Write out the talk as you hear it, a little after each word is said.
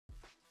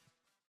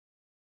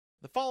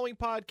The following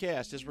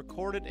podcast is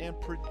recorded and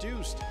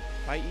produced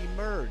by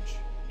Emerge,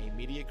 a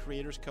media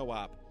creators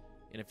co-op,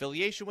 in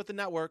affiliation with the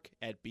network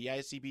at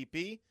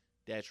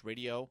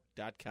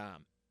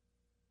bicbp-radio.com.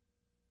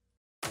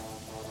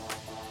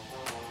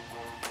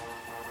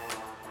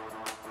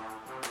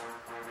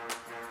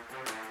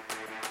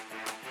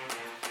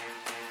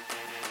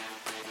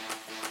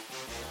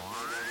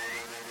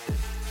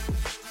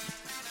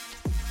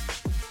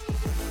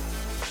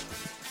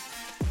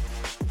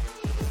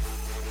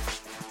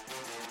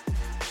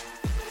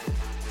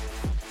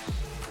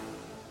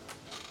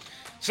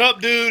 What's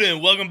up, dude,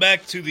 and welcome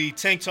back to the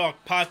Tank Talk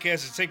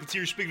podcast. It's Tank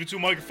Material speaking to a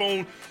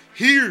microphone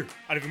here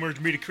out of Emerge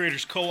Media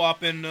Creators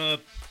Co-op, and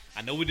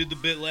I know we did the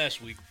bit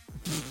last week,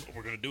 but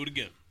we're going to do it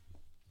again.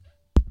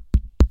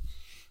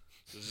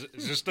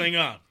 Is this thing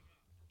on?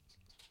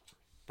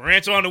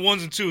 Brant's on the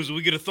ones and twos, so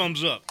we get a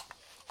thumbs up.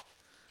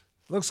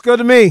 Looks good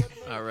to me.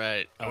 All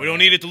right. We don't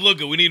need it to look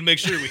good. We need to make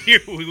sure we hear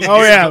what we look Oh,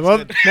 good. yeah. Well,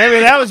 maybe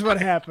that was what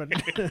happened.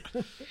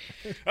 All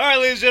right,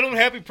 ladies and gentlemen,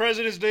 happy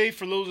President's Day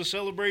for those that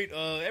celebrate.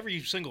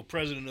 Every single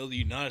president of the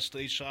United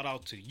States, shout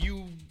out to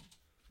you.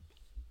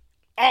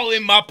 All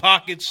in my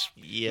pockets.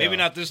 Yeah. Maybe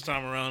not this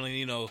time around,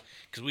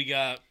 because we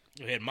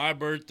had my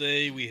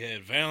birthday, we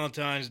had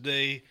Valentine's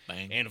Day,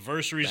 Bang.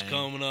 anniversaries Bang.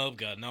 coming up,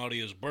 got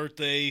Nadia's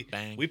birthday.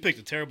 Bang. We picked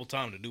a terrible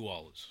time to do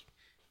all this.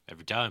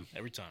 Every time.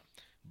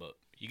 But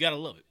you got to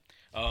love it.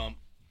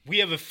 We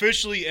have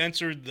officially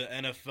entered the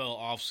NFL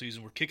offseason.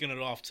 We're kicking it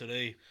off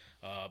today.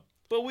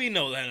 But we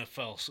know the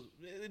NFL,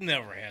 it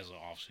never has an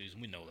offseason.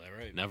 We know that,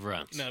 right? Never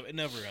ends. No, it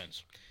never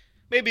ends.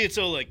 Maybe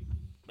until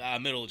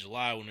middle of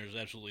July when there's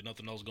absolutely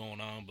nothing else going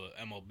on but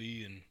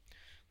MLB and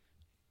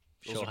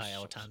those are Shohei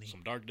Ohtani.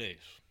 some dark days.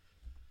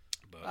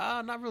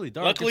 But Not really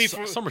dark. luckily It's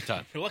for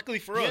summertime. luckily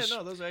for Yeah, us,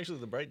 no, those are actually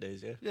the bright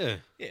days, yeah. Yeah.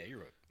 yeah, you're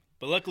right.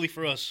 But luckily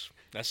for us,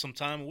 that's some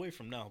time away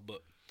from now.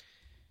 But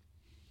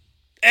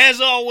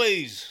as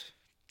always,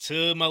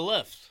 to my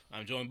left,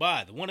 I'm joined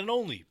by the one and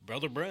only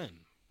Brother Bren.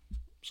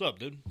 What's up,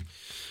 dude?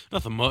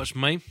 Nothing much,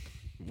 man.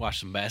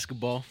 Watched some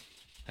basketball.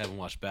 Haven't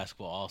watched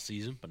basketball all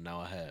season, but now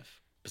I have.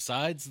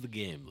 Besides the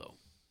game, though.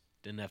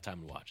 Didn't have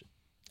time to watch it.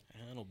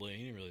 I don't blame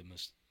you. You really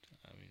missed.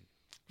 I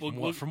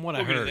mean, From what I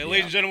we'll get to heard, that. yeah.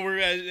 Ladies and gentlemen,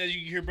 as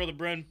you hear, Brother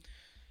Bren,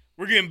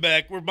 we're getting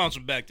back. We're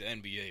bouncing back to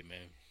NBA,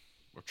 man.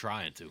 We're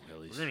trying to, at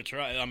least. We're gonna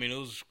try. I mean, it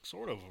was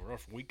sort of a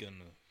rough weekend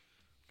to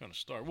kind of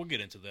start. We'll get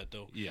into that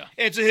though. Yeah.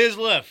 And to his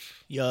left,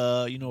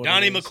 Yeah, you know what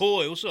Donnie it is.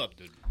 McCoy. What's up,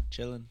 dude?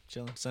 Chilling.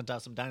 Sent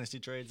out some dynasty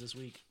trades this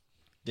week.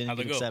 Didn't How'd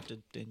they get go?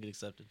 accepted. Didn't get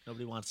accepted.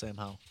 Nobody wants Sam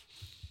Howell.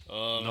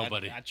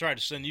 Nobody. I tried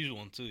to send you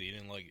one too. You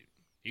didn't like it.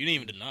 You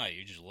didn't even deny it.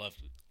 You just left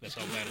it. That's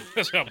how bad.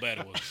 That's how bad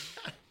it was.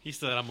 He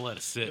said, I'm going to let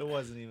it sit. It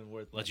wasn't even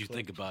worth Let you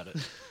think about it.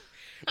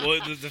 Well,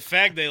 the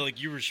fact that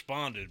you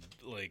responded,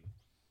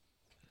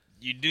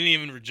 you didn't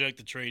even reject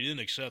the trade, you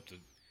didn't accept it.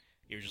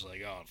 You were just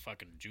like, oh,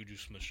 fucking Juju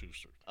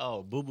Smith-Schuster.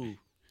 Oh, boo-boo.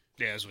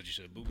 Yeah, that's what you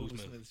said. Boo Boo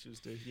Smith.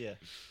 Smith-Schuster, yeah.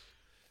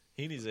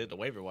 He needs to hit the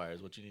waiver wire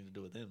is what you need to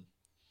do with him.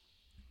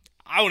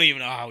 I don't even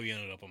know how he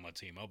ended up on my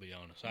team. I'll be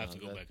honest. I have to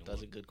go back and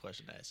That's look. a good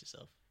question to ask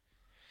yourself.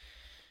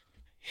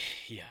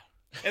 Yeah.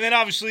 And then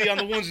obviously on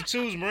the ones and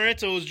twos,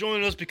 Maranto is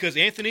joining us because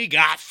Anthony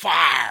got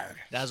fired.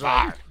 That's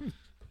right.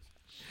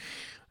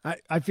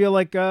 I feel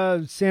like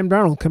Sam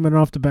Darnold coming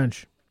off the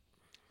bench.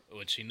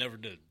 Which he never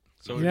did.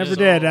 So He we're never just-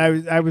 did.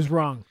 I was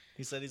wrong.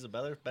 He said he's a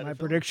better My film.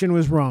 prediction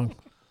was wrong.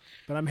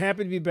 But I'm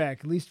happy to be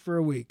back, at least for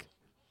a week.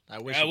 I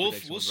wish Yeah, your we'll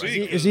prediction was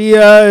see.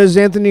 right. Is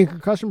Anthony in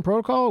concussion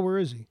protocol? Where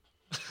is he?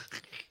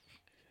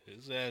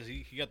 His ass,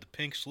 he got the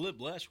pink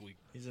slip last week.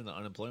 He's in the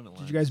unemployment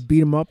line. Did you guys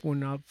beat him up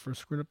when out for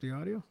screwing up the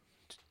audio?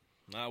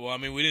 Well, I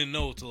mean, we didn't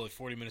know until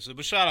 40 minutes in.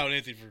 But shout out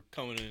Anthony for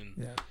coming in and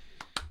Yeah.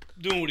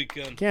 doing what he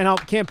can.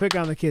 Can't pick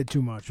on the kid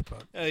too much,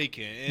 but Yeah, he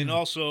can. And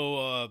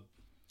also,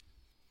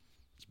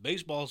 it's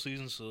baseball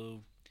season,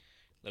 so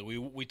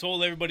we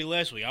told everybody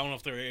last week. I don't know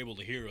if they were able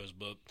to hear us,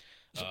 but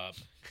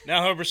not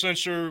 100%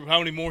 sure how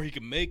many more he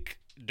can make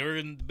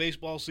during the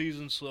baseball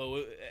season.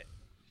 So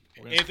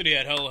Anthony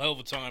had hell of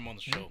a time on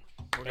the show.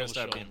 We're going to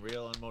start being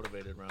real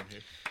unmotivated around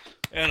here.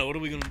 Yeah, no, what are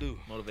we going to do?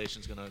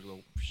 Motivation's going to go.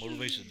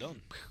 Motivation's done.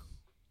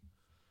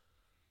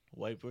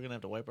 We're going to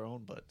have to wipe our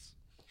own butts.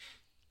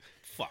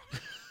 Fuck.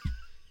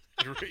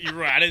 You're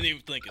right. I didn't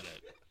even think of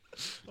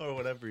that. Or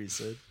whatever he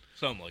said.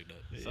 Something like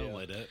that. Something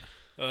like that.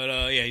 But,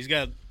 yeah, he's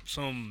got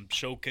some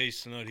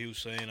showcase tonight he was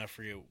saying. I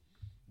forget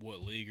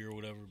what league or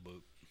whatever, but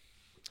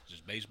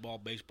just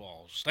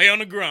baseball. Stay on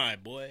the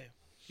grind, boy.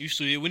 You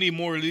see it. We need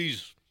more of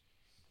these.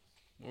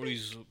 More of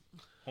these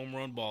home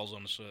run balls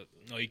on the set.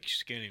 No, you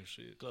can't even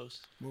see it.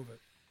 Close. move it.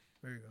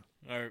 There you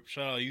go. All right,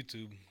 shout out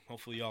YouTube.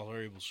 Hopefully y'all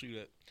are able to see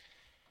that.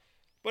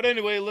 But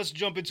anyway, let's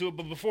jump into it.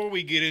 But before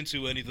we get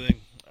into anything,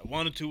 I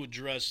wanted to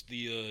address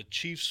the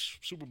Chiefs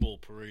Super Bowl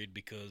parade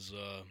because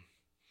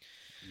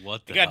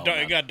What the it got hell, dark.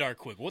 man? It got dark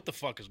quick. What the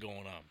fuck is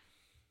going on?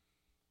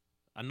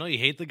 I know you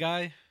hate the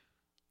guy.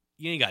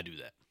 You ain't got to do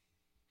that.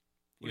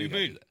 What do you ain't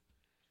gotta mean? do that.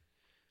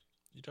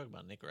 You talking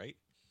about Nick Wright?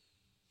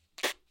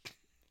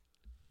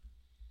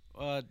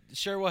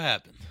 Sure, what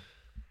happened?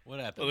 What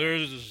happened? Well,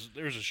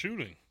 there's a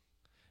shooting.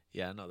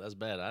 Yeah, no, that's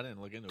bad. I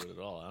didn't look into it at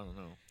all. I don't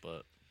know,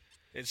 but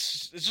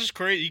It's just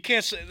crazy. You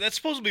can't say that's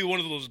supposed to be one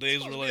of those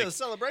days where like a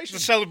celebration.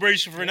 it's a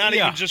celebration for not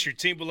Yeah. even just your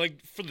team, but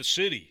like for the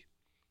city.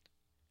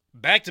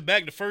 Back to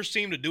back, the first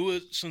team to do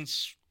it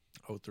since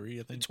 03,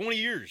 I think. 20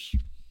 years.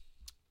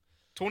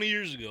 20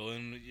 years ago,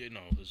 and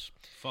it's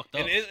Fucked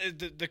up. and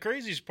the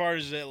craziest part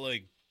is that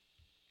like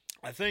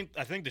I think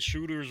the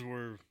shooters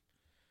were,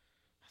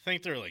 I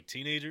think they're like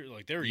teenagers,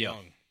 like they were Yeah.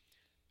 young,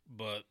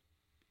 but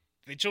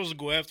they chose to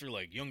go after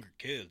like younger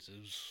kids.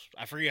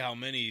 I forget how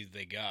many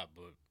they got,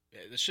 but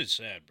this shit's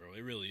sad, bro.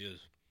 It really is.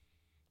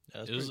 Yeah,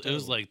 that's It was pretty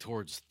terrible. like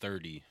towards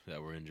 30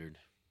 that were injured,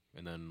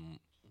 and then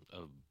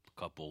a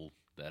couple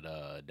that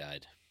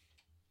died.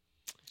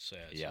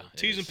 Sad. Yeah, So, it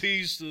T's and is.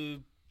 P's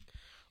to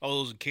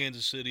all those in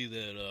Kansas City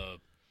that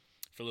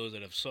for those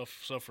that have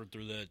suffered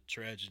through that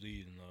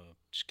tragedy, and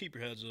just keep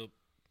your heads up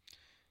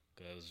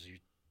because your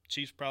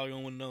Chiefs probably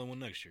gonna win another one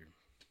next year.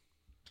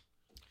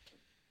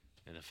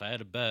 And if I had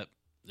to bet,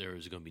 there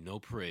was going to be no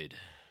parade.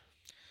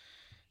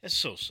 That's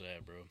so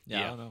sad, bro. Yeah,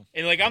 I yeah. don't know.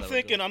 And like I'm That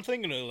would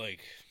thinking of like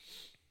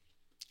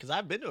Because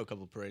I've been to a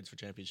couple parades for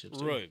championships.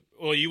 Too. right.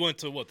 Well, you went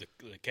to what the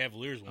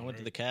Cavaliers one? I went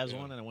to right? the Cavs Yeah.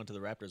 one and I went to the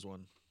Raptors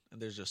one.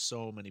 And there's just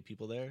so many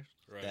people there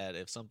Right. that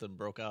if something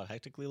broke out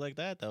hectically like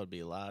that, that would be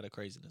a lot of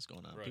craziness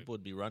going on. Right. People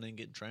would be running,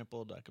 getting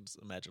trampled. I could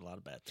imagine a lot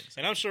of bad things.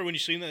 And I'm sure when you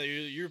seen that,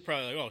 you're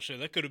probably like, oh shit,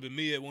 that could have been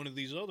me at one of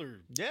these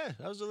other. Yeah,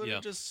 I was literally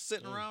Yeah. just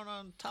sitting around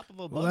on top of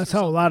a bus. Well, that's or how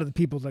a something. lot of the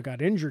people that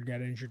got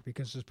injured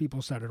because as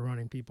people started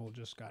running, people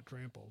just got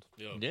trampled.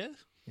 Yeah. Yeah.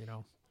 You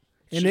know,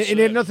 It's and just it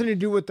had sad. nothing to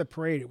do with the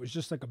parade. It was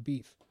just like a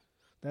beef.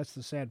 That's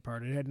the sad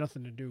part. It had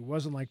nothing to do. It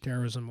wasn't like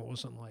terrorism. It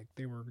wasn't like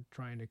they were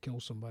trying to kill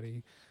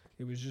somebody.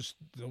 It was just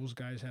those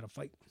guys had a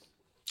fight.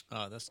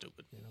 Oh, that's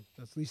stupid. You know,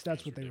 at least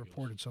that's what they ridiculous.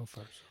 reported so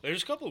far.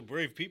 There's a couple of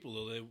brave people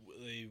though.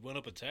 They went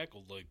up and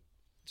tackled like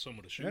some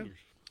of the shooters.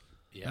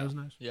 That Yeah. was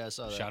nice. Yeah, I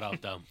saw that. Shout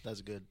out them.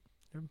 That's good.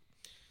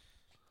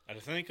 I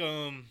think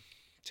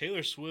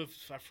Taylor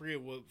Swift. I forget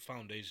what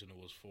foundation it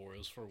was for. It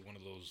was for one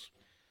of those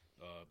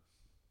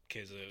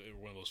kids,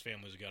 one of those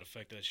families that got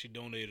affected. She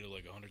donated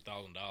like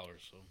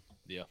 $100,000. So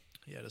Yeah.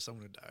 Yeah, there's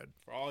someone who died.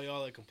 for all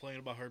y'all that complain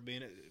about her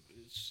being,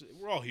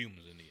 we're all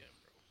humans in the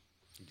end, bro.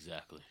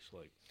 Exactly. It's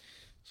like,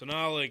 so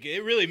now like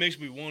it really makes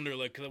me wonder,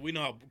 like, 'cause we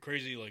know how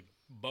crazy like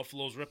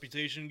Buffalo's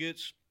reputation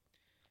gets.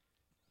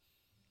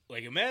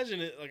 Like, imagine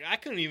it. Like, I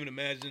couldn't even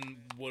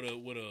imagine what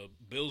a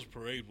Bills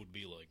parade would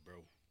be like,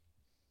 bro.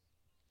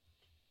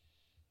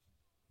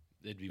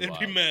 It'd be It'd wild.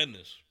 be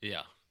madness.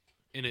 Yeah.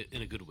 In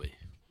a good way.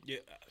 Yeah,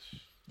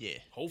 Yeah,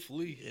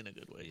 hopefully. in a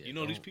good way. Yeah. You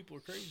know, these don't- people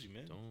are crazy,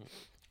 man. Don't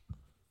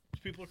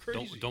These people are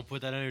crazy. don't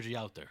put that energy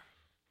out there.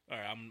 All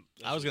right,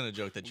 I was gonna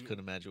joke that you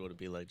couldn't imagine what it'd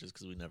be like just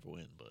because we never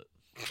win, but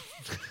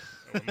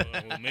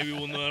Well, maybe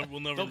we'll never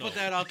Don't know. put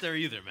that out there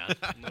either, man.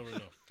 We'll never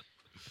know.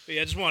 But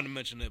yeah, I just wanted to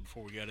mention that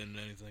before we got into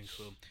anything.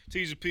 So,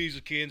 T's and P's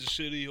of Kansas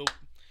City. Hope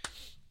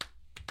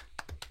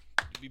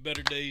it'll be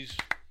better days.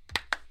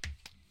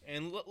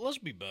 And let's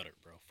be better,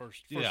 bro.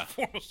 First Yeah. and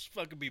foremost,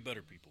 fucking be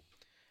better people.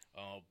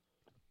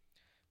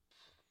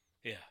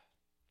 Yeah.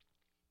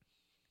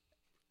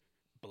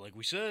 But like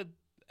we said,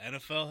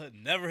 NFL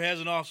never has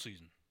an off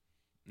season.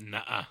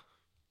 Nuh-uh.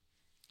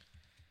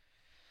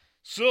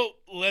 So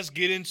let's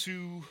get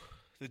into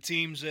the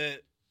teams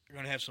that are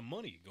going to have some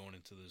money going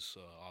into this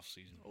off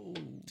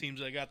season. Teams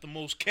that got the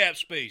most cap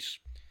space.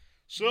 me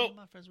So and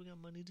my friends, we got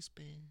money to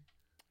spend.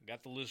 I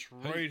got the list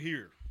right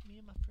here. Me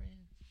and my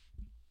friends.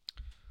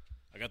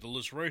 I got the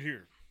list right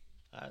here.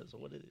 All right, so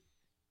what is it?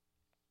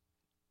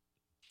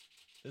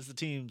 This is the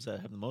teams that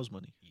have the most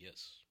money.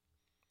 Yes.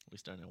 We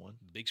starting at one.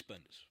 Big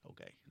spenders.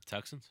 Okay.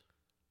 Texans?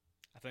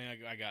 I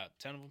think I got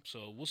 10 of them.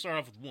 So we'll start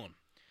off with one.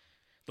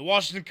 The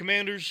Washington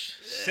Commanders,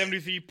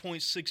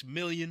 $73.6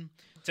 million.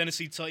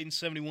 Tennessee Titans,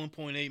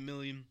 $71.8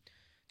 million.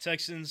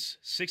 Texans,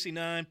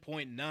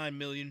 $69.9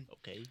 million.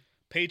 Okay.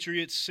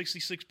 Patriots,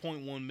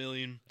 $66.1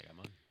 million. I got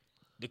mine.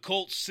 The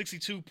Colts,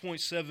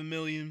 $62.7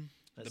 million.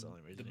 That's the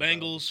only reason. The he brought up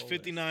Bengals, the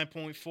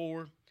Colts.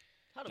 59.4.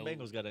 How the the-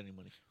 Bengals got any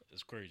money?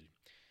 That's crazy.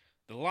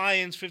 The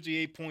Lions,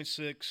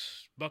 58.6.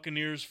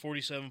 Buccaneers,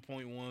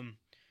 47.1.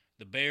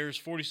 The Bears,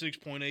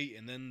 46.8.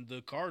 And then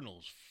the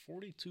Cardinals,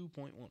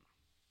 42.1.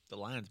 The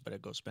Lions better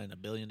go spend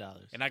 $1 billion.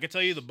 And I can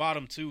tell you the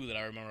bottom two that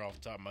I remember off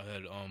the top of my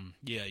head.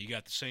 Yeah, you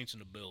got the Saints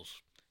and the Bills.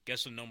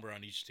 Guess the number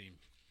on each team.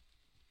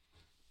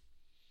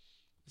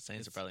 The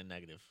Saints are probably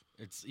negative.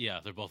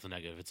 They're both a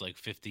negative. It's like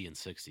 50 and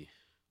 60.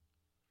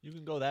 You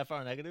can go that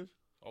far negative?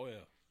 Oh, yeah.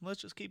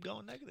 Let's just keep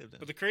going negative then.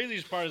 But the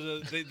craziest part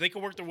is that they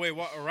can work their way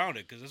around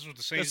it because this is what the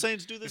the Saints.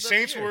 Saints do The this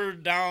Saints every year. were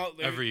down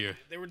Every year.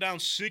 They were down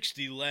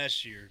 60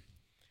 last year,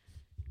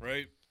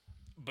 right?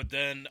 But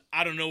then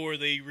out of nowhere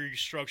they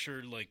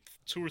restructured like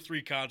 2 or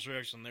 3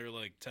 contracts and they're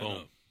like 10 Boom.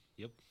 up.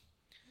 Yep.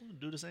 We'll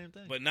do the same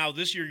thing. But now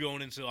this year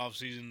going into the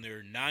offseason,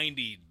 they're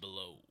 90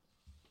 below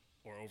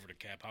or over the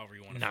cap, however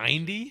you want to.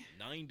 90?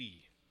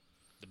 90.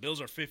 The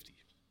Bills are 50.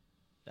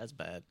 That's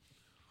bad.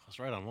 I was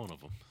right on one of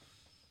them.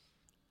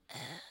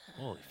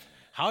 Holy.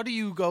 How do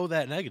you go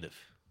that negative?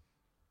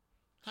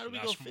 How do we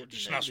Not go sm- 50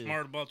 Just negative? not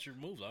smart about your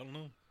moves. I don't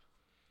know.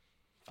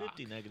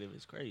 50 negative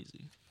is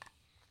crazy.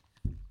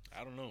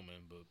 I don't know,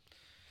 man. But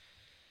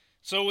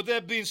so with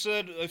that being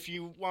said, if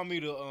you want me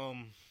to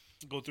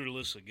go through the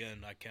list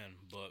again, I can.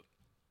 But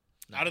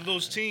out of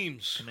those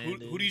teams,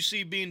 who do you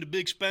see being the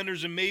big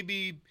spenders and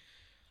maybe,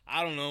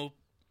 I don't know,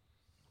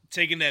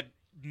 taking that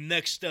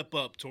next step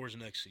up towards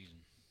next season?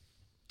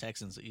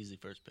 Texans an easy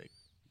first pick.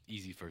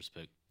 Easy first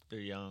pick. They're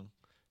young.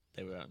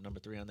 They were number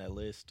 3 on that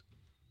list.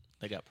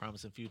 They got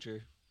promising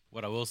future.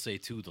 What I will say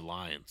too, the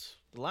Lions.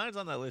 The Lions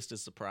on that list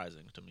is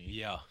surprising to me.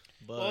 Yeah,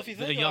 But Well, if you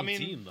they're a think, young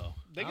team though.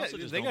 They I got also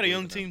just they don't got a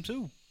young believe in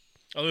team too,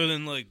 other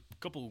than like a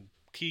couple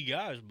key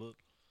guys.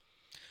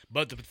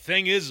 But the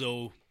thing is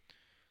though,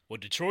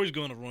 what Detroit's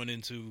going to run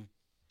into,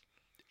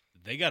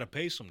 they got to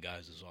pay some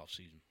guys this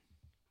offseason.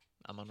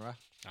 Amon-Ra,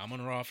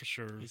 Amon-Ra for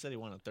sure. he said he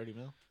wanted 30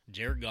 mil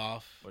Jared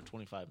Goff, or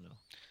 25 mil.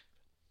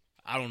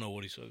 I don't know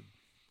what he said.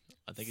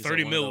 I think he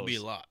 30 said one mil of would be a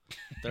those. lot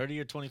 30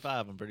 or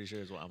 25, I'm pretty sure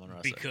is what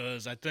Amon-Ra said,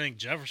 because I think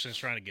Jefferson's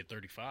trying to get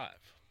 35.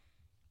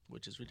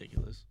 which is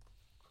ridiculous.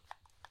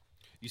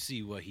 You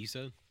see what he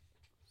said?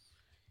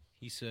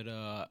 He said,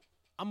 "I'm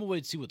gonna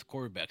wait to see what the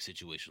quarterback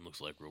situation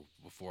looks like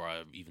before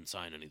I even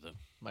sign anything."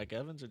 Mike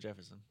Evans or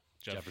Jefferson?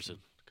 Jefferson.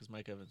 Because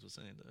Mike Evans was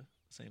saying the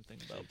same thing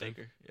about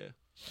Baker. Yeah.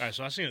 All right,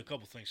 so I've seen a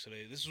couple things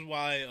today. This is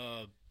why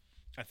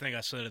I think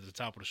I said at the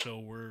top of the show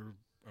or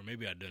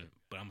maybe I didn't,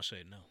 but I'm gonna say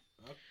it now.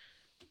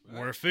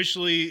 We're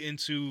officially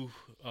into,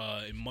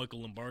 in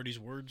Michael Lombardi's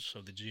words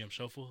of the GM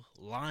Shuffle,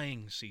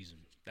 lying season.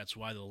 That's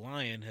why the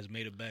Lion has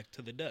made it back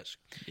to the desk.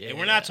 And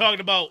we're not talking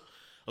about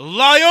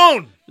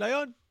Lion.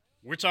 Lion.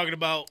 We're talking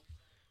about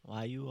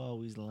Why you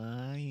always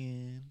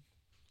lying?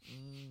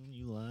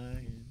 You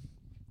lying.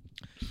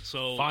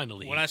 so.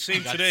 Finally, what I seen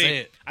you gotta today, say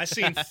it. I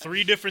seen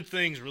 3 different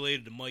things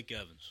related to Mike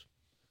Evans.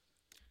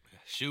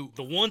 Shoot.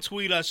 The one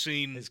tweet I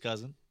seen. His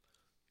cousin.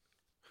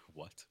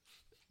 What?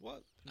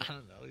 What? I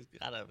don't know. He's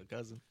got to have a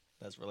cousin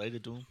that's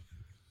related to him.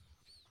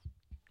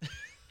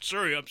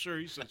 I'm sure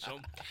he said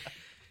something.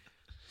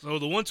 So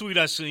the one tweet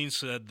I seen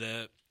said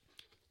that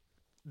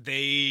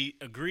they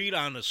agreed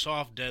on a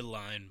soft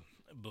deadline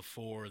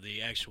before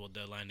the actual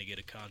deadline to get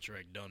a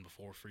contract done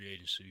before free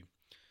agency,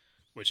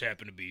 which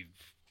happened to be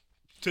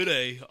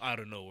today out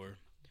of nowhere.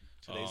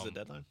 Today's the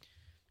deadline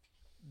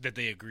That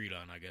they agreed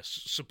on, I guess,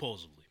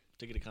 supposedly.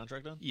 to get a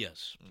contract done.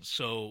 Yes.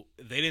 So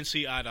they didn't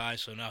see eye to eye,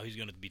 so now he's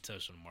going to be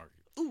testing the market.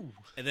 Ooh.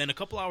 And then a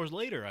couple hours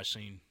later, I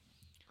seen,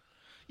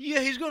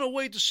 he's going to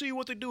wait to see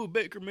what they do with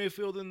Baker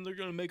Mayfield, and they're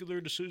going to make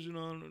their decision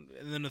on.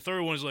 And then the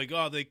third one is like,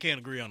 they can't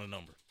agree on a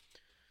number.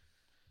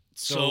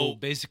 So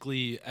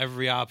basically,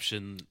 every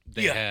option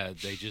they Yeah. had,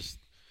 they just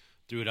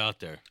threw it out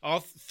there.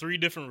 All 3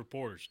 different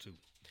reporters, too.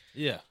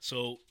 Yeah.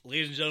 So,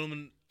 ladies and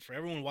gentlemen, for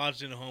everyone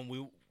watching at home,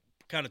 we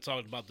kind of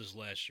talked about this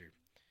last year.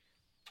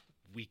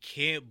 We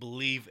can't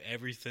believe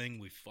everything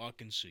we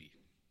fucking see.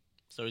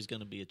 So he's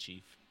going to be a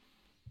chief.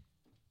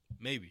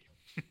 Maybe.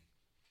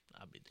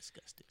 I'd be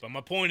disgusted. But my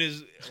point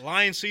is,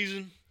 Lion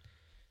season,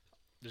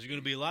 there's going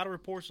to be a lot of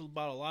reports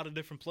about a lot of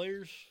different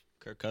players.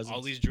 Kirk Cousins.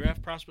 All these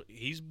draft prospects.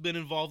 He's been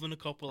involved in a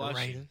couple. I've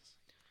seen. Raiders.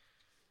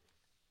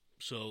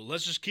 So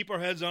let's just keep our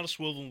heads on a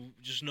swivel and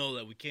just know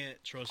that we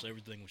can't trust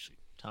everything we see.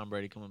 Tom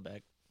Brady coming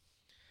back.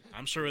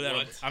 I'm sure that'll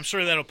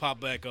What? pop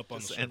back up on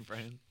Just the the end surface.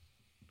 for him.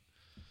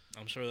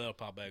 I'm sure that'll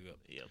pop back up.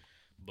 Yep.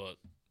 But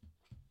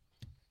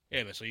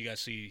yeah, man. So you guys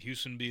see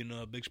Houston being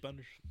big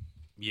spenders.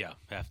 Yeah,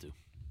 have to.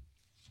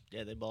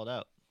 Yeah, they balled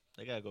out.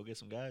 They got to go get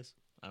some guys.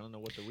 I don't know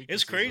what the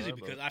weaknesses It's crazy are,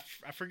 because but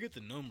I forget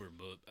the number,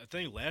 but I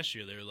think last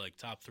year they were like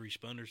top 3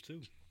 spenders too.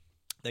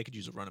 they could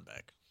use a running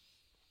back.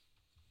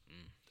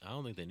 I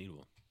don't think they need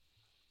one.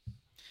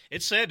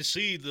 It's sad to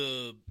see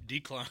the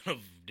decline of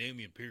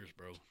Dameon Pierce,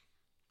 bro.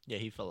 Yeah,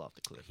 he fell off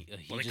the cliff. He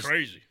Like just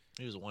crazy.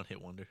 He was a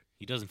one-hit wonder.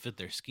 he doesn't fit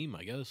their scheme,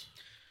 I guess.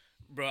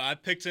 Bro, I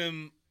picked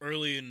him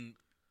early in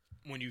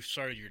when you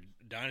started your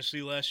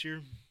dynasty last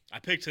year. I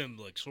picked him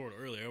like sort of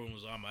early. Everyone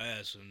was on my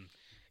ass, and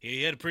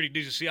he had a pretty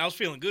decent season. I was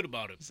feeling good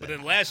about it. But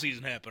then last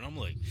season happened. I'm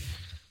like,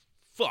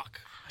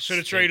 fuck. I should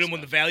have traded him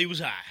when the value was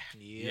high.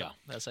 Yeah.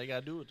 That's how you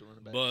got to do it to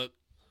running back. But,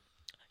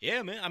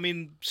 yeah, man. I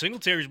mean,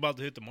 Singletary's about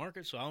to hit the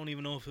market, so I don't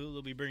even know if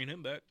they'll be bringing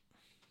him back.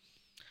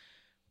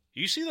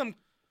 You see them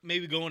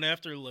maybe going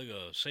after like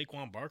a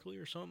Saquon Barkley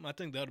or something? I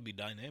think that would be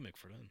dynamic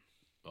for them.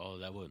 Oh,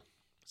 that would.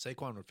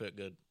 Saquon would fit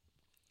good.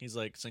 He's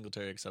like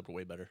Singletary, except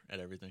way better at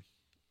everything.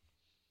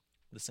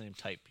 The same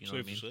type, you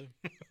know Safe what I mean?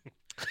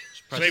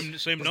 to say. Same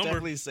It's number.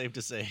 definitely safe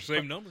to say.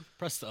 Same number.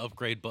 Press the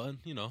upgrade button,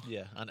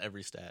 Yeah, on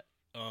every stat.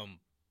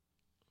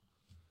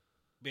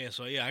 Yeah,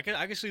 so yeah, I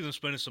can see them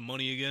spending some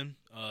money again.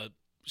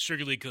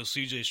 Strictly because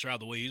C.J.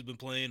 Stroud, the way he's been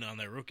playing on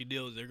that rookie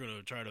deal, they're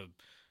gonna try to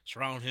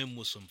surround him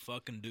with some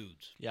fucking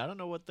dudes. Yeah, I don't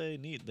know what they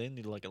need. They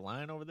need like a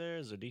line over there.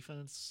 Is their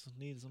defense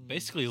needs some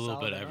Basically a little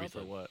bit of solid help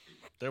everything. Or what?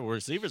 Their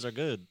receivers are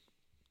good.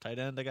 Tight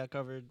end they got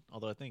covered.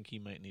 Although I think he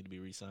might need to be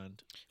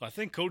re-signed. I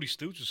think Cody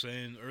Stoops was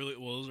saying early.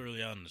 Well, it was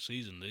early on in the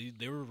season.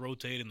 They were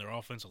rotating their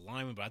offensive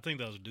lineman, but I think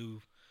that was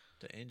due.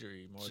 To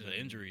injury more To than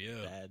injury,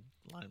 yeah. bad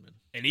lineman.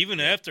 And even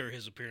after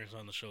his appearance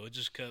on the show, it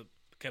just kept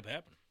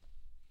happening.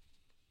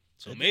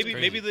 So That's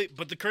maybe they.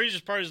 But the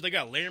craziest part is they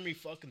got Laramie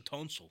fucking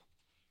Tunsil.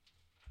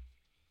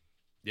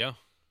 Yeah.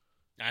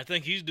 I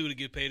think he's due to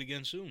get paid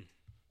again soon,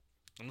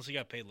 unless he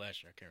got paid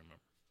last year. I can't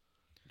remember.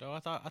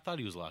 No, I thought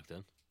he was locked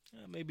in.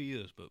 Maybe he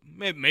is, but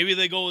maybe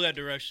they go that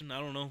direction. I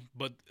don't know.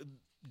 But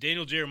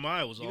Daniel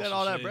Jeremiah was You also got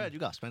all that saying bread. You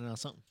got to spend it on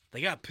something.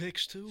 They got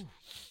picks too.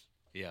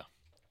 Yeah.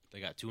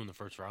 They got 2 in the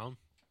first round.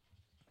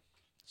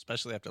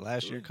 Especially after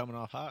last year coming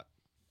off hot.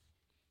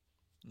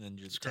 And then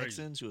your It's crazy.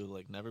 Texans, who have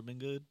like never been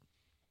good.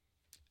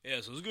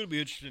 Yeah, so it's going to be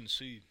interesting to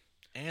see.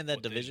 And that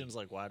What they division's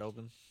like wide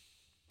open.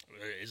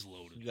 It's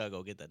loaded. You got to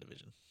go get that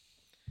division.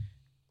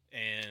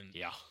 And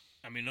Yeah.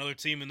 I mean, another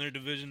team in their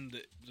division,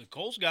 the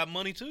Colts got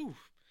money too.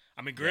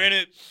 I mean,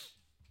 granted,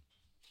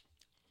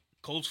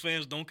 Colts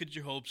fans, don't get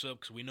your hopes up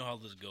because we know how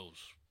this goes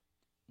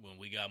when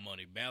we got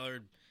money.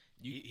 Ballard,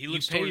 he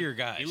looks pay toward- your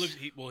guys.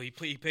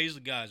 He pays the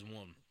guys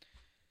one.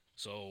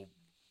 So,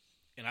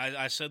 and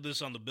I said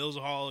this on the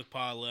Billsaholic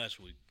pod last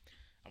week.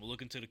 I'm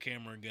looking to the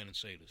camera again and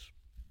say this.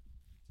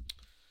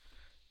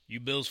 You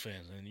Bills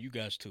fans, and you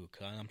guys too,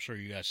 Kyle, I'm sure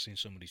you guys seen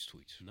some of these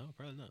tweets. No,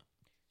 probably not.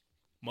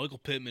 Michael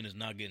Pittman is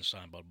not getting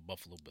signed by the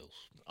Buffalo Bills.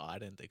 Oh, I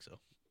didn't think so.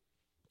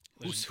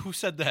 Who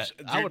said that?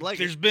 I would like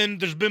There's been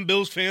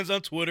Bills fans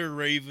on Twitter,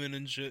 Raven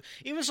and shit.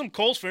 Even some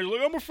Colts fans are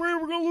like, I'm afraid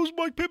we're gonna lose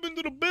Mike Pittman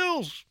to the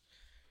Bills.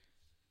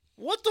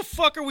 What the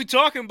fuck are we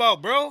talking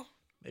about, bro?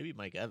 Maybe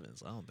Mike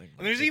Evans. I don't think.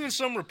 And there's even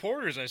some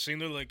reporters I seen.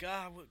 They're like,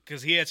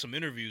 because he had some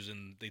interviews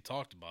and they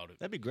talked about it.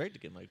 That'd be great to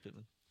get Mike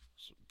Pittman.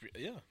 So,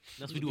 yeah,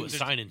 Unless we do a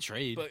sign and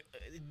trade. but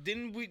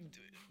didn't we?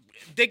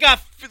 They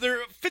got their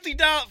 $50.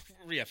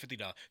 Yeah,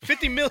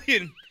 $50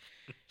 million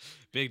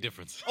Big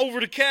difference. over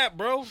the cap,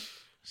 bro.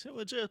 Shit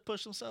would just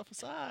push himself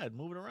aside,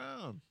 moving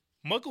around.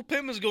 Michael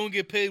Pittman's gonna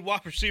get paid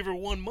wide receiver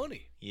one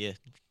money. Yeah.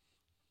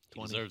 He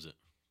 20. deserves it.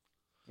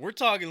 We're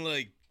talking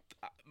like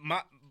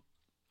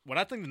what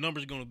I think the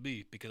number's going to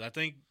be, because I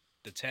think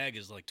the tag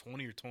is like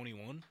 20 or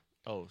 21.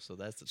 Oh, so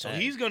that's the So tag.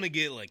 he's going to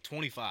get like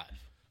 25.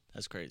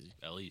 That's crazy.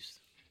 At least.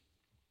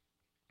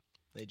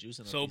 They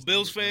juicing up So these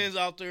Bills numbers, fans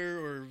out there,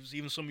 or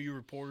even some of you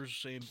reporters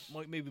saying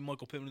maybe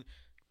Michael Pittman,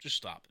 just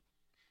stop it.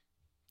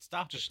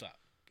 Stop Just it. stop.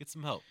 Get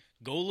some help.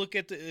 Go look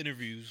at the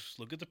interviews.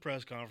 Look at the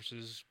press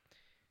conferences.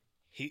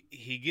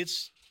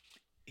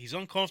 He's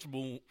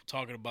uncomfortable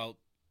talking about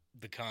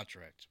the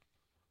contract.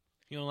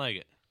 You don't like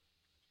it.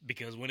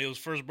 Because when it was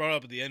first brought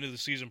up at the end of the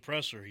season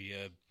presser,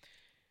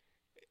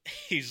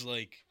 he's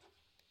like,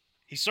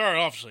 he started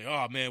off saying,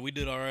 "Oh man, we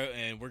did all right,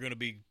 and we're gonna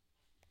be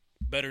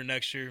better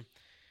next year."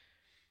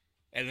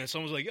 And then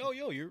someone's like, "Yo,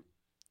 you're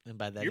And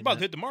by that, you're about to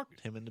hit the market,"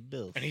 him and the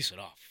Bills. and he said,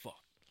 "Oh fuck,"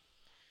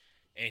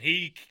 and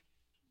he's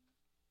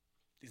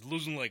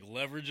losing like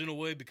leverage in a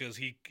way because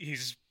he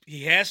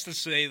has to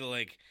say that,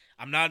 like,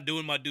 I'm not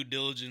doing my due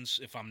diligence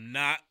if I'm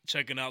not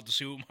checking out to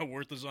see what my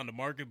worth is on the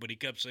market. But he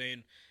kept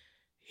saying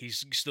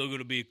he's still going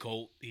to be a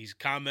Colt. He's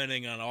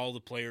commenting on all the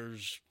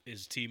players,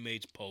 his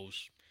teammates'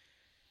 posts.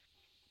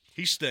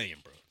 He's staying,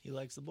 bro. He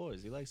likes the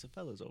boys. He likes the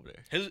fellas over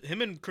there.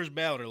 Him and Chris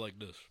Ballard are like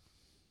this.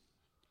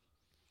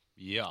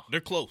 Yeah. They're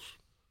close.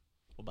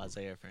 What about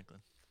Zaire Franklin?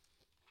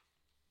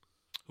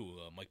 Who,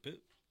 Mike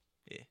Pitt?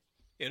 Yeah.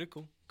 Yeah, they're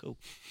cool. Cool.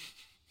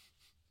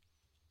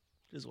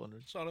 Just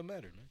wondering. That's all that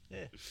mattered, man.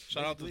 Yeah.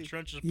 Shout out to the Basically.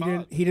 Trenches He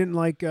Pod. didn't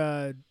like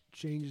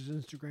change his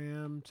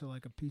Instagram to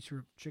like a piece of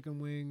chicken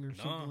wing or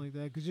No. something like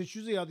that, because it's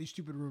usually how these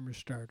stupid rumors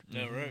start.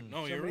 Yeah, right. No,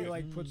 you're Somebody right.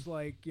 like puts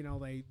like they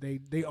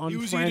He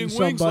was unfriend eating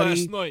wings somebody.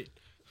 last night.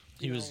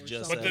 He you was know, or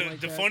just But something the like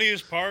the that.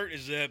 funniest part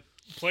is that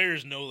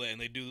players know that,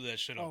 and they do that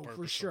shit on Oh, purpose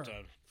for sure.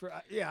 sometimes.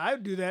 Yeah, I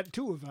would do that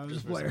too if I was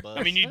Just a for some player. buzz.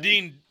 I mean,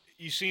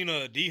 you seen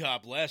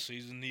D-Hop last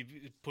season. He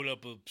put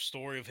up a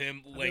story of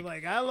him I'd be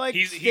like I like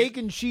he's- steak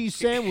and cheese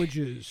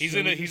sandwiches. he's So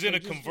in a- it's he's just in a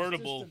like, just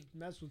convertible. to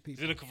mess with he's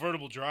people. in a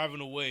convertible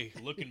driving away,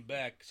 looking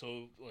back.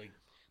 So like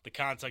the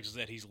context is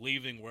that he's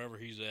leaving wherever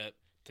he's at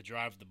to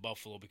drive to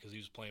Buffalo because he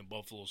was playing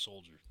Buffalo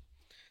Soldier.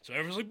 So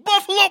everyone's like,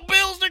 Buffalo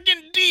Bills, they're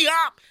getting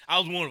D-Hop. I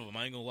was one of them.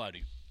 I ain't gonna lie to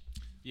you.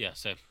 Yeah,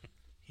 Seth.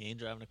 He ain't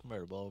driving a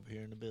convertible over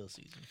here in the Bill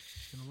season.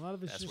 And a lot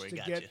of it's That's just where to he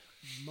got get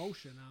you.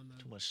 motion on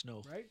the Too much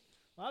snow. right.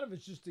 A lot of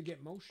it's just to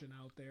get motion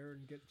out there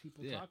and get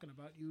people Yeah. talking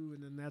about you,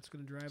 and then that's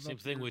going to drive Same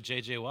up. thing your- with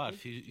J.J. Watt a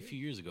few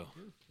years ago.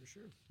 Yeah, for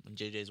sure. And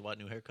JJ's Watt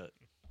new haircut.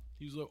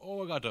 He was like,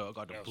 "Oh, I got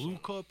the Yeah, blue so-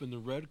 cup and the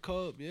red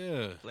cup.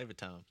 Yeah, Flavor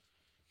Town.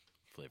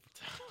 Flavor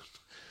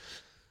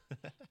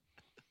Town."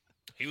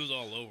 He was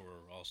all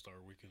over All-Star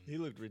Weekend. He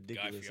looked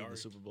ridiculous in Fieri. the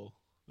Super Bowl.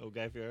 Oh,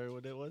 Guy Fieri,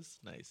 what that was?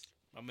 Nice.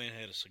 My man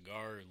had a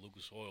cigar and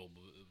Lucas Oil,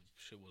 but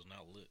shit was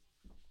not lit.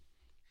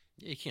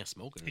 Yeah, you can't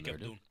smoke it He in there,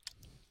 kept dude. doing.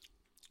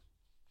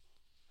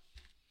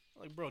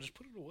 Like, bro, just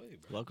put it away,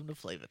 bro. Welcome to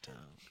Flavor Town.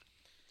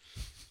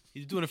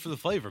 He's doing it for the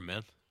flavor,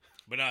 man.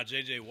 But nah,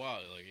 JJ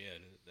Watt, like,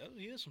 yeah,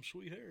 he had some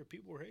sweet hair.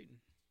 People were hating.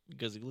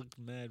 Because he looked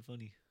mad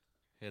funny.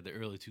 He had the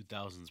early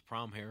 2000s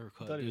prom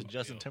haircut. I thought he was dude.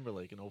 Justin Yo.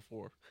 Timberlake in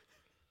 04.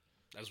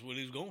 That's what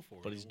he was going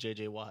for. But he's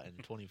JJ Watt in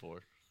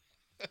 24.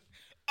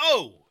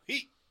 Oh,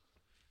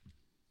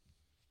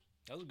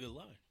 that was a good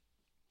line.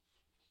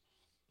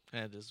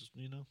 And this,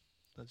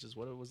 that's just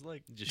what it was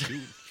like. Just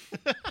shoot.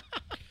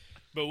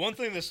 But one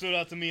thing that stood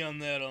out to me on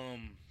that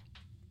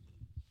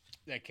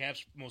that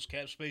most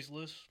cap space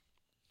list.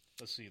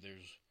 Let's see.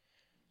 There's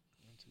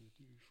 1, 2,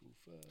 3,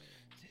 4,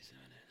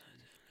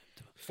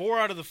 5. 4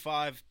 out of the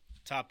 5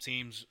 top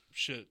teams.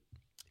 Shit,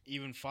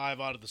 even 5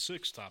 out of the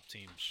 6 top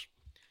teams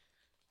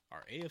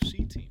are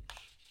AFC teams.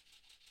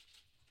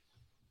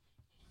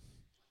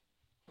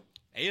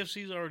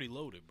 AFC's already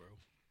loaded, bro.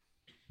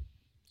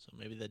 So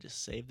maybe they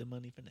just save the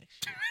money for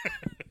next year.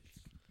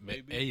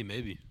 Maybe. Hey,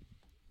 maybe.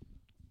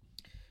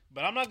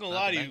 But I'm not gonna Not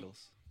lie the to you.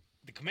 Bengals.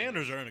 The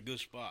Commanders are in a good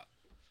spot.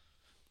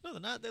 No,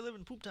 they're not. They live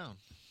in Poop Town.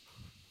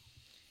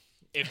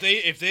 If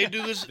they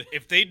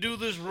do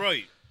this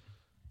right,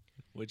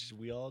 Which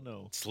we all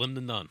know Slim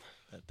to none.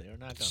 that they are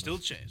not gonna. still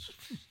chance.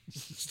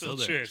 Still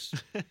there. chance.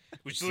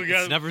 We still It's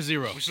got never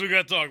zero. We still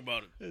got to talk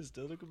about it. It's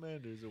still the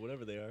Commanders or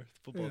whatever they are,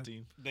 football Yeah.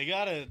 team. They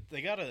got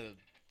a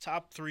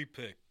top 3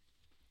 pick.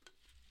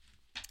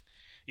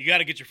 You got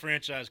to get your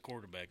franchise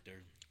quarterback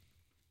there.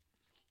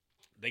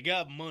 They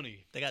got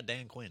money. They got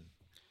Dan Quinn.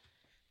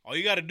 All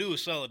you got to do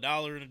is sell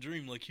 $1 in a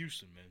dream like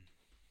Houston, man.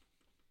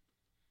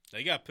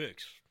 They got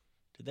picks.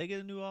 Did they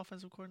get a new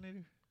offensive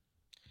coordinator?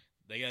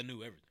 They got new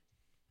everything.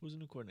 Who's the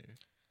new coordinator?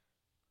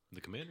 The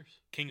Commanders?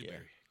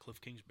 Kingsbury,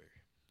 Cliff Kingsbury.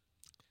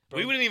 Bro,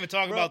 We wouldn't even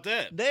talk bro, about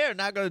that. They are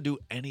not going to do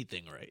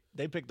anything right.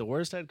 They picked the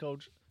worst head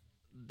coach,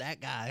 that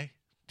guy,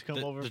 to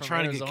come over They're from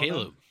trying Arizona. to get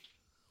Caleb.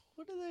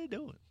 What are they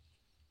doing?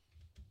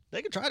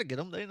 They could try to get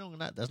him. They know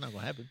not. That's not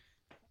going to happen.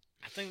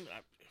 I think.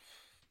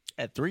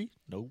 At 3?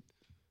 Nope.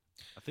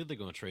 I think they're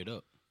going to trade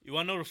up. You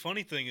want to know the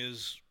funny thing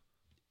is,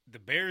 the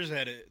Bears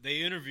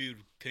they interviewed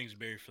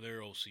Kingsbury for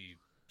their OC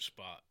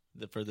spot.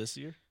 For this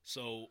year?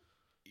 So,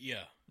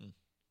 yeah. Mm.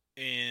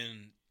 And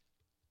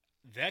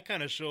that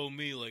kind of showed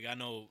me, like, I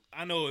know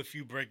if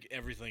you break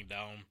everything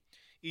down,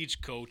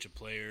 each coach, a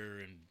player,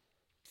 and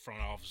front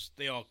office,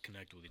 they all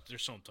connect with it.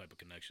 There's some type of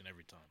connection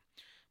every time.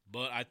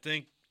 But I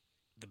think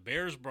the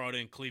Bears brought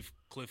in Cliff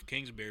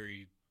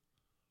Kingsbury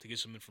to get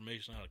some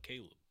information out of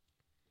Caleb.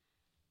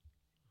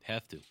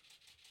 Have to.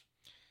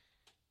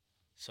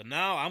 So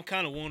now I'm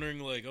kind of wondering,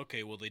 like,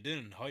 okay, well, they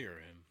didn't hire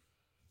him.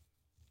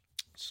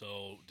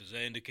 So does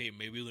that indicate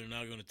maybe they're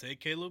not going to take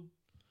Caleb?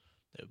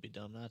 They would be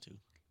dumb not to.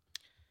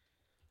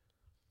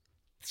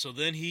 So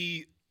then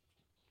he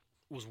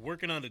was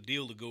working on a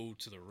deal to go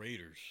to the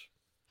Raiders.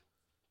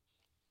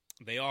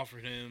 They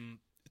offered him,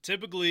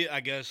 typically, I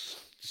guess,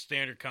 the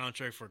standard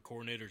contract for a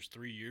coordinator is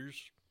 3 years.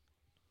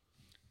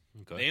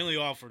 Okay. They only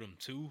offered him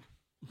 2,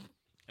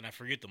 and I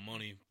forget the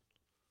money.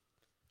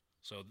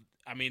 So,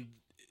 I mean,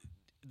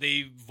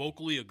 they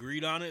vocally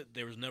agreed on it.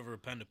 There was never a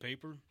pen to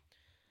paper.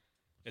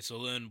 And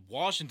so then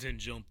Washington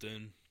jumped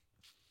in.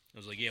 I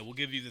was like, yeah, we'll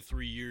give you the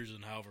 3 years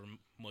and however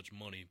much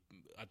money.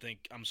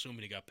 I'm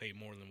assuming he got paid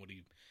more than what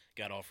he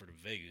got offered in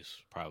Vegas.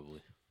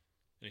 Probably.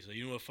 And he said,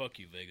 you know what, fuck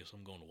you, Vegas.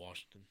 I'm going to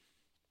Washington.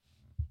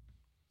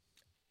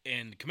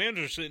 And the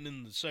Commanders are sitting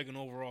in the 2nd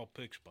overall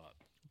pick spot.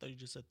 I thought you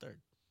just said 3rd.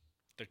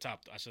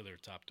 I said they're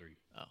top 3.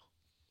 Oh.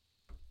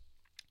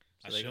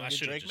 So they gonna get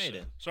Drake May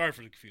then? Sorry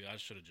for the confusion. I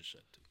should have just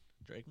said 2.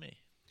 Drake May.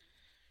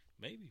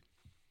 Maybe.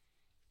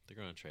 They're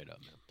going to trade up,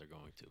 man. They're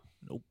going to.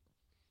 Nope.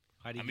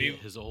 How do you I mean-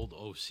 get his old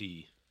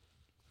OC?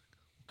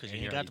 Because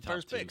And you ain't you're got the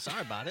already first top 2. pick.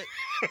 Sorry about it.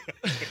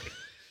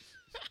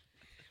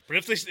 But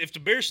if the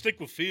Bears stick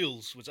with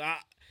Fields, which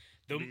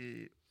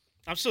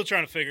I'm still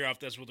trying to figure out if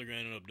that's what they're going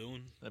to end up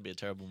doing. That'd be a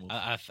terrible move.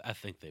 I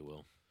think they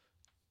will.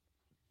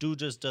 Dude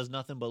just does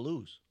nothing but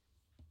lose.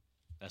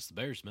 That's the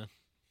Bears, man.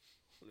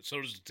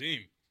 So does the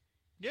team.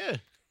 Yeah.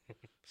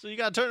 So you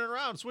got to turn it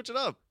around, switch it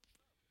up.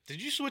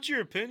 Did you switch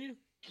your opinion?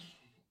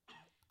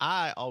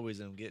 I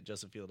always am get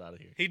Justin Field out of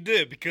here. He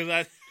did, because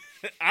I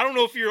don't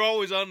know if you're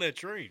always on that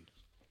train.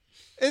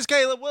 It's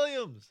Caleb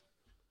Williams.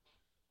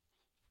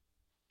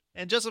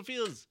 And Justin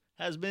Fields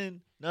has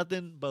been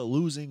nothing but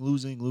losing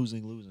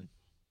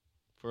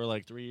for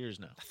like 3 years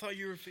now. I thought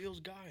you were a Fields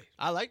guy.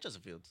 I like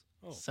Justin Fields.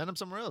 Oh. Send him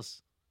somewhere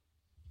else.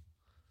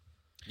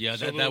 Yeah,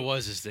 So that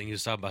was his thing. He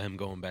was talking about him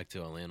going back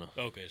to Atlanta.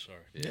 Okay, sorry.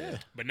 Yeah.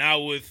 But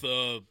now with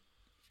for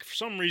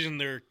some reason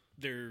they're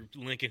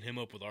linking him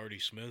up with Artie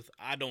Smith.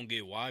 I don't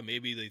get why.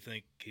 Maybe they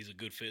think he's a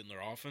good fit in their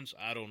offense.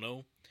 I don't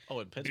know. Oh,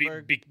 in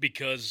Pittsburgh?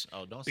 Because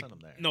Oh, don't send him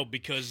there. no,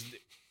 because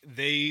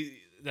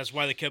that's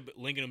why they kept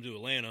linking him to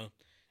Atlanta.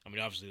 I mean,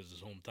 obviously it's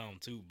his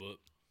hometown too, but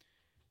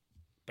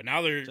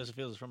now they're Justin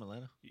Fields is from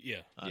Atlanta?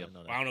 yeah. I didn't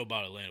know that. I don't know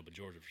about Atlanta, but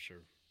Georgia for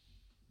sure.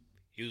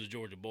 He was a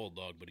Georgia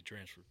Bulldog, but he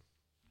transferred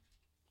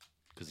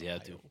Because he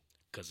had to.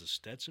 because of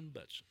Stetson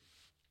Bennett.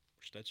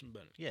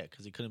 Yeah,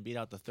 because he couldn't beat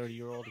out the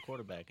 30-year-old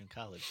quarterback in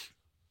college.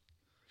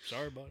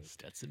 Sorry about it.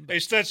 Stetson. Hey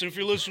Stetson, if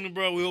you're listening,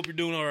 bro, we hope you're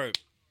doing all right.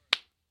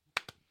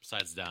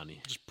 Besides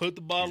Downey. Just put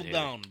the bottle He's a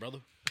down, brother.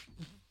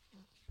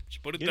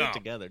 Just put it Get down. it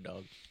together,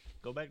 dog.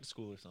 Go back to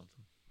school or something.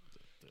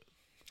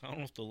 I don't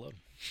know if they'll let him.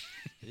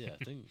 Yeah,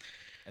 I think,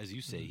 as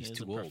you say, he's He's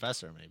too a old.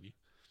 professor, maybe.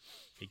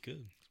 He could.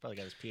 He's probably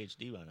got his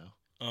PhD by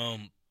now.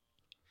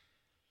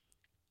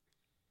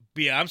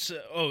 But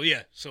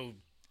yeah, so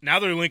now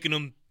they're linking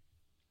him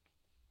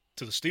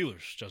to the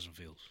Steelers, Justin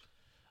Fields.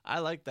 I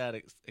like that,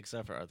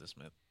 except for Arthur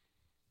Smith.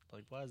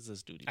 Like, why is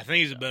this dude? I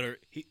think he's a better.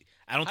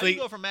 I don't How do you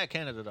think. go from Matt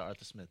Canada to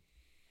Arthur Smith?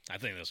 I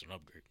think that's an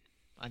upgrade.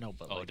 I know,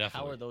 but Oh, like, how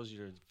definitely. are those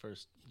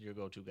your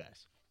go-to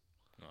guys?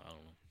 No, I don't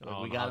know. I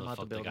don't we know got how him the out the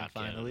fuck they building got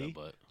Canada, finally.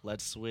 but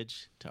Let's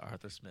switch to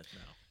Arthur Smith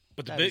now.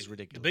 But That the is big,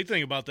 ridiculous. the big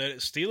thing about that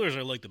is Steelers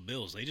are like the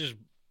Bills. They just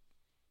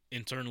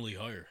internally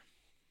hire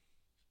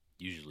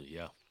usually,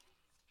 yeah.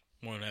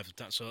 more than half the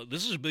time. So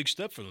this is a big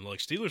step for them. Like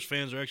Steelers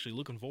fans are actually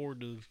looking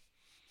forward to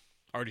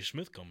Artie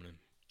Smith coming in.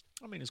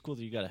 I mean, it's cool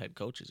that you got a head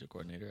coach as your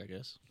coordinator, I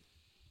guess.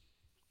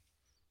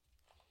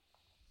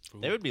 For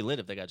They what? would be lit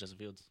if they got Justin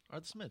Fields.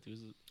 Arthur Smith,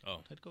 who's the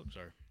Oh, head coach.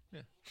 sorry.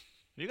 If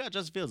you got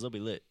Justin Fields, they'll be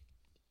lit.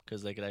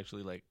 Because they could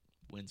actually, like,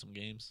 win some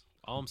games.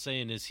 All I'm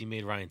saying is he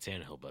made Ryan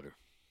Tannehill better.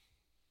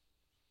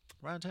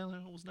 Ryan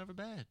Tannehill was never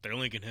bad. They're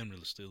linking him to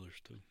the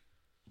Steelers too.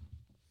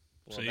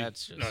 Well, see,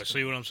 that's just... no,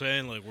 see what I'm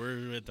saying? Like we're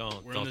in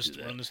Don't this do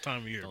that. we're in this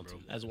time of year, Don't bro.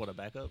 do that. As what, a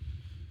backup?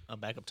 A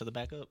backup to the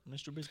backup?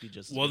 Mr. Trubisky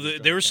just... Well,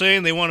 just they were dropped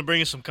saying they want to bring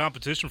in some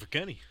competition for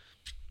Kenny.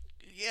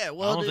 Yeah,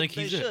 well, I don't they, think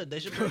they he's it. should. They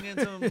should bring in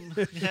some...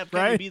 have Kenny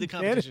Right? be the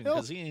competition, Tannehill?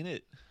 because he ain't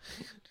it.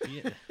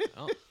 Yeah.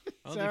 I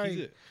don't Sorry. think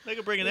he's it. They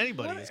could bring in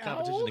anybody What- as how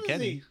competition old to is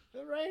Kenny. he?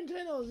 Ryan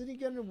Tannehill, isn't he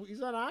gonna?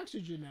 He's on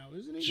oxygen now,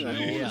 isn't he? Sure. How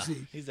old Yeah, is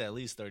he? he's at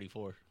least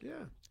 34. Yeah.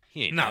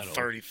 He ain't Not that old.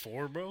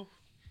 34, bro.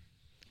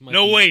 He might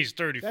No be- way he's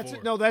 34. That's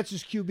it. No, that's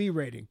his QB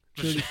rating.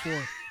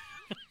 34.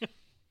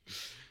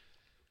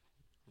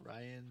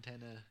 Ryan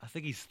Tannehill. I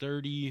think he's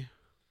 31.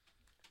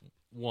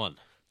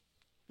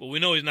 Well, we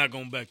know he's not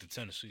going back to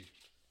Tennessee.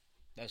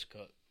 That's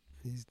cut.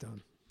 He's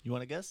done. You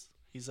want to guess?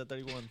 He's at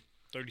 31.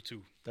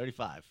 32.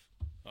 35.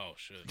 Oh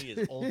shit. He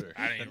is older.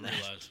 I didn't than even that.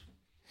 realize.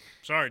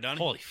 Sorry, Donnie.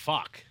 Holy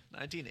fuck.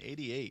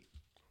 1988.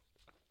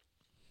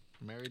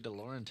 Married to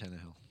Lauren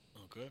Tannehill.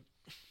 Okay.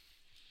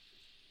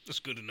 That's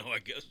good to know, I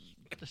guess.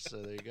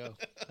 So there you go.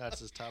 That's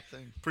his top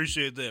thing.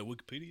 Appreciate that,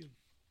 Wikipedia.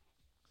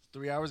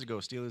 3 hours ago,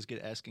 Steelers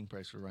get asking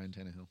price for Ryan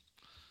Tannehill.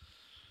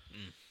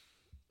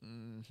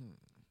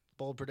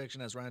 Bold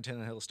prediction as Ryan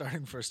Tannehill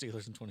starting for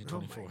Steelers in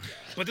 2024.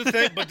 But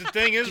the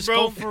thing is, Just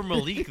bro. go for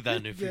Malik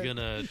then if you're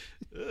gonna.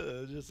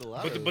 Just a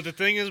lot. But the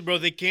thing is, bro,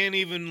 they can't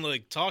even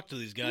like talk to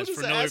these guys what is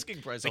for the another.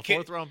 asking price? they A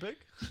can't- 4th round pick?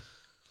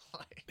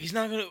 Like, He's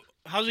not gonna.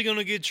 How's he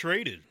gonna get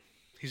traded?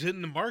 He's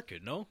hitting the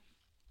market, no?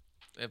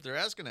 if they're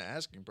asking an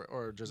asking price,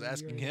 or just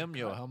asking him,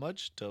 how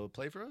much to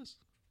play for us?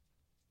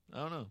 I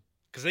don't know.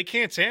 Because they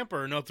can't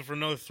tamper or nothing for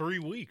another 3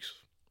 weeks.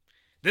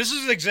 This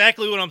is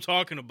exactly what I'm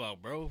talking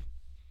about, bro.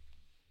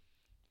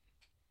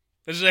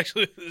 This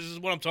is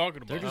what I'm talking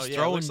about. They're just yeah, it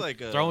throwing, looks like,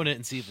 throwing it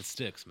and see if it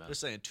sticks, man. They're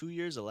saying 2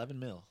 years, 11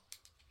 mil.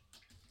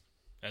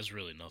 That's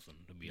really nothing,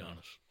 to be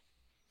honest.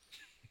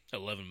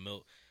 11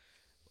 mil.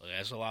 Like,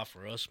 that's a lot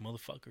for us,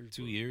 motherfuckers.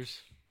 2 years.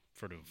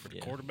 for the Yeah.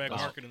 quarterback About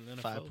market in the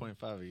NFL.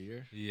 5.5 a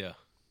year. Yeah.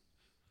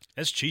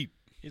 That's cheap.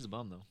 He's a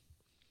bum though.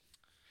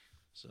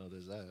 So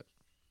there's that.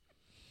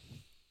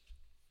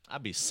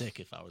 I'd be sick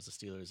if I was the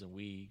Steelers and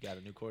we got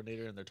a new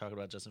coordinator and they're talking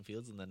about Justin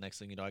Fields and the next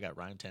thing you know I got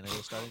Ryan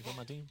Tannehill starting for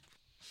my team.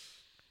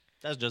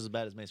 That's just as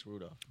bad as Mason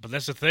Rudolph. But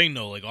that's the thing,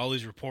 though. Like, all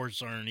these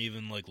reports aren't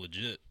even like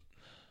legit.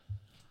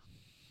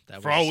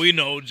 That For all we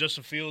know,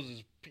 Justin Fields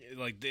is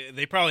like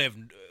they probably have.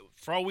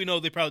 For all we know,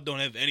 they probably don't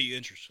have any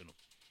interest in him.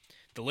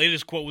 The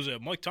latest quote was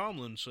that Mike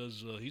Tomlin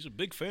says he's a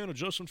big fan of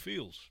Justin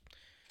Fields.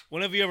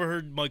 When have you ever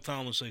heard Mike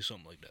Tomlin say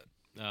something like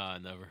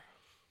that? Never.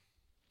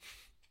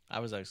 I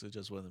was actually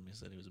just with him. He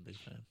said he was a big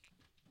fan.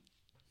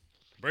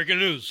 Breaking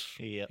news.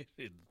 Yep.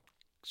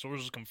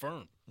 Sources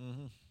confirmed.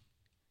 Mm-hmm.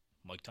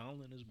 Mike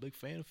Tomlin is a big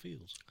fan of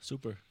Fields.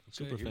 Super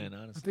fan,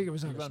 honestly. I think it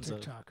was on He his runs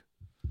TikTok.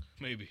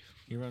 Maybe.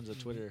 He runs a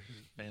Twitter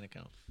fan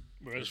account.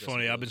 But it's Justin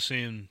funny. I've been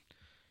Fields.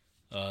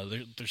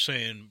 seeing. They're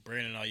saying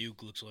Brandon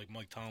Ayuk looks like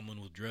Mike Tomlin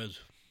with dreads.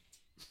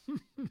 I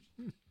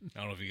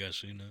don't know if you guys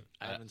seen that.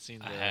 I haven't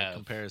seen I the have.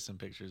 comparison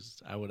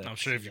pictures. I would have I'm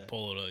to sure see if you that.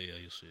 pull it up, yeah,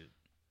 you'll see it.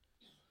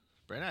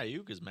 Brandon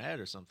Ayuk is mad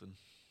or something.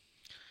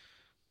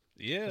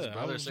 Yeah, His I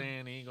brother was-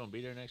 saying he ain't going to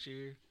be there next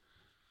year.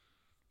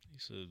 He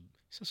said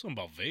something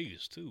about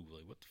Vegas too.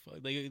 Like, what the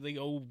fuck? They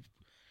owe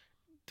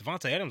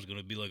Devontae Adams going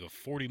to be like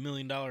a $40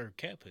 million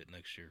cap hit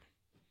next year.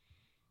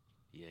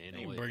 Yeah, They ain't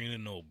ain't no way. bringing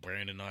in no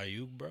Brandon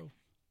Ayuk, bro.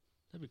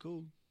 That'd be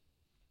cool.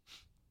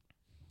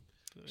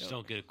 Just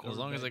don't get a quarterback. As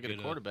long as they get a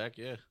good, quarterback,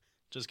 yeah.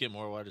 Just get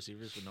more wide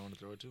receivers with no one to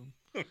throw it to.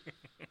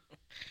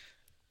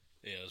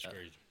 Yeah, that's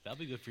crazy. That'll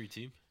be good for your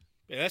team.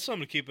 Yeah, that's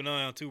something to keep an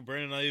eye on too,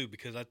 Brandon Ayuk,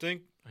 because I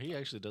think He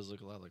actually does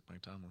look a lot like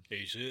Mike Tomlin. yeah,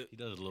 you see it. He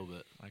does a little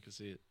bit. I can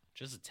see it.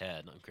 Just a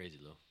tad. Nothing crazy,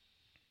 though.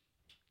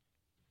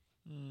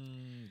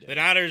 The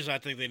Niners, I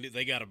think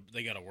they gotta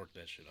work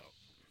that shit out.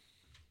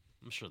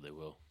 I'm sure they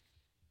will.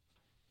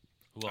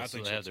 Who I else do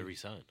think they so, have to too.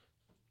 re-sign?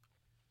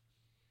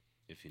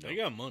 If you know. They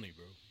got money,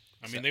 bro.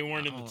 I mean, they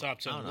weren't in the top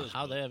 10 I don't know list.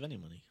 how but- they have any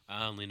money.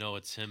 I only know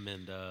it's him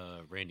and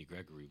Randy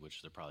Gregory,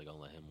 which they're probably going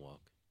to let him walk.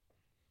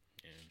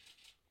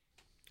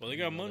 Well, they I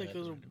got didn't know money that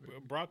because happened to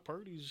of Brock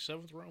Purdy's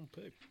 7th round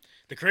pick.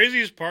 The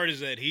craziest part is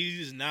that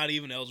he's not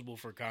even eligible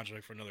for a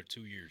contract for another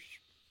 2 years.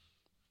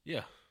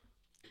 Yeah.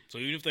 So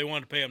even if they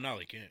wanted to pay him now,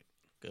 they can't.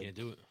 Good. Can't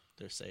do it.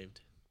 They're saved.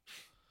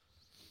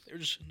 They're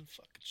just in the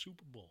fucking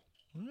Super Bowl.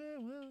 Yeah,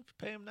 well, if you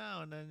pay him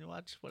now and then you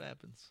watch what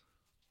happens.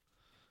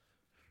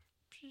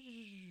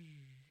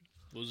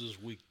 What was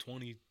this week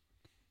 20,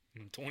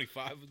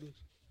 25 of this?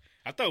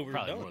 I thought we were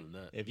Probably done. more than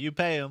that. If you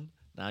pay him,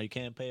 now you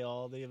can't pay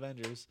all the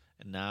Avengers,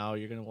 and now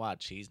you're going to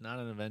watch. He's not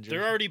an Avenger.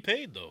 They're already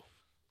paid though.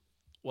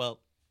 Well,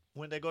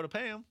 when they go to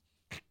pay him,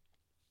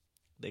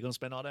 they're going to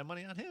spend all that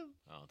money on him.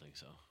 I don't think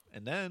so.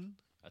 And then,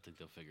 I think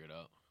they'll figure it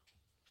out.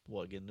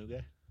 what, get a new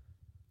guy?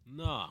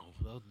 No,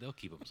 they'll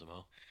keep him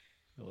somehow.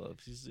 Well,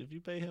 if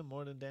you pay him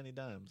more than Danny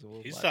Dimes,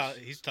 we'll He's watch.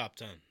 he's top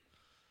 10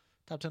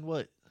 Top 10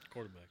 what?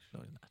 quarterbacks.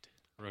 No, he's not.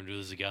 We're gonna do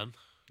this again.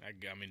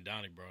 I mean,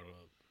 Donnie brought it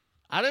up.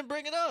 I didn't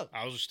bring it up.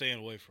 I was just staying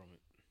away from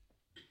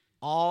it.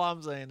 All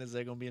I'm saying is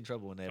they're going to be in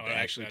trouble when they have Oh, to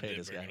actually, actually I pay did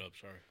this bring guy. it up.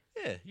 Sorry.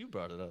 Yeah, you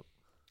brought it up.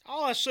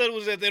 All I said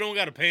was that they don't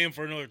got to pay him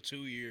for another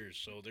 2 years,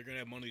 so they're gonna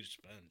have money to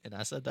spend. And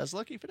I said that's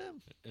lucky for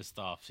them. It's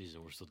the off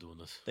season. We're still doing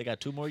this. They got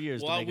 2 more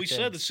years to Well, make we a said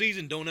chance. the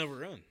season don't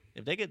ever end.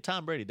 If they get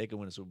Tom Brady, they can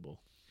win a Super Bowl.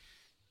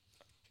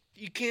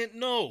 You can't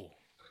know.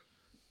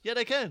 Yeah,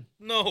 they can.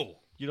 No,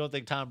 You don't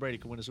think Tom Brady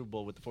can win a Super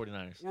Bowl with the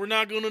 49ers? we're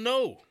not gonna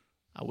know.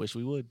 I wish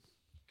we would.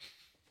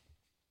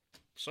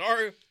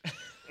 Sorry.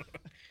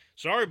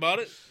 Sorry about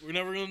it. We're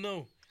never gonna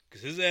know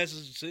because his ass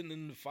is sitting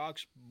in the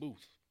Fox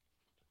booth.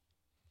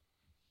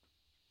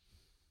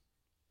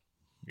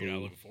 You're not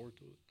Boo. looking forward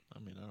to it. I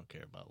mean, I don't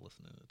care about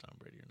listening to Tom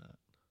Brady or not.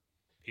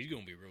 He's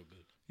gonna be real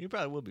good. He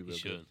probably will be He real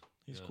good. should.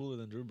 He's Yeah. cooler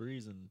than Drew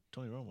Brees and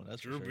Tony Romo.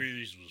 That's Drew for sure.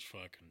 Brees was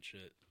fucking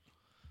shit,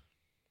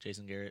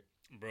 Jason Garrett.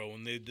 bro.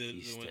 When they did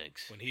He when,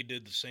 stinks. when he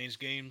did the Saints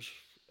games,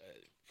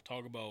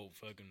 talk about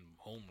fucking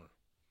Homer.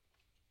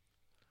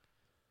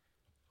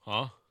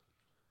 Huh?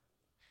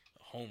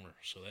 Homer.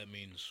 So that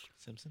means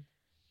Simpson.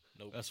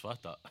 nope. That's what I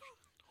thought.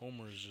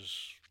 Homer is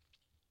just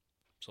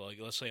so like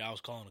let's say I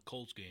was calling a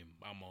Colts game.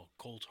 I'm a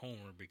Colts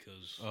homer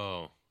because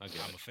Oh, I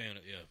get I'm it. a fan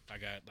of I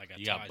got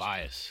You ties got to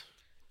bias.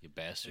 You it.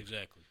 bastard.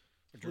 Exactly.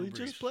 Well, he Brees.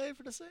 just played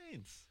for the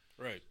Saints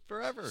Right.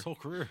 forever. His whole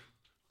career.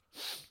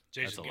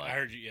 Jason, a lie. I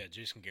heard you. Yeah,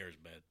 Jason Garrett's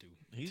bad too.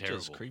 He's terrible.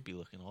 just creepy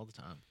looking all the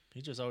time.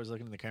 He's just always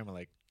looking in the camera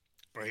like,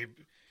 Bro,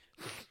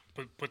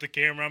 put the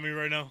camera on me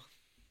right now.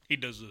 He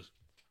does this.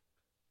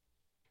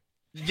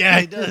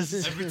 yeah, he does.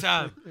 Every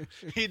time.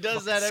 He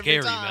does that every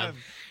Scary, time.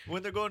 man.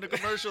 When they're going to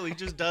commercial, he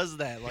just does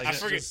that. Like I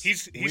forget.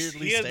 just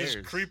weirdly He had this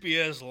stares. creepy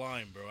ass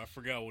line, bro. I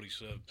forgot what he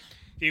said.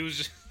 He was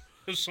just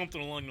it was something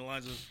along the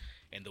lines of,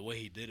 and the way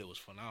he did it was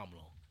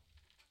phenomenal.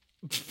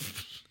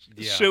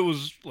 Yeah. Shit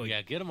was like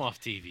Yeah, get him off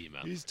TV,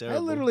 man. He's I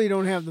terrible. literally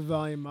don't have the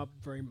volume up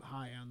very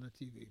high on the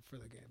TV for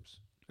the games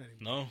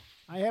anymore.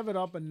 no. I have it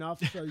up enough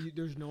so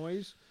there's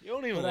noise, You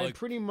don't even but I like.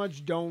 pretty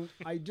much don't.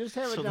 I just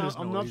have it So down there's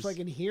enough noise. so I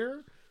can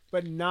hear,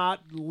 but not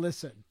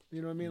listen.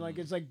 You know what I mean? Like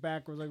it's like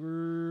backwards, like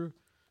 "Rrr."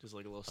 just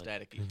like a little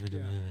staticky.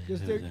 Yeah.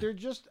 Just they're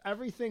just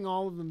everything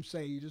all of them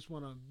say. You just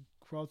want to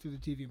crawl through the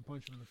TV and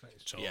punch them in the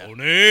face. Yeah.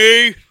 Tony.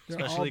 They're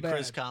Especially all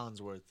Chris bad.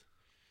 Collinsworth.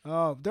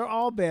 Oh, they're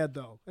all bad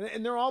though,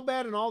 and they're all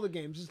bad in all the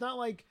games. It's not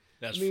like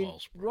That's I mean,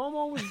 false, bro.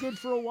 Romo was good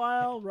for a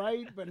while,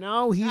 right? But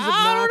now he's I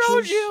obnoxious. don't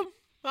know, Jim.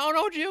 I don't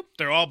know, Jim.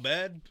 They're all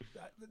bad.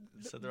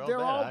 So They're bad.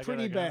 all I gotta-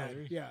 pretty I gotta bad.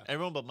 agree. Yeah.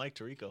 Everyone but Mike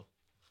Tirico.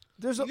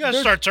 There's You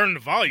gotta start turning the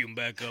volume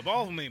back up.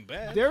 All of them ain't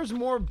bad. There's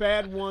more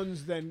bad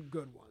ones than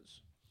good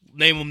ones.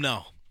 Name them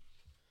now.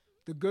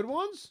 The good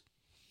ones,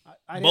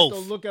 I'd have Both. to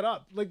look it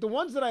up. Like the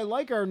ones that I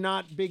like are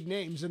not big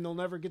names, and they'll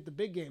never get the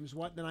big games.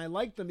 What? Then I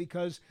like them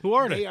because Who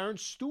are they they? aren't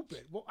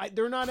stupid. Well,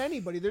 they're not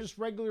anybody. They're just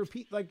regular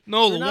people. Like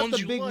No, they're the not ones the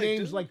you big like,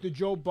 names dude. like the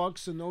Joe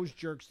Bucks and those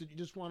jerks that you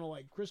just want to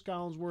like. Chris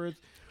Collinsworth,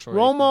 Troy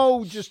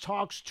Romo just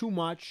talks too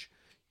much.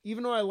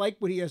 Even though I like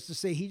what he has to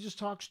say, he just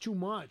talks too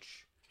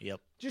much. Yep.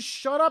 Just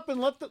shut up and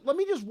let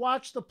me just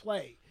watch the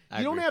play. I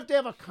You don't agree. have to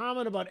have a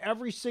comment about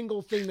every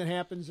single thing that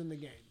happens in the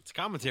game. It's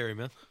commentary,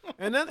 man.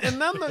 And then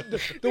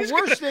the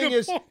worst thing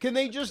is, can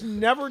they just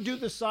never do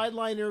the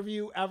sideline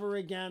interview ever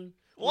again?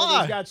 Where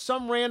Why? They've got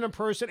some random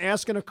person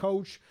asking a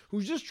coach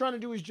who's just trying to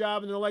do his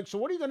job, and they're like, "So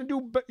what are you going to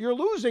do? But you're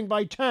losing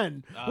by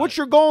 10. What's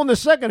your goal in the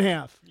second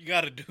half? You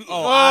gotta do.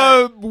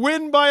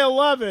 Win by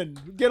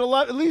 11. Get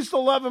 11, at least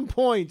 11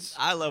 points."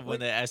 I love when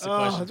they ask the oh,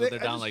 questions they- when they're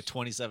I down just-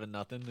 like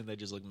 27-0 and they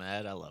just look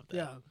mad. I love that.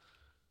 Yeah.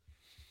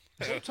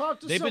 Go talk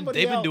to They've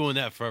somebody been else. doing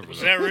that forever. Was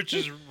though. that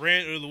Rich's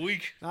rant of the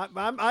week?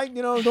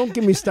 Don't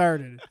get me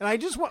started. And I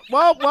just want,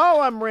 while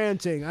I'm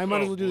ranting, I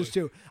might as Oh, well do this boy.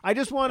 too. I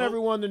just want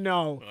everyone to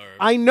know, right.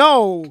 I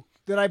know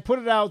that I put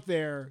it out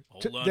there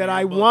Hold on that to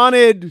I your butts.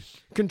 wanted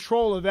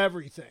control of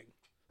everything.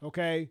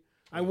 Okay?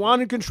 I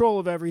wanted control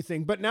of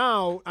everything, but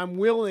now I'm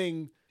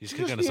willing He's to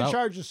just kicking be us in out.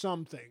 charge of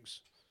some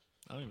things.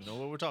 I don't even know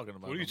what we're talking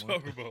about. What are you no more.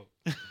 talking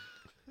about?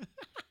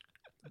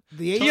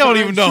 The He don't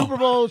even know. Super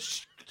Bowl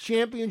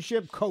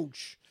championship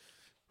coach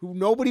who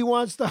nobody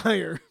wants to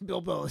hire,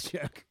 Bill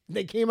Belichick.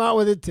 They came out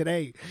with it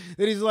today.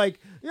 That he's like,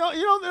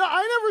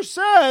 I never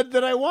said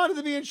that I wanted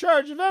to be in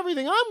charge of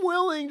everything. I'm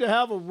willing to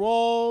have a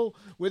role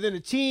within a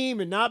team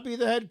and not be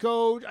the head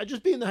coach. I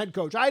just being the head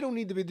coach. I don't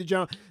need to be the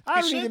general.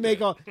 I don't need to said make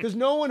that. all because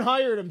no one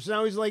hired him. So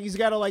now he's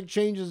got to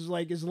change his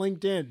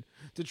LinkedIn.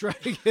 to try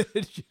to get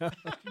a job.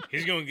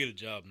 He's going to get a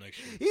job next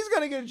year. He's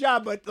going to get a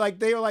job, but like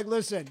they were like,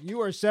 listen,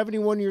 you are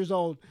 71 years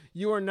old.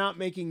 You are not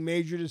making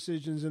major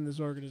decisions in this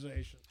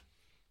organization.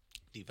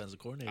 Defensive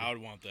coordinator. I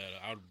would want that.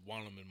 I would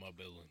want him in my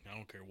building. I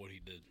don't care what he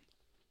did.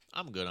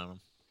 I'm good on him.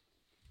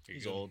 He's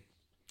He's good. old.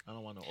 I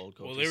don't want no old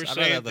coaches. Well, they were I'd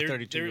saying rather have the they're-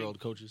 32-year-old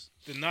coaches.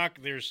 The knock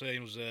they were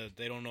saying was that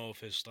they don't know if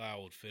his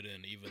style would fit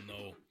in, even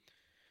though,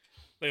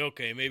 like,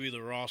 okay, maybe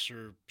the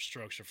roster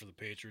structure for the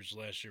Patriots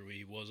last year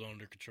he was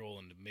under control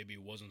and maybe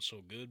it wasn't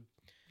so good.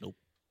 Nope.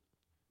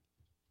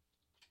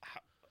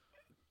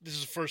 This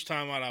is the first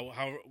time out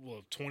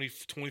of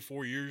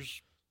 24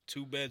 years,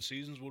 2 bad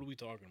seasons. What are we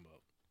talking about?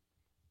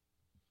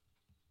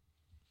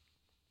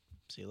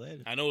 See you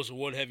later. I know it's a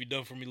what have you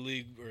done for me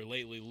league or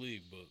lately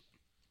league, but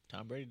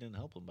Tom Brady didn't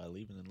help him by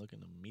leaving and looking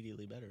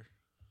immediately better.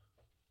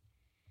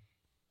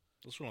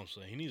 that's what I'm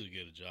saying. He needs to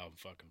get a job and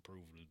fucking prove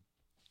it.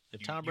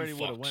 If You- Tom you Brady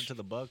would have fucks. went to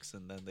the Bucks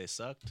and then they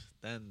sucked,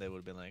 then they would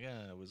have been like,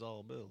 it was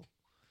all Bill.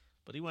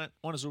 But he won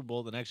a Super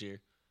Bowl the next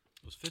year.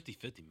 It was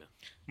 50-50, man.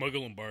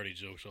 Michael Lombardi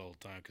jokes all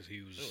the time because he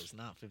It was was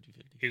not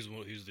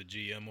 50-50. he's the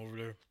GM over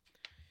there.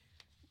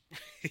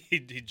 he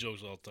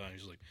jokes all the time.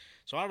 He's like,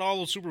 so out of all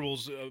those Super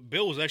Bowls,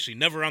 Bill was actually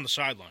never on the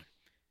sideline.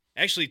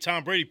 Actually,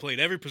 Tom Brady played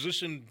every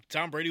position.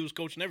 Tom Brady was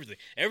coaching everything.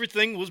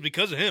 Everything was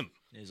because of him.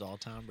 It was all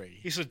Tom Brady.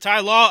 He said, Ty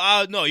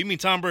Law, no, you mean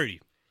Tom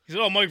Brady. He said,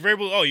 oh, Mike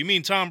Vrabel, oh, you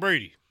mean Tom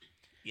Brady.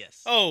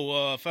 Yes.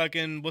 Oh,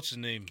 fucking, what's his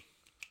name?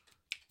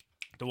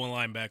 The one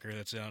linebacker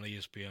that's on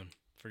ESPN.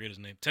 Forget his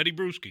name. Teddy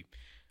Bruschi.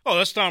 Oh,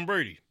 that's Tom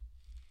Brady.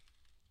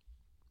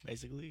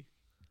 Basically,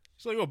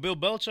 He's like, oh, Bill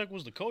Belichick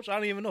was the coach? I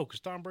don't even know because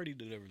Tom Brady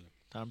did everything.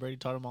 Tom Brady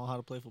taught him all how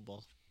to play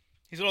football.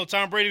 He said, oh,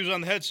 Tom Brady was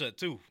on the headset,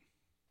 too.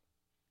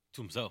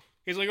 To himself.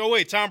 He's like, oh,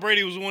 wait, Tom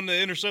Brady was the one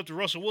that intercepted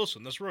Russell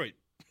Wilson. That's right.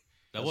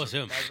 That was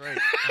him. That's right.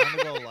 On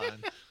the goal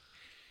line.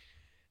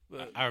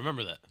 But I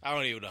remember that. I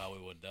don't even know how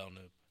we went down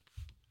there.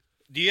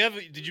 Do you ever,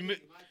 did you,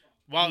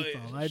 well,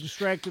 I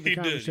distracted the he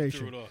did. He conversation.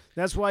 threw it off.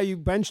 That's why you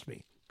benched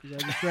me. 'Cause I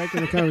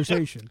distracted the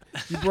conversation.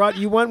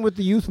 You went with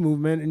the youth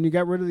movement and you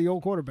got rid of the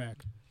old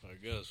quarterback. I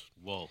guess.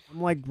 Whoa. I'm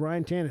like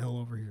Ryan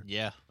Tannehill over here.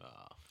 Yeah.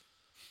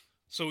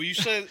 So you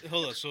said,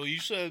 hold on. So you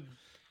said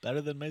Better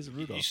than Mason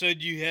Rudolph. you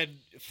said you had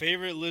a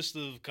favorite list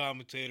of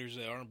commentators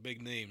that aren't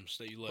big names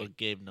that you like. But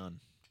gave none.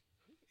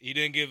 He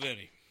didn't give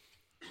any,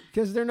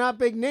 Because they're not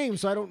big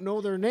names, so I don't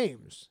know their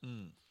names.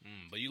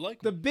 but you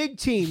like The them. big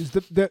teams,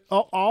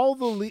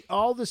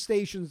 all the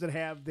stations that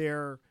have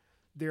their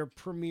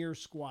premier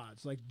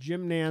squads, like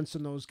Jim Nance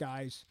and those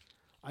guys,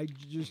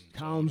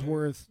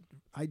 Collinsworth,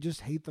 I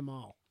just hate them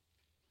all.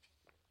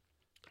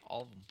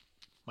 All of them.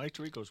 Mike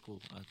Tirico's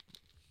cool.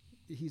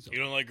 He's You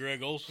don't like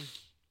Greg Olson?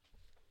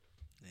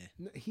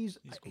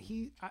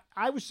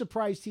 I was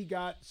surprised he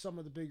got some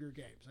of the bigger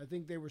games. I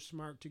think they were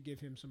smart to give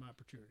him some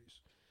opportunities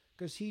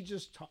because he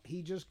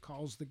just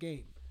calls the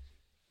game.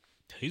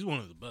 He's one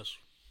of the best.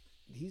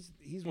 He's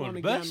One one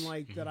of the again best.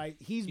 like that.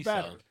 He's He's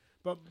better. solid.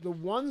 But the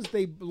ones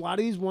a lot of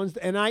these ones,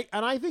 and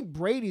I think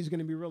Brady's going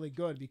to be really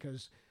good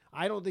because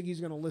I don't think he's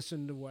going to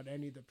listen to what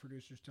any of the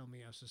producers tell me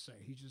he has to say.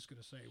 He's just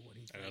going to say what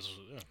he And thinks. that's,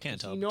 yeah.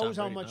 Can't tell. He Tom knows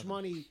how Brady much nothing.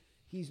 money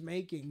he's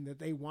making that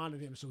they wanted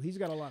him, so he's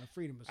got a lot of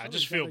freedom. But some I of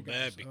just these feel other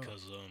bad guys,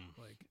 because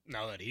like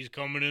now that he's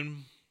coming in,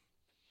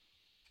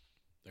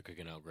 They're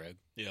kicking out Greg.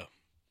 yeah.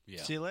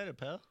 Yeah. See you later,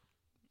 pal.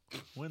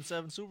 Win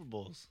 7 Super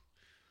Bowls.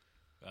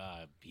 He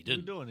What you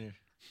didn't. doing here?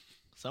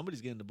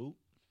 Somebody's getting the boot.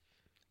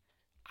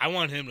 I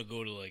want him to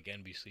go to like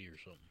NBC or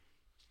something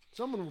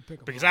someone will pick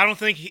him because up. I don't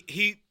think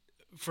he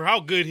for how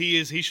good he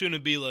is, he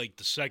shouldn't be like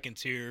the second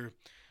tier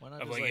Why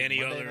not of just like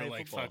any Monday other Night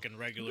like Football? fucking Who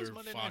regular does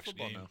Monday Night Fox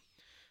Football game. now?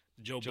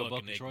 Joe Joe Buck Buck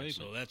and and Troy Aikman,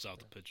 so Aikman. that's out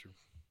the picture.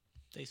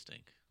 They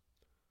stink.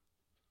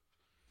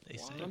 They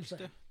Well, stink. I'm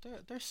saying.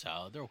 They're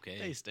solid. They're okay.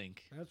 They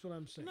stink. That's what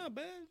I'm saying. Not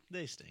bad.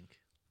 They stink.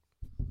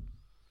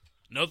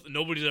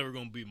 Nobody's ever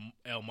gonna beat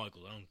Al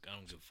Michaels. I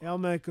don't give a fuck. Al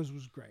Michaels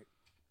was great.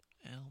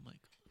 Al Michaels.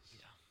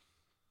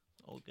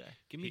 Yeah. Old guy.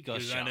 Give me He Gus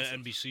was on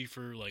Johnson. NBC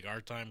for like our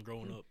time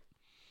growing up.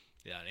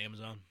 Yeah, on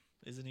Amazon.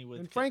 Isn't he with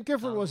And Frank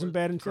Gifford wasn't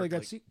bad until he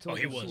got Oh,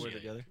 he was, We're yeah.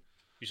 together.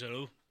 You said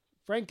who?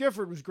 Frank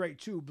Gifford was great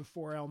too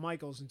before Al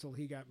Michaels until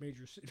he got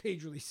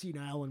majorly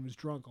senile and was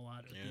drunk a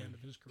lot at the Yeah. end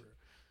of his career.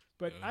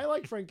 But Yeah. I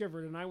liked Frank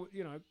Gifford,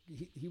 and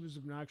he was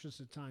obnoxious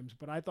at times,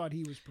 but I thought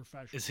he was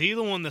professional. Is he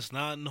the one that's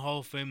not in the Hall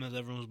of Fame that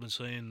everyone's been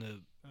saying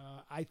that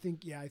I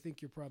think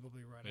you're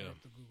probably right. Yeah. I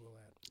have to Google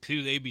that. he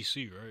was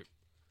ABC, right?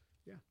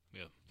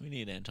 We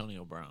need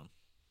Antonio Brown.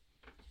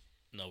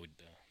 No, we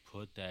don't.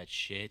 Put that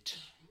shit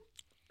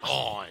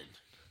on.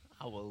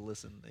 I will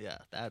listen. Yeah,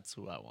 that's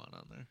who I want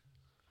on there.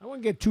 I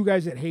want to get two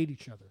guys that hate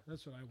each other.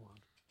 That's what I want.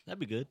 That'd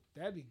be good.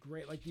 That'd be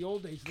great, like the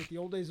old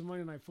days of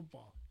Monday Night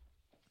Football,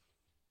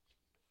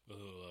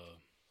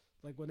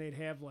 like when they'd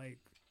have like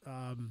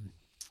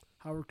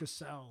Howard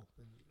Cosell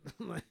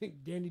and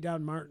like Danny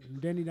Don Martin,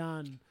 Danny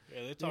Don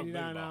Yeah, they talk big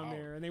Don about on Howard.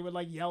 there, and they would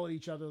like yell at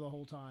each other the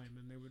whole time,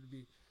 and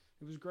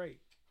it was great.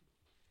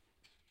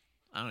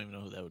 I don't even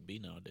know who that would be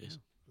nowadays.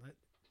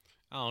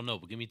 I don't know,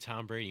 but give me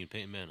Tom Brady and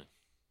Peyton Manning.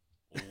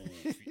 Oh,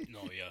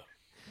 no, yeah.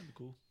 That'd be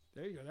cool.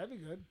 There you go. That'd be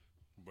good.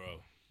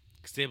 Bro.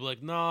 Because they'd be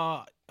like,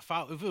 nah,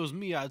 if it was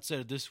me, I'd say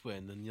it this way.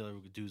 And then the other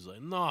dude's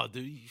like, nah,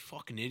 dude, you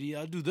fucking idiot.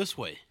 I'd do this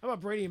way. How about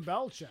Brady and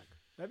Belichick?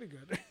 That'd be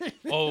good.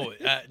 Oh,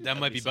 that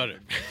might be better.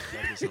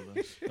 That'd be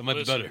something. That might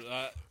be better.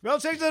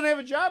 Belichick doesn't have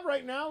a job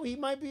right now. He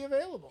might be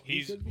available. He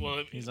He's could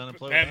be. He's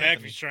unemployed Pat with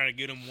Anthony. McAfee's trying to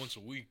get him once a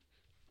week.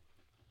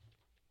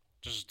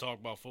 Just to talk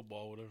about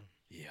football, whatever.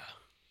 Yeah.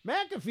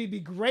 McAfee'd be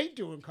great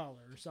doing color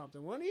or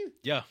something, wouldn't he?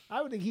 Yeah.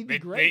 I would think he'd be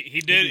great. He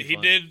did It'd be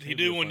fun. he It'd be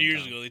did a 1 fun years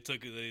time. ago.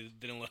 They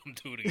didn't let him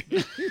do it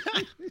again.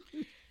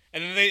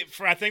 And then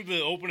I think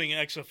the opening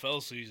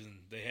XFL season,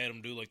 they had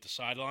him do like the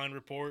sideline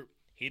report.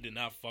 He did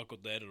not fuck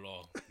with that at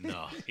all.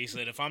 No. He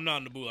said, "If I'm not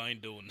in the booth, I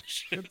ain't doing this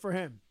shit." Good for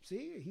him.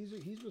 See, he's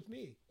with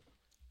me.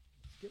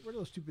 Get rid of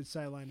those stupid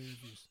sideline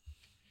interviews.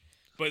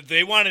 But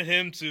they wanted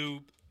him to,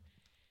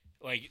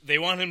 they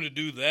want him to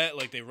do that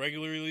like they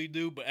regularly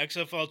do. But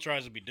XFL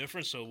tries to be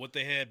different. So what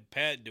they had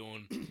Pat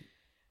doing,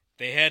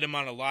 they had him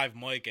on a live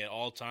mic at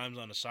all times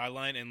on the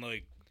sideline, and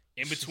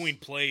in between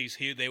plays,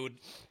 they would.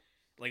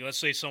 Let's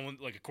say someone,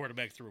 a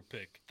quarterback threw a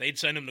pick. They'd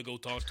send him to go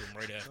talk to him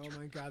right after. Oh,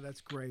 my God,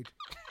 that's great.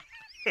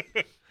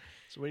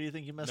 So where do you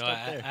think you messed No,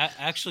 up there? I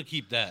actually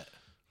keep that.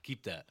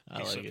 Keep that.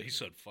 I like it. He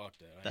said, fuck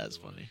that. I ain't That's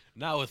doing funny.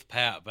 Not with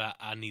Pat, but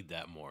I need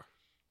that more. it.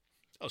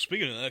 Oh,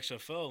 speaking of the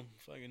XFL,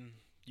 fucking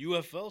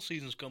UFL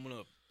season's coming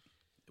up.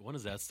 When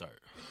does that start?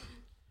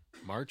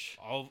 March?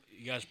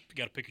 You guys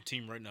got to pick your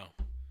team right now.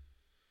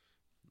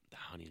 I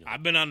don't even know.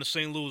 I've been on the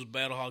St. Louis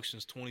Battlehawks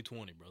since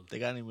 2020, brother. They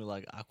got any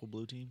aqua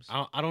blue teams?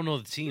 I don't know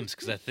the teams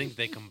because I think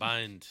they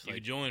combined You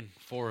can join.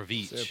 4 of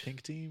Is there a each.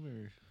 pink team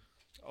or?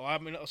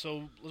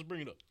 So let's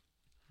bring it up.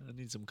 I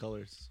need some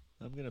colors.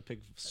 I'm gonna pick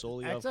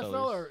solely off XFL,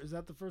 colors. or is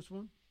that the first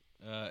one?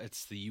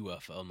 It's the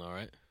UFL now,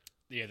 right?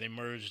 Yeah, they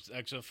merged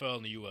XFL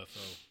and the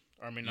UFL.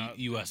 I mean, not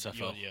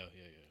USFL. Yeah.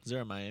 Is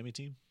there a Miami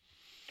team?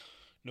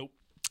 Nope.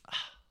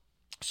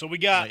 So we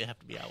You got have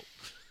to be out.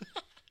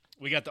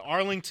 the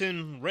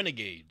Arlington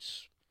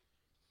Renegades.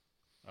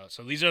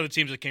 So these are the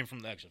teams that came from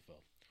the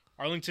XFL.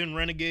 Arlington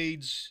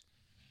Renegades,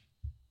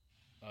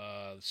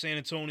 San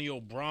Antonio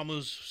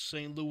Brahmas,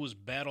 St. Louis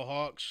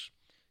Battlehawks,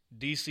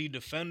 DC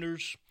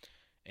Defenders,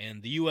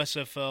 and the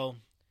USFL.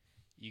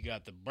 You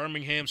got the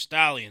Birmingham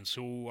Stallions,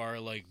 who are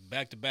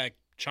back-to-back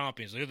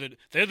champions.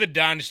 They're the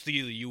dynasty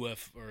of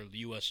the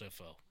the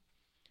USFL.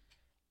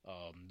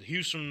 The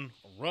Houston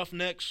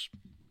Roughnecks,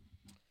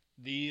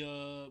 the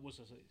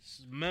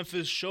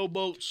Memphis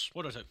Showboats,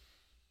 What did I say?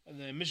 and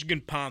the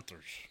Michigan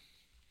Panthers.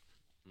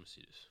 Let me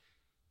see this.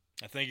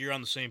 I think you're on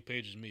the same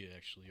page as me.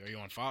 Actually, are you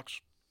on Fox?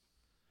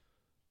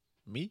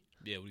 Me?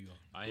 Yeah, what are you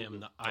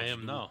on? I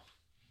am now.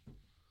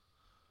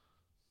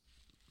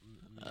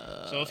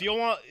 So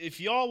if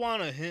y'all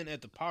want a hint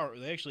at the power,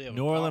 they actually have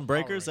New a Orleans power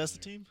Breakers. That's the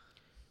ranking here. team.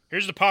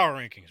 Here's the power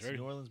rankings. Is Ready?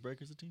 New Orleans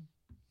Breakers a team?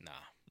 Nah,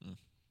 Mm.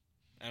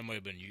 that might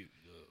have been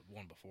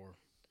one before.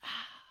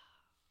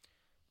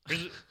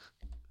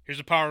 Here's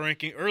the power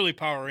ranking. Early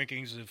power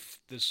rankings. If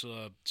this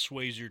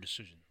sways your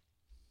decision,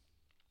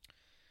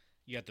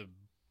 you got the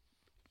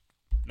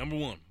number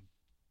 1,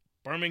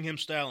 Birmingham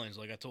Stallions.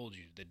 Like I told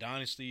you, the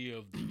dynasty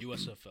of the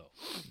USFL.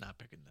 Not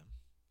picking them.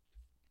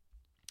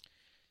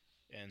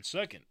 And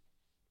second,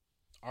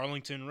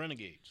 Arlington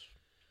Renegades,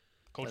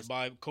 coached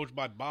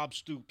by Bob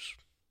Stoops.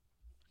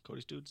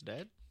 Cody Stoops'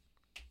 dad?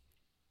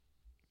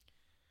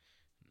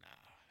 Nah,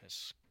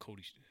 that's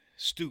Cody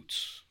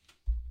Stoops.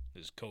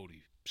 This is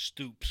Cody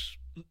Stoops.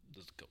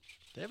 This is the coach.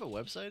 They have a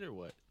website or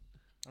what?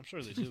 I'm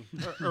sure they do.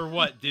 or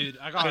what, dude?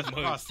 I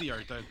gotta see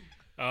right there.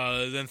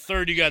 Then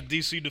third, you got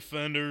DC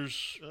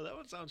Defenders. Oh, that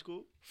one sounds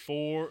cool.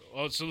 4.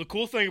 So the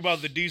cool thing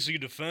about the DC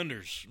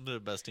Defenders, They're the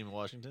best team in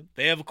Washington.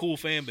 they have a cool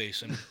fan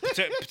base, and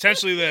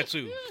potentially that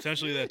too.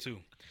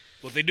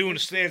 What they do in the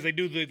stands, they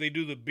do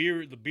the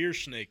beer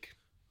snake,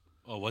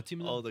 Oh, what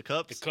team is Oh, that? the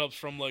cups. the cups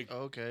from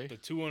Okay. the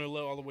 200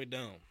 level all the way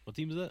down. What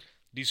team is that?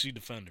 DC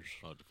Defenders.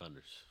 Oh,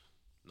 Defenders.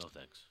 No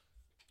thanks.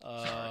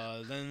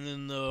 Then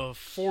in the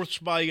 4th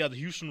spot, you got the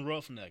Houston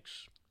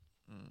Roughnecks.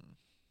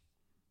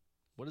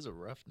 What is a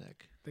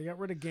roughneck? They got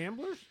rid of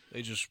gamblers?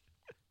 They just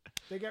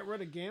They got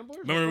rid of gamblers?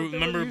 I thought they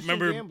were Houston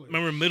Gamblers.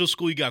 remember in middle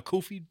school you got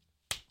Kofi,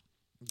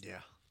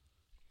 Yeah.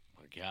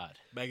 My God.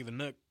 back of the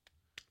neck,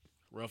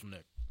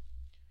 roughneck.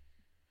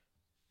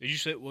 What did you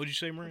say,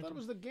 I Marine? thought it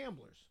was the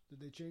gamblers. Did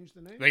they change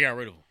the name? They got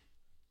rid of them.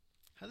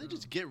 How they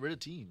just get rid of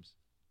teams?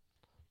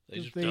 They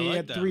just They like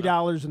had that,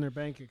 $3 in their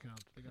bank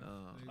account. They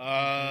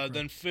got,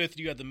 then 5th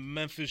you got the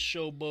Memphis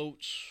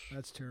Showboats.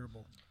 that's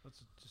terrible. That's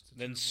just a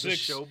Then terrible-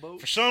 6th,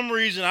 Showboats? for some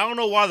reason I don't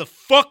know why the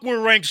fuck we're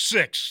ranked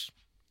 6th.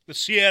 The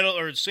Seattle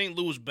or St.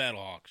 Louis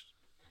Battlehawks.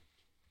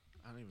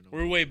 I don't even know.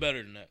 We're way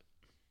better than that.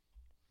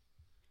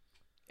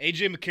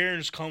 AJ McCarron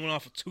is coming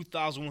off a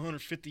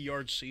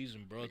 2,150-yard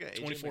season, bro. They got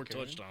A.J. 24 McCarron?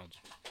 touchdowns.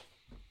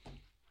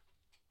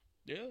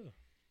 Yeah.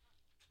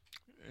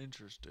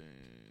 Interesting.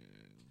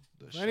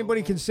 If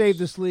anybody can save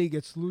this league,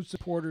 it's Loot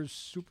Supporters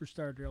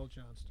superstar Daryl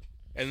Johnston.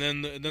 And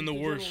then the He's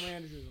worst. general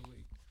manager of the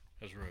league.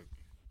 That's right.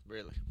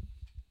 Really?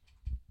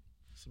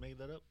 Is he making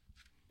that up?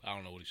 I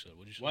don't know what he said.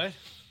 What did you say? What?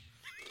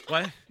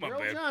 What? My Earl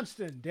bad.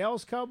 Johnston,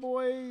 Dallas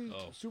Cowboy,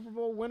 Oh. Super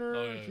Bowl winner,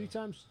 Oh, yeah, 3 yeah.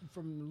 times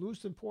from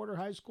Lewiston Porter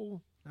High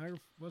School,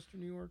 Western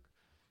New York.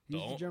 He's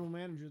The the o- general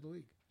manager of the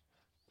league.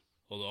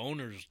 Well, the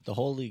owner's The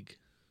whole league.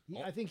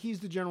 I think he's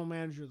the general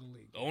manager of the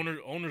league.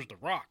 owner's The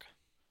Rock.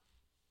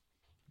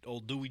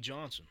 Old Dewey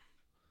Johnson.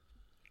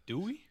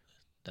 Dewey?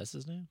 That's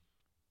his name?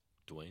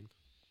 Dwayne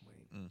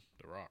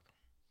The Rock.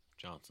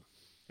 Johnson.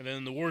 And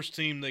then the worst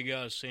team they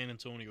got is San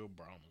Antonio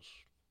Brahmas,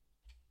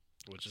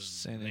 which is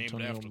San named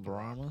Antonio after The Rock.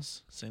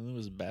 Brahmas? St.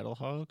 Louis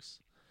Battlehawks?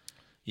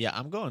 Yeah,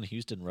 I'm going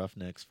Houston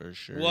Roughnecks for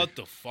sure. What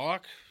the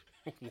fuck?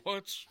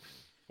 What?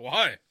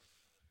 Why?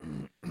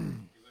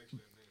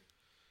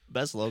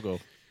 Best logo.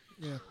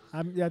 Yeah,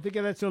 I think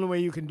that's the only way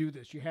you can do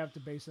this. You have to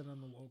base it on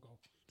the logo.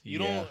 You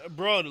Yeah. don't,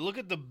 bro. Look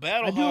at the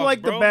Battle. I do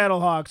like the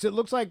Battlehawks. It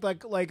looks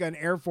like an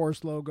Air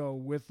Force logo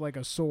with like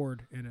a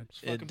sword in it.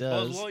 It Buzz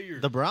does.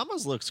 Lightyear. The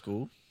Brahmas looks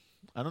cool.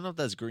 I don't know if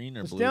that's green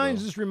or The blue. Stallions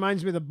though. just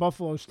reminds me of the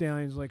Buffalo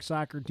Stallions, like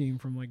soccer team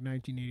from like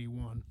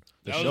 1981.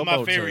 The That was my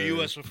Showboats favorite are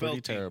USFL pretty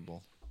team.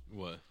 terrible.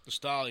 What? The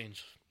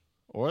Stallions.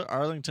 Or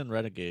Arlington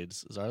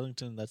Renegades. Is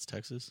Arlington, that's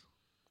Texas?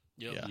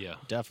 Yep. Yeah.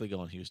 Definitely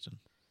going Houston.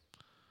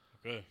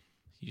 Okay.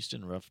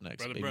 Houston Roughnecks.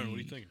 Brother baby. Brennan, what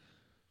are you thinking?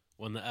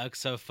 When the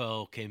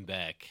XFL came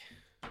back,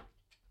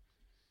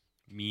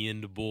 me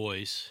and the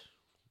boys,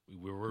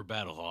 we were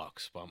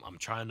Battlehawks. But I'm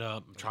trying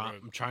to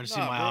see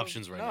Nah, my bro.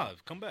 options right now.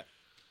 Come back.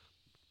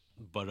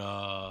 But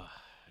I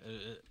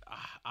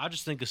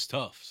just think it's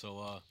tough.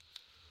 So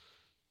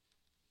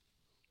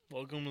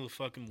Welcome to the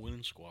fucking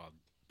winning squad.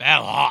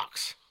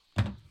 Battlehawks.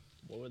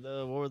 What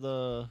were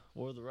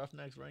the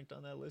Roughnecks ranked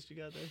on that list you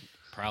got there?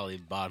 Probably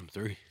bottom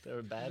 3. They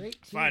were bad. Eight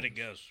If I had to teams.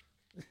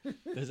 guess.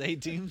 There's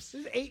 8 teams.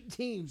 There's 8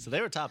 teams. So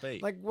they were top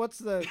 8. Like, what's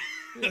the?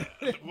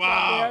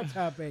 Wow. They are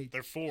top 8.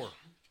 They're 4.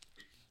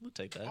 We'll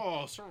take that.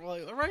 Oh, sort of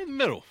like right in the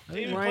middle.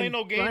 They didn't play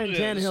no games. Ryan yet.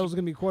 Tannehill's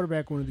gonna be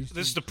quarterback one of these.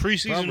 This is teams. the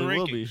preseason Probably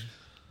will rankings. be.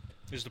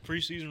 This is the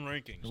preseason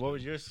rankings. What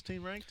was your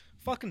team ranked?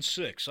 Fucking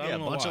 6. I Yeah, a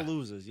don't know bunch why. of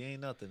losers. You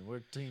ain't nothing. We're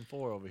team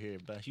 4 over here,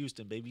 but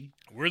Houston, baby.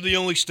 We're the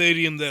only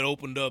stadium that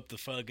opened up the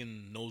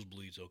fucking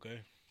nosebleeds,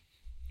 okay?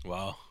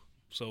 Wow.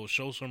 So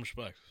show some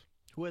respect.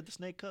 Who had the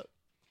Snake Cup?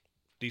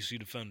 DC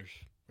Defenders.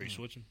 Are you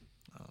switching?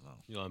 I don't know.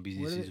 You on Where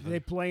BZC? do they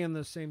play in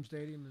the same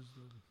stadium as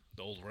the.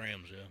 The old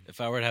Rams, yeah.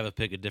 If I were to have to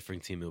pick a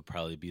different team, it would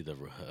probably be the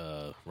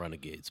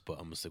Renegades. But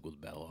I'm gonna stick with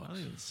I don't Battlehawks.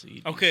 even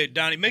see. Okay,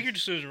 Donnie, make your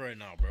decision right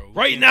now, bro. We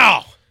Right can't-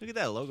 now, Look at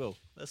that logo.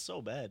 That's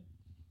so bad.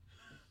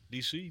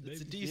 DC,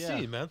 it's a baby.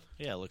 DC, Yeah. man.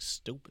 Yeah, it looks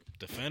stupid.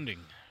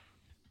 Defending.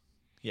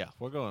 Yeah,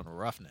 we're going It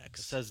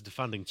Roughnecks. says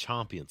defending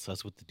champions.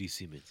 That's what the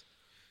DC means.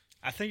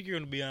 I think you're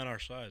going to be on our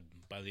side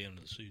by the end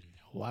of the season.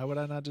 Why would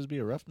I not just be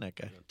a Roughneck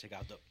guy? Take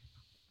out the.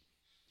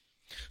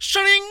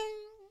 Shunning!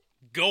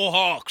 Go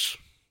Hawks!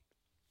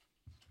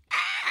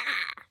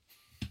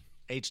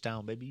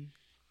 H-Town, baby.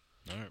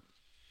 All right.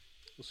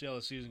 We'll see how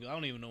the season goes. I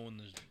don't even know when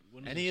this.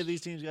 Any of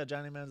these teams got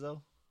Johnny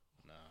Manziel?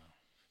 Nah.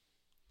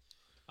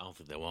 I don't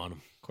think they want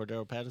him.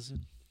 Cordero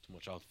Patterson? Too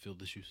much off the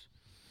field issues.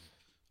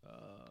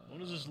 When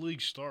does this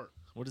league start?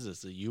 What is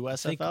this, the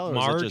think USFL or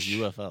March. is it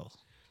just UFL?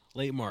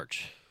 Late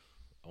March,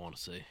 I want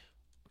to say.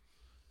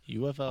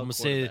 UFL I'm gonna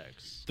say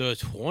quarterbacks. the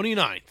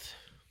 29th.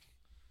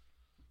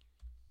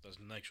 That's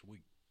next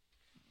week.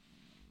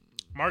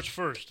 March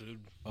 1st, dude.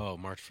 Oh,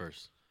 March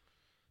 1st.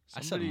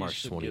 I said Somebody March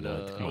should get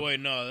 29th. a- Oh, wait,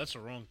 no, that's the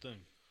wrong thing.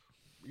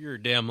 You're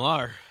a damn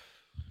liar.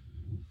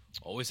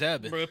 Always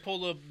have been. Bro, I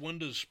pulled up when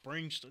does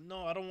spring start.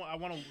 No, I don't want. I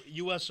want the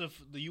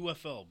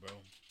UFL, bro.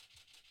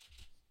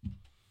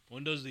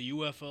 When does the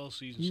UFL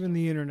season Even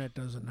the internet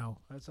doesn't know.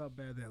 That's how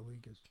bad that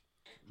league is.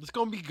 It's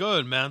gonna be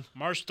good, man. start?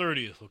 March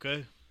 30th,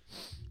 okay?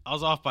 I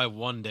was off by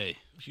 1 day.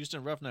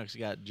 Houston Roughnecks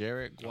got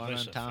Jarrett Oh, they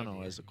said Guarantano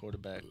February. as the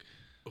quarterback.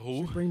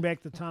 Who? Bring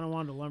back the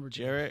Tonawanda Lumberjacks.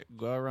 Jarrett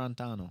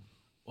Guarantano.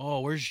 Oh,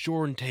 where's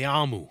Jordan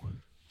Teamu?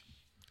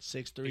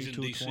 6'3", He's in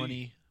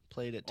 220,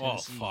 played at Oh,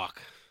 Tennessee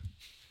fuck.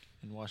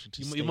 and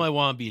Washington You, State. you might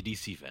want to be a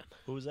DC fan.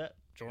 Who was that?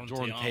 Jordan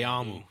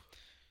Teamu,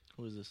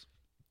 Who is this?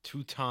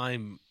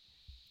 2-time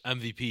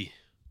MVP.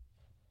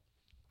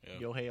 Yeah.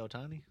 Yohei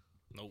Otani?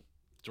 Nope.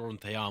 Jordan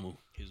Teamu,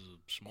 He's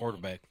a small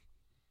quarterback.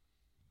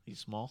 He's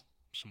small.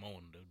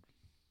 Samoan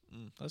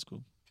dude. That's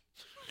cool.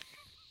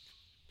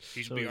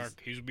 He should So be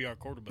he's- our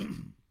quarterback.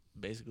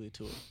 Basically,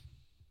 Tua.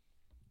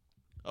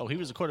 Oh, he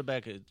was a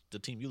quarterback at the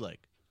team you like.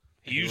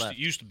 He left.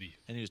 used to be.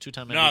 And he was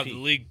 2-time Nah,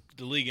 MVP.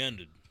 the league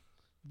ended.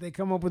 They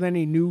come up with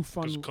any new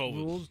fun 'Cause of COVID.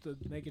 rules to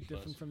make it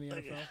different from the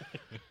NFL?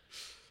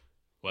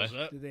 What's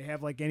that? Do they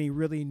have like any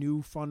really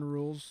new fun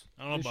rules?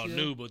 I don't know this about year?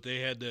 new, but they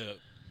had the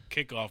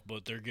kickoff,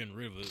 but they're getting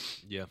rid of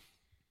it. Yeah.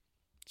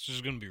 It's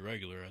just gonna be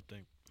regular, I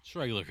think. It's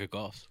regular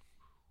kickoffs.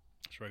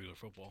 It's regular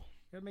football.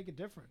 Gotta make it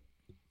different.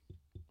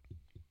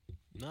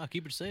 Nah,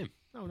 keep it the same.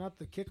 No, not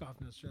the kickoff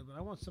necessarily, but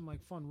I want some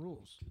like fun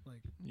rules. Like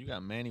You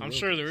got Manny I'm Wilkins.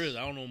 sure there is.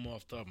 I don't know them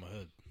off the top of my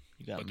head.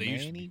 You got but they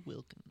used to Manny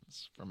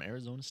Wilkins from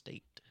Arizona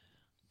State.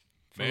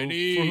 For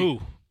Manny. Who? For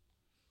who?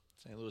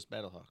 St. Louis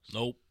Battlehawks.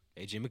 Nope.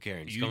 AJ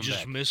McCarron. He's You coming just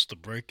back. missed the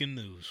breaking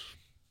news.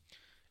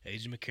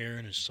 A.J.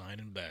 McCarron is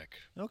signing back.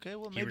 Okay,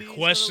 well He maybe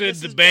requested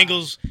the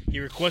Bengals. He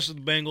requested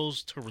the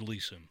Bengals to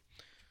release him.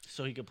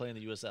 so he could play in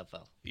the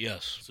USFL.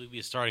 Yes. So he'd be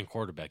a starting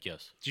quarterback,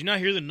 yes. Did you not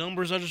hear the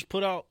numbers I just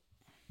put out?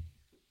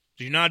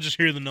 Did you not just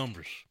hear the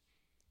numbers?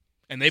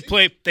 And they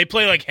play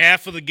like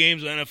half of the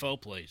games the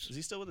NFL plays. Is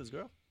he still with his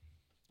girl?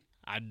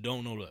 I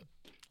don't know that.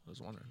 I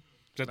was wondering.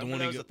 Is that the Remember one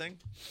that he was got? the thing?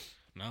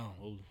 No.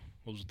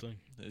 What was the thing?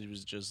 He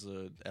was just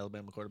the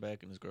Alabama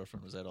quarterback, and his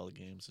girlfriend was at all the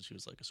games, and she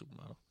was like a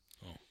supermodel.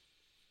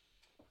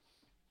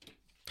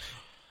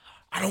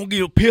 I don't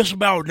give a piss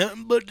about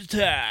nothing but the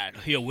Tide.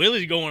 Yeah,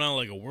 Willie's going on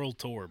like a world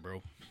tour,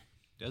 bro.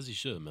 As he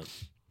should, man.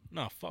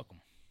 Nah, fuck him.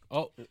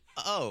 Oh,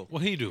 Oh,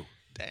 what'd he do?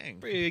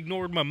 dang. He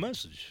ignored my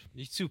message.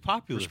 He's too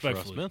popular for us,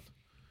 Respectfully. man.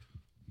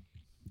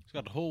 He's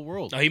got the whole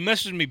world. Now, he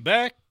messaged me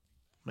back.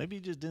 Maybe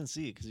he just didn't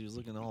see it because he was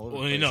looking all over.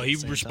 Well, the place you know, at he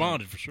the same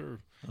responded for sure.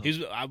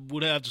 I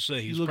would have to say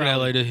He's he's looking at it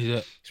like probably,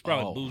 this. he's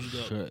probably boozed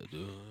up. Shit,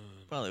 dude. time.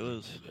 Probably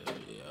was.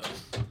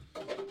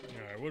 All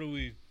right, what do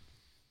we?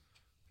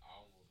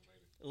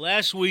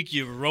 Last week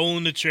you were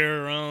rolling the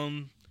chair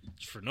around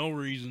for no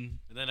reason.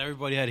 And then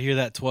everybody had to hear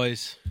that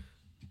twice.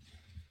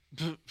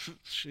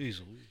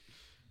 Jeez.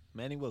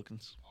 Manny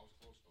Wilkins.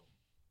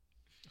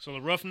 So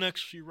the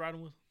Roughnecks you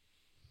riding with?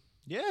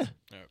 Yeah,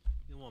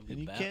 You want me and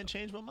to you battle? can't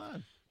change my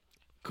mind.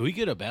 Could we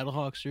get a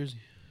Battlehawks jersey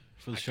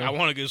for the show? I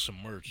want to get some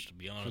merch, to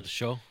be for the honest.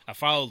 show. I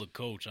follow the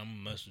coach. I'm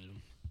gonna message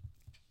him.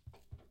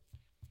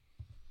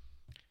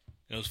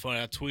 It was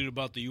funny. I tweeted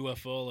about the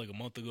UFL like a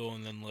month ago,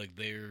 and then like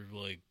their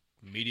like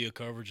media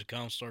coverage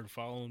accounts started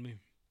following me.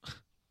 So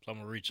I'm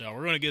gonna reach out.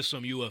 We're gonna get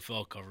some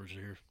UFL coverage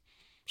here.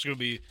 It's gonna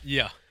be.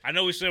 Yeah. I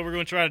know we said we're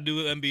gonna try to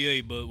do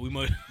NBA, but we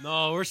might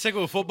No, we're sick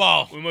with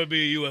football. we might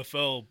be a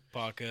UFL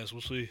podcast.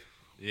 We'll see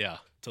Yeah.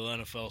 till the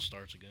NFL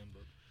starts again.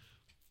 But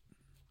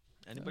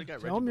Anybody got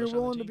Tell Reggie them you're Bush on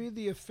the willing to team?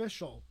 be the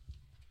official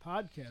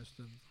podcast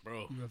of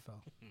bro,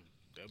 UFL.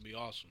 that'd be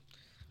awesome.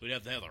 We'd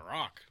have to have The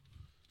Rock.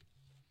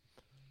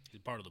 He's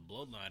part of the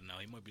bloodline now.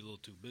 He might be a little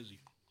too busy.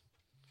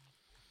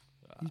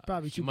 He's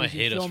probably too might busy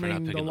hate us for not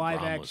filming the picking the live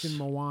Brahmas. action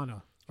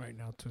Moana right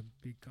now to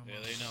become. Yeah,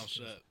 they announced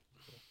that.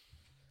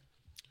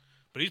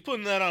 But he's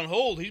putting that on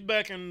hold. He's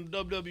back in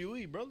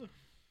WWE, brother.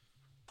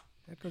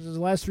 Because his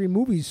last 3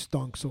 movies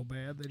stunk so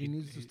bad that he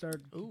needs to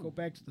start go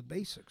back to the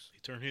basics. He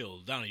turned heel.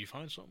 Donna, you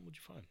find something? What'd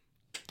you find?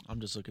 I'm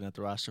just looking at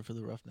the roster for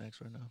the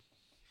Roughnecks right now.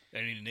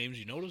 Any names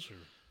you notice?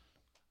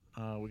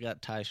 Or We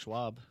got Ty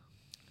Schwab.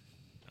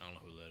 I don't know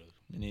who that is.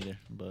 Me neither,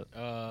 but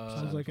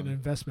Sounds like an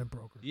investment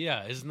broker.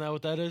 Yeah, isn't that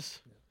what that is?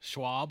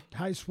 Schwab?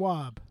 Ty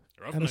Schwab,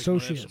 The Roughnecks might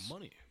have Associates. some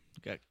money.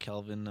 we got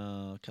Kelvin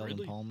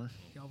Ridley? Palmer.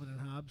 Calvin and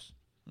Hobbes.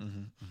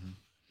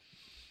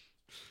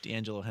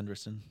 D'Angelo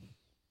Henderson,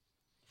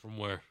 From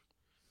where?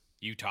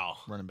 Utah.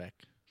 running back.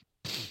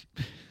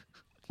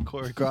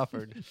 Corey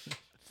Crawford.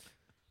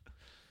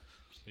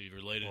 Are you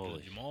related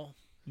Holy. to Jamal?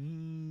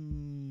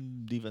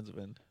 Defensive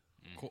end.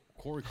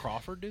 Corey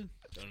Crawford, dude?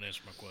 Don't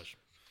answer my question.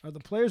 Are the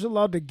players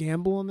allowed to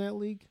gamble in that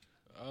league?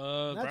 That's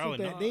what Probably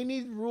not. they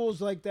need rules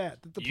like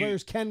that the You-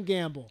 players can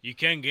gamble. You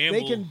can gamble.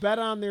 They can bet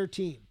on their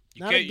team,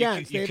 You not can- you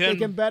against. can- you they can-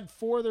 can bet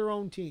for their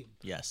own team.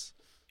 Yes.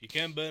 You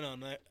can bet on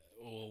that.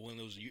 Well, when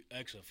it was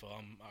XFL,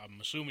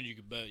 I'm assuming you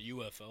could bet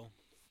UFL.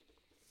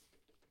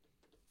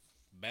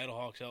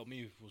 Battlehawks helped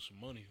me with some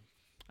money.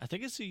 I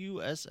think it's the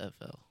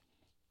USFL.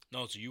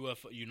 No, it's a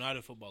UFL,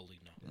 United Football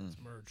League now. It's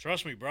merged.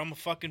 Trust me, bro. I'm a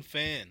fucking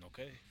fan.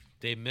 Okay.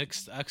 They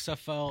mixed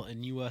XFL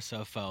and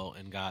USFL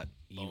and got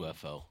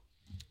UFL.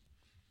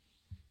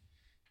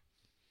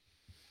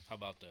 How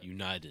about that?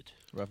 United.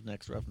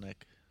 Roughneck.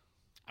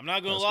 I'm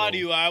not gonna Let's lie go. to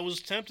you. I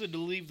was tempted to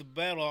leave the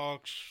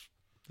Battlehawks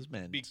This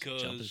man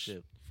Because- jumping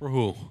ship. For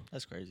who?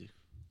 That's crazy.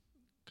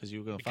 Because you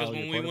were going to because follow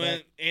when your we quarterback?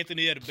 went,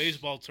 Anthony had a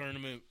baseball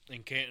tournament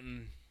in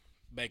Canton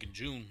back in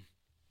June,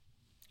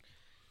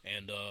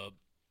 and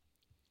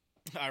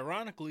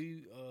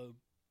ironically,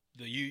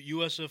 the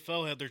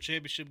USFL had their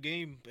championship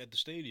game at the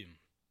stadium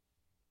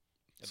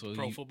at So the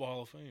Pro you- Football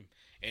Hall of Fame,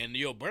 and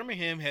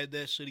Birmingham had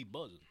that city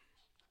buzzing.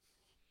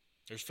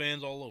 There's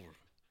fans all over.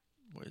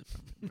 Where's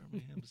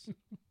Birmingham's?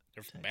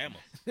 They're from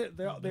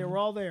Bama, They were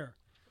all there.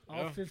 All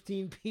Yeah.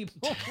 15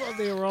 people.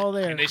 They were all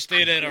there. and they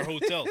stayed at our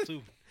hotel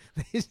too.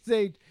 They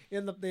stayed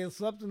they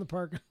slept in the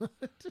parking lot.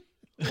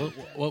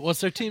 What's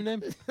their team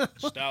name?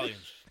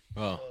 Stallions.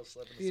 Oh.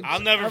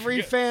 I'll never Every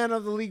forget. fan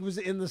of the league was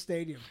in the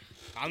stadium.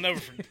 I'll never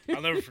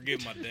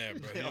forget my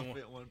dad, bro. He They all didn't,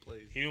 fit one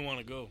place. he didn't want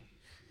to go.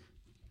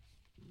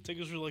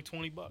 Tickets were like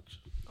 $20.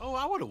 Oh,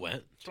 I would have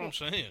went. That's what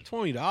I'm saying.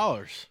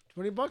 $20.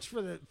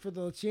 $20 for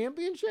the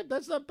championship.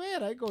 That's not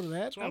bad. I'd go to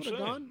that. what I I'm would have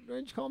saying. gone. Why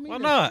didn't you call me? Why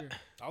next not? year?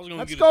 I was gonna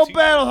Let's get go a t-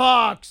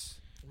 Battlehawks.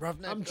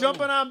 Roughneck. I'm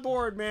jumping on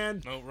board,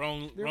 man. No,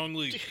 wrong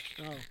league.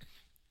 Oh.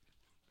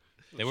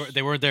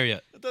 They weren't there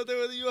yet. I thought they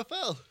were the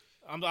UFL.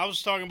 I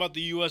was talking about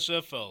the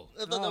USFL.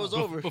 I thought that was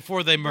Oh. over.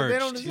 Before they they merged.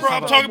 don't exist Bro,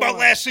 I'm no talking about more.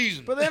 last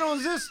season. But they don't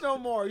exist no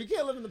more. You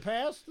can't live in the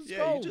past. Let's Yeah,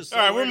 go. you just All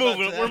right, so we're worried about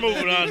moving- the we're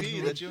moving on.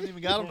 MVP that you don't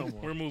even got them no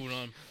more. We're moving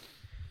on.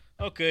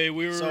 Okay,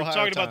 we were So high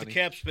talking on about the Tony.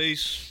 cap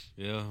space.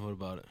 Yeah, what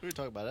about it? We were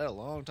talking about that a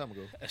long time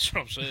ago. That's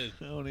what I'm saying.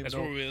 I don't even That's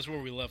know.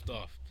 where we left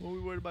off. What are we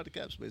worried about the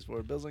cap space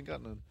for? Bills ain't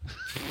got none.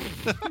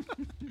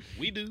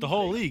 We do The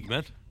whole league,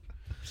 man.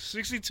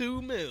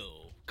 62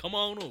 mil. Come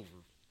on over.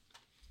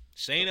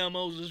 St.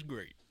 Elmo's is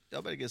great.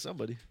 Y'all better get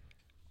somebody.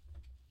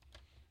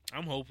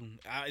 I'm hoping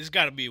it's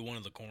got to be one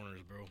of the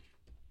corners, bro.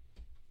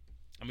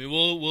 I mean,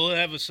 we'll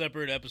have a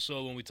separate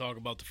episode when we talk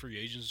about the free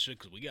agents and shit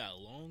because we got a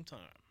long time,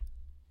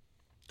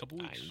 couple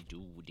weeks,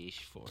 do this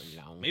for a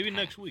long maybe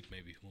next week.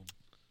 Maybe we'll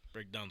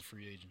break down the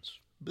free agents.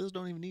 Bills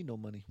don't even need no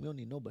money. We don't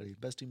need nobody.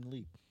 Best team in the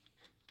league.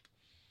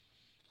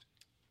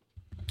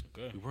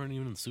 Okay. We weren't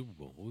even in the Super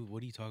Bowl.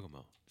 What are you talking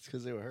about? It's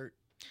because they were hurt.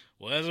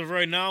 Well, as of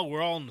right now,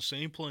 we're all on the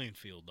same playing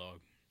field, dog.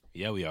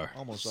 Yeah, we are.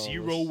 Almost all of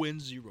 0 us.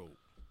 wins 0.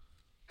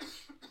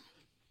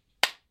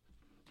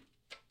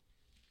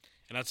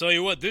 And I tell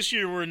you what, this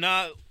year we're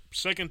not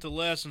second to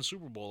last in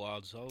Super Bowl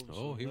odds.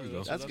 Oh, here we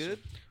go. That's good.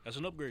 That's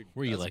an upgrade.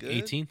 Were you That's like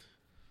good. 18th?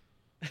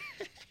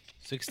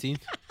 16th?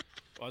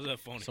 Why is that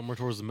funny? Somewhere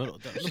towards the middle.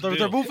 Still.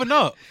 They're moving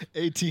up.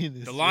 18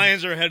 is The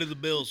Lions are ahead of the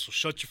Bills, so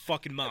shut your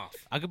fucking mouth.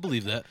 I could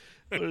believe that.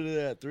 What are they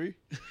at? 3?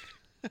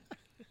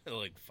 They're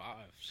like 5,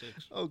 6.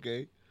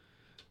 Okay.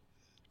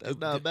 That's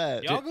not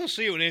bad. Y'all go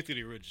see it when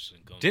Anthony Richardson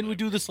comes. Didn't we back,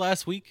 do bro. this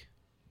last week?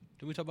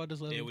 Did we talk about this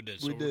last Yeah, week? we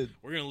did. We So did.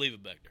 We're gonna leave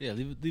it back there. Yeah,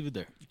 leave it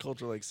there.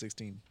 Culture like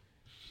 16.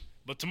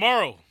 But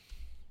tomorrow,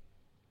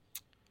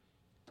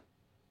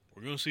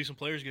 we're gonna see some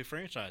players get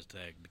franchise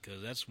tagged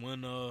because that's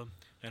when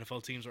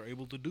NFL teams are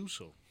able to do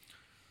so.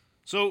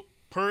 So,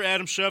 per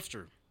Adam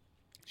Schefter,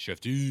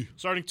 Shefty.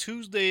 starting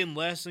Tuesday and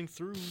lasting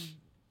through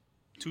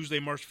Tuesday,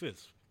 March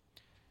 5th,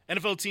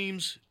 NFL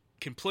teams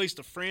can place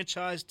the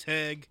franchise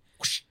tag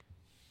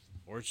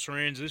or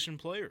transition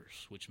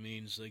players, which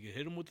means they can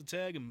hit them with the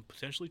tag and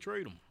potentially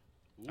trade them.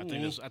 I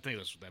think that's what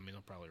that means.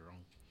 I'm probably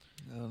wrong.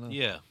 I don't know.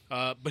 Yeah.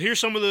 But here's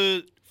some of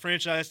the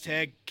franchise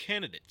tag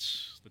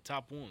candidates, the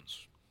top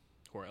ones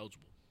who are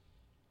eligible.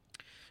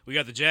 We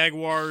got the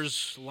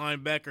Jaguars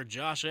linebacker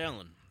Josh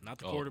Allen, not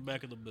the Oh.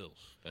 quarterback of the Bills.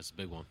 That's a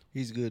big one.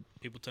 He's good.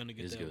 People tend to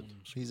get He's that good.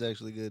 one. He's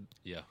actually good.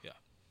 Yeah.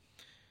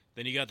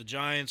 Then you got the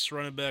Giants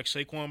running back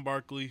Saquon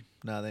Barkley.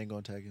 Nah, they ain't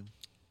going to tag him.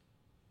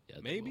 Yeah,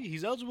 they Maybe will.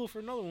 he's eligible for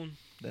another one.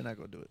 They're not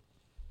going to do it.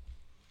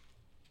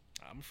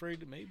 I'm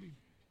afraid that maybe.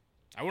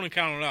 I wouldn't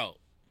count it out.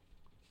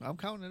 I'm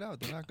counting it out.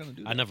 They're not going to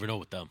do I that. never know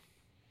with them.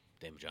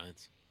 Damn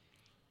Giants.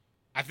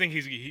 I think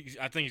he's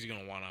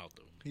gonna want out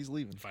though. He's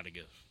leaving. If I had to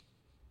guess,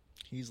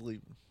 He's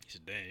leaving. he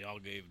said, "Damn, y'all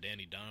gave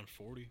Danny Don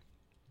 40."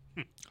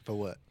 For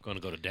what? Going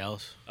to go to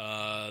Dallas.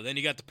 Then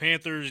you got the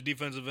Panthers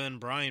defensive end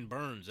Brian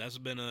Burns. That's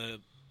been a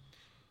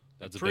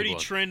That's a pretty big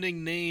one.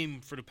 trending name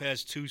for the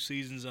past 2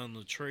 seasons on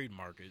the trade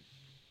market,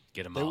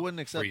 Get him They out. wouldn't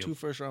accept Free 2 him.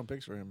 first-round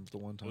picks for him the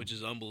one time. which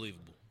is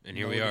unbelievable. And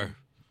here No, we they are, don't.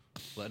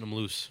 letting him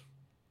loose.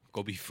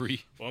 Go be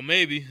free. Well,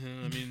 maybe.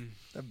 I mean,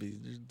 That'd be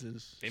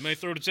just they may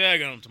throw the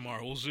tag on him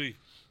tomorrow. We'll see,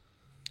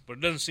 but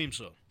it doesn't seem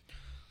so.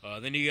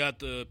 Then you got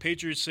the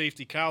Patriots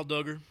safety Kyle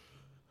Duggar.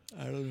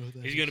 I don't know. What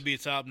that He's going to be a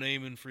top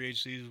name in free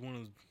agency.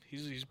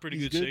 He's a pretty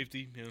He's good good.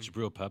 safety. You know,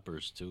 Jabril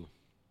Peppers, too.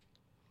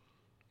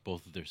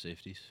 Both of their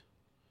safeties.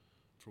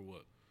 for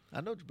what?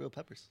 I know Jabril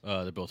Peppers.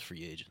 They're both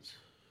free agents.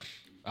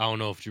 I don't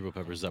know if Jabril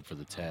Peppers is up for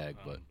the tag,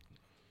 but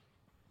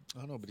I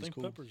don't know, but I he's think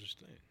cool. Peppers is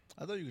staying.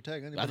 I thought you could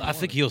tag anybody. I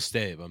think he'll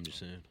stay, but I'm just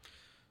saying.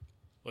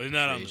 Well, he's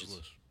not Free on this agents.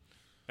 list.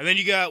 And then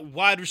you got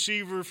wide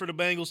receiver for the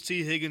Bengals,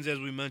 T. Higgins, as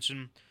we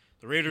mentioned.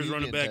 The Raiders He's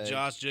running getting back, tagged.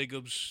 Josh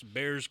Jacobs.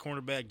 Bears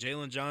cornerback,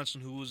 Jalen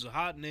Johnson, who was a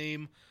hot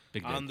name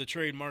Big on name. the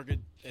trade market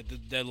at the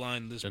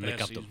deadline this Then they past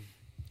kept him.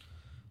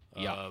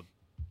 season.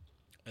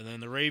 And then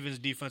the Ravens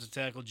defensive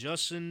tackle,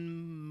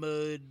 Justin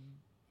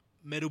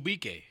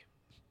Medubike.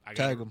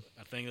 Tag him.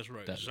 I think that's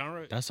right. That- Does that sound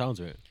right? That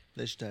sounds right.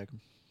 They should tag him.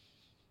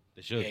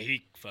 They should. Yeah,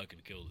 he fucking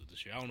killed it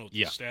this year. I don't know what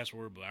Yeah. the stats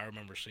were, but I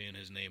remember seeing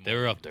his name. They all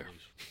were over up the there.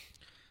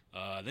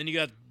 place. Then you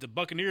got the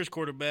Buccaneers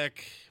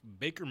quarterback,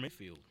 Baker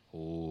Mayfield.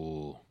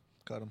 Oh.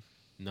 Cut him.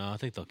 No, I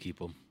think they'll keep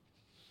him.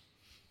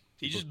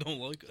 You just don't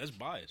like it. That's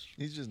bias.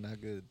 He's just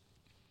not good.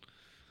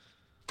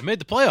 They made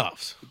the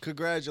playoffs.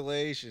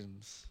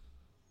 Congratulations.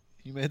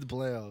 You made the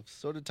playoffs.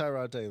 So did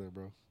Tyrod Taylor,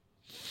 bro.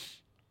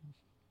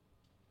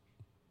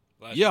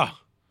 Last Yeah. year,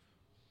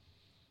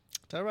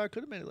 Tyrod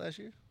could have made it last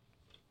year.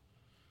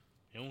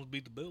 he almost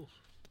beat the Bills.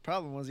 The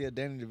problem was he had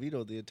Danny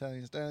DeVito, the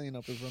Italian stallion,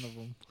 up in front of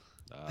him.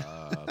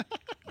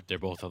 They're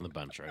both on the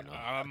bench right now.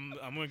 I'm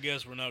gonna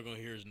guess we're not gonna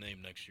hear his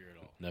name next year at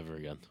all. Never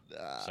again.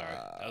 Sorry.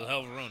 That was a hell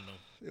of a run,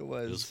 though. It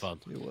was. It was fun.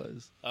 It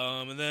was.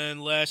 And then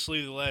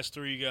lastly, the last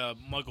 3, you got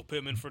Michael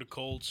Pittman for the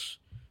Colts,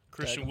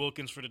 Christian him.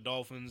 Wilkins for the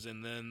Dolphins,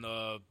 and then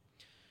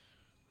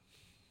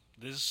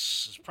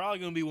this is probably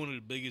going to be one of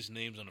the biggest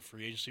names on the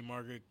free agency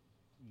market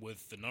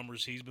with the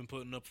numbers he's been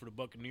putting up for the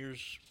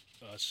Buccaneers.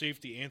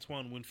 Safety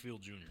Antoine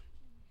Winfield Jr.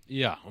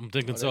 Yeah, I'm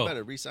thinking Oh, they so.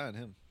 better re-sign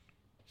him.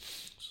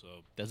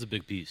 So That's a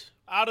big piece.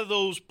 out of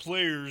those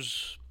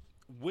players,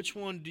 which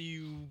one do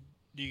you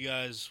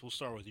guys? We'll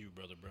start with you,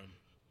 brother Bren.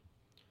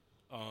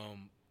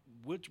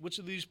 Which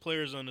of these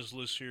players on this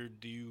list here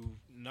do you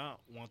not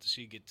want to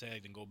see get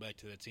tagged and go back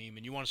to that team,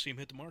 and you want to see him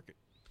hit the market?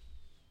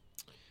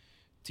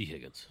 T.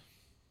 Higgins.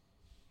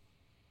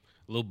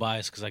 A little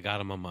biased because I got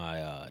him on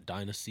my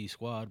dynasty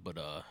squad, but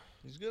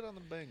He's good on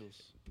the Bengals.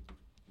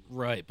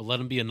 right. But let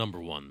him be a number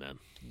one, man.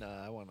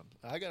 Nah, I want him.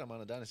 I got him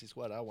on a dynasty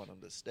squad. I want him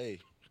to stay.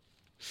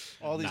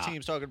 All these Nah.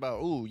 teams talking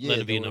about, ooh, yeah, Let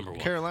him be a number one.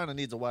 Carolina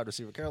needs a wide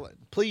receiver. Carolina,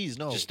 please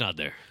no. Just not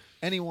there.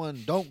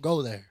 Anyone, don't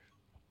go there.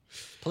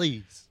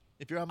 Please.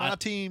 If you're on my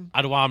team,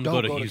 I'd want him to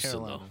don't go to Houston,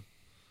 Carolina.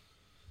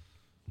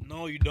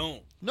 No, you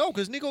don't. No,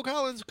 because Nico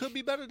Collins could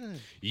be better than him. though.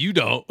 You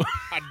don't.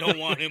 I don't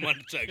want him on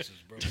the Texans,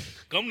 bro.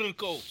 Come to the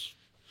Colts.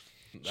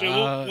 So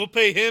Uh, we'll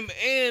pay him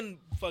and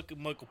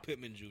fucking Michael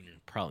Pittman Jr.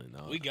 Probably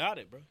not. We got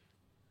it, bro.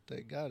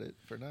 They got it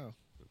for now.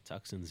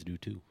 Texans do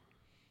too.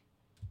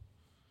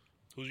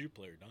 Who's your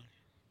player, Don?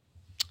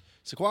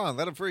 Saquon,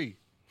 let him free.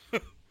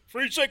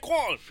 Free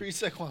Saquon. Free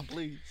Saquon,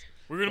 please.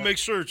 We're gonna make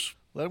shirts.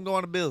 Let him go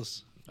on the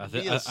Bills. I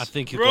Bills.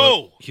 think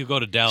Bro. he'll go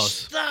to Dallas.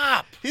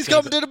 Stop. He's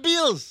coming to the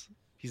Bills.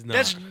 He's not.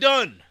 That's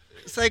done.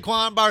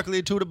 Saquon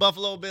Barkley to the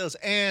Buffalo Bills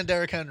and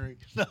Derrick Henry.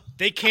 No.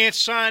 They can't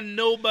sign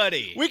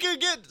nobody. We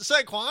could get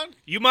Saquon.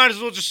 You might as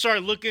well just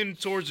start looking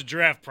towards the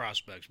draft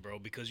prospects, bro,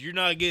 because you're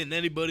not getting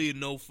anybody in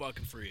no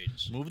fucking free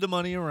agents. Move the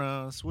money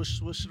around.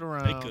 Swish it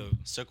around. They could.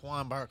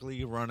 Saquon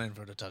Barkley running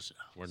for the touchdown.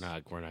 we're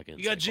not getting.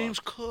 You got Saquon. James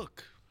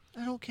Cook.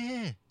 I don't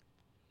care.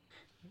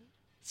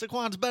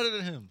 Saquon's better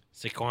than him.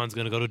 Saquon's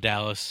gonna go to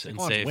Dallas and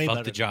Saquon's say way fuck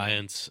better the than him.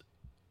 Giants.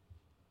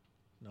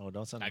 No,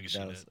 don't send I him can to see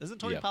Dallas. that. Isn't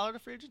Tony Yeah. Pollard a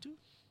free agent too?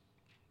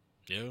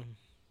 Yeah.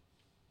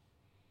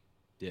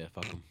 Yeah,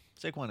 fuck him.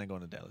 Saquon ain't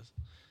going to Dallas.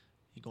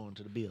 He going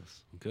to the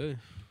Bills. Okay.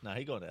 Nah,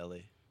 he going to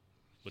L.A.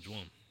 Which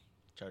one?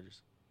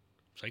 Chargers.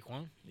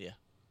 Saquon? Yeah.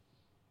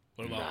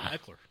 What about Nah.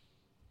 Eckler?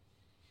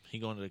 He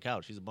going to the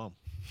couch. He's a bum.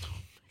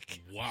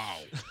 Wow.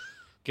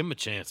 Give him a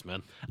chance,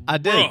 man. I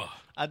did. Bruh.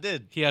 I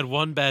did. He had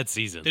one bad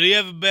season. Did he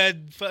have a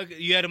bad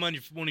you had him on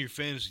one of your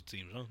fantasy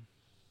teams, huh?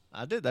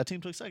 I did. That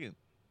team took second.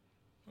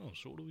 Oh,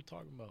 so what are we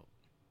talking about?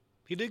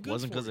 He did good.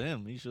 Wasn't for because you. of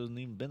him. He shouldn't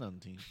even been on the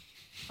team.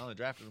 I only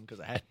drafted him because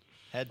I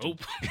had to. Oh.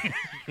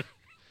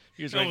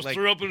 He was He almost ranked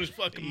threw up in his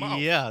fucking mouth.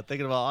 yeah,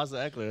 thinking about Austin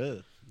Eckler.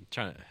 Ugh. I'm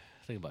trying to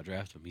think about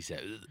drafting him. He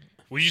said, "Ugh."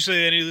 Would you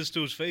say any of this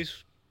to his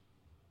face?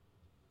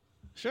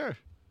 Sure.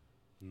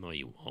 "No,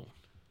 you won't."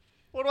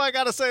 What do I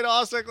got to say to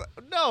Austin Eckler?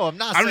 No, I'm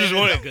not I'm saying just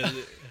wondering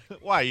because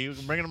Why? You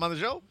bringing him on the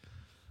show?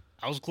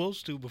 I was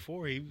close to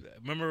before.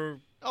 Remember?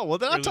 Oh, well,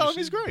 then I'll Early tell him this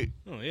he's season? great.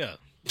 Oh yeah.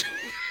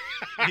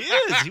 He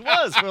is. He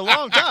was for a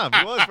long time.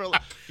 He was for a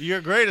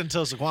You're great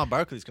until Saquon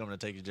Barkley's coming to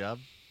take your job.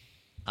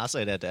 I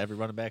say that to every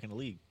running back in the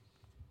league.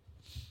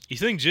 You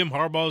think Jim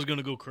Harbaugh is going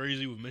to go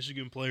crazy with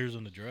Michigan players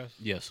in the draft?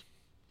 Yes.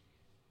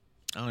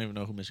 I don't even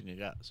know who Michigan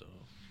got, so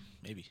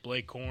maybe.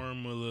 Blake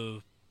Corum with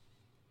a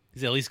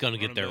He's at least going to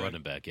get Running their back.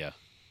 running back, yeah.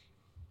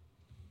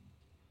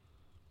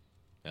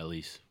 At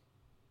least.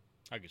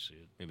 I could see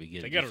it. Maybe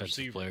get They a got a defensive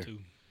receiver player. too.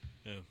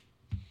 Yeah.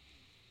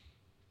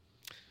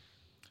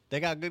 They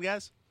got good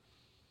guys?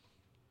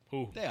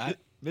 Who? Yeah,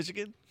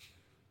 Michigan?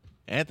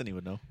 Anthony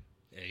would know.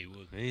 Yeah, he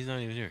would. He's not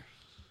even here.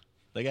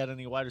 They got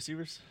any wide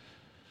receivers?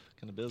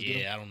 Can the Bills get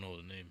him? Yeah, I don't know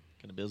the name.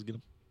 Can the Bills get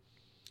him?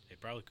 They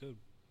probably could.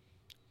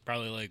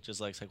 Probably like Just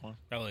like Saquon?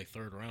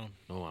 third round.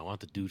 No, I want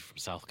the dude from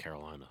South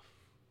Carolina.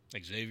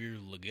 Xavier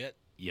Legette.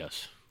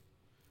 Yes.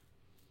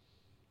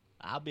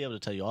 I'll be able to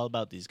tell you all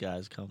about these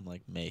guys come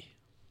like May.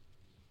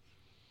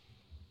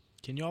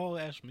 Can y'all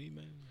ask me,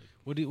 man?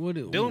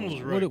 Dylan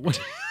was right.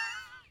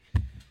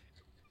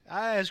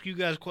 I ask you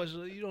guys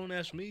questions. You don't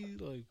ask me.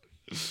 Like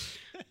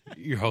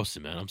You're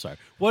hosting, man. I'm sorry.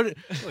 What?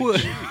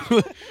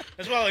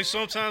 that's why. Like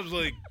sometimes,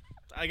 like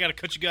I gotta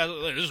cut you guys.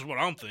 Like, this is what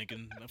I'm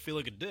thinking. I feel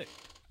like a dick.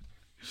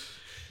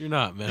 You're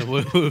not, man.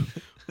 Who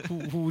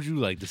would you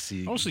like to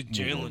see? I want to see move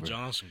Jalen over?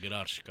 Johnson get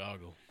out of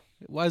Chicago.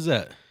 Why is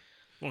that?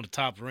 One of the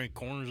top ranked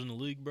corners in the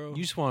league, bro.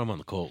 You just want him on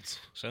the Colts.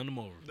 Send him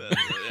over.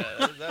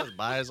 That's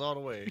bias all the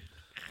way.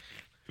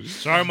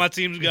 Sorry, my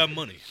team's got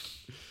money.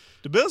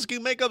 The Bills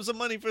can make up some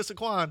money for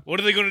Saquon. What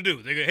are they gonna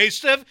do? They go, hey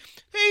Steph,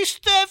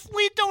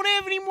 we don't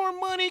have any more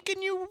money.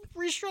 Can you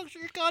restructure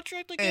your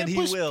contract again? And he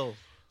please?" will.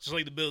 Just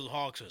like the Bills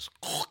Hawk says.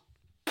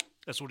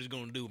 That's what he's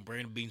gonna do in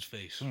Brandon Bean's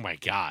face. Oh my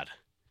God.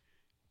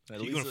 At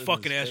You least gonna in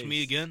fucking his ask me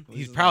face. again? At least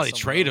He'd it's not probably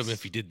someone trade him else.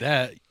 if he did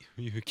that.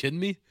 You kidding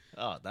me?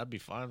 Oh, that'd be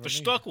fine. They're with me.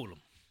 stuck with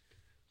him.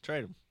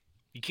 Trade him.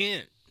 You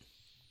can't.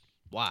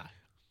 Why?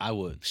 I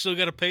would. You still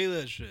gotta pay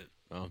that shit.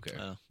 I don't care.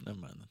 Oh, never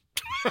mind then.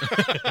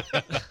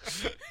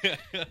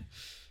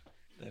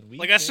 Then we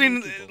Like I can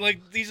seen keep him.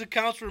 like these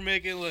accounts were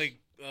making like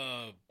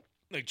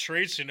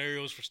trade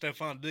scenarios for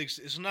Stephon Diggs.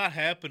 It's not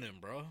happening,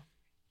 bro.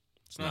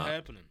 It's not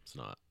happening. It's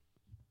not.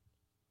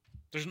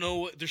 There's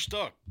no. They're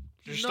stuck.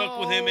 They're stuck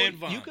with him and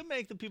Vaughn. You can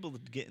make the people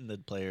getting the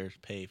player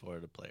pay for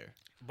the player,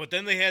 But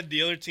then they had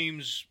the other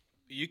teams.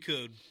 You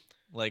could.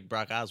 like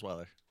Brock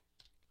Osweiler.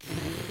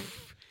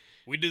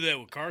 We did that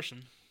with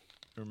Carson.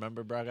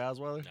 Remember Brock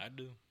Osweiler? I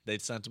do. They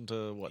sent him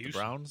to what, Houston.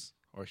 the Browns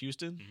or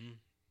Houston, Mhm.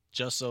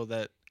 just so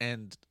that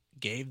and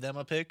gave them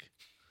a pick,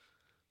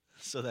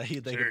 so that they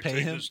Jared could pay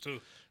him. Jacobs,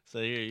 too. So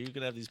here, you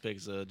can have these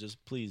picks.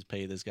 Just please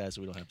pay this guy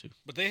so we don't have to.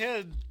 But they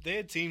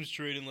had teams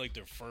trading like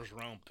their first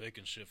round pick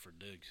and shit for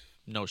Diggs.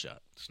 No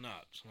shot. It's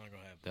not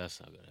gonna happen.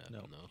 That's not gonna happen.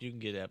 No, No. you can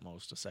get at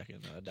most a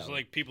second. I doubt It's it.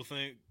 like people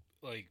think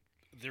like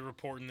they're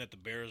reporting that the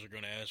Bears are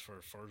gonna ask for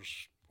a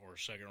first or a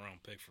second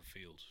round pick for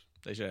Fields.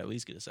 They should at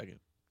least get a second.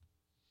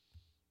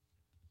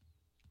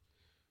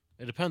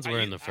 It depends where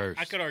in the first.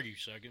 I could argue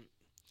second.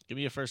 Give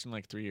me a first in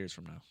like 3 years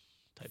from now.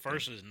 type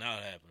First thing. is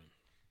not happening.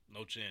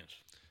 No chance.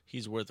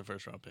 He's worth a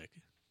first round pick.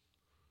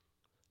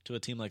 To a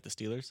team like the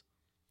Steelers?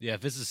 Yeah,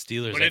 if it's the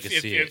Steelers, But I if- can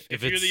if- see if- it. if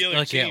If you're it's the other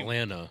like team-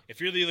 Atlanta,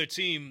 If you're the other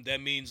team, that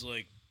means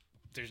like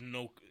there's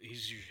no.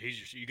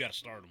 You got to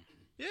start him.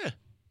 Yeah.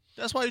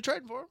 That's why you're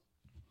trading for him.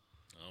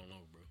 I don't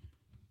know, bro.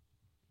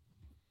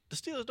 The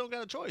Steelers don't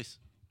got a choice.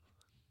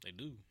 They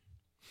do.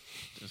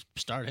 Just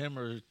start him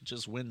or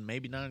just win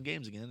maybe 9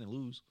 games again and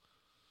lose.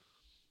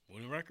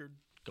 Winning record.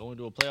 Go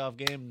into a playoff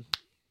game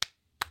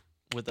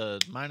with a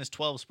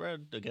 -12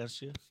 spread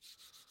against you.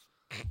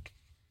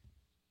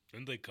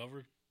 Didn't they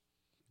cover?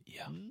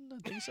 yeah. I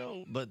think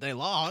so. But they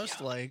lost.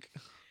 Like,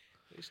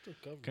 They still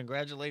covered.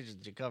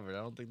 congratulations, you covered. I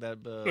don't think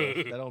that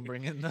that don't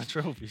bring in the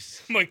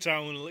trophies. Mike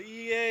Tomlin, like,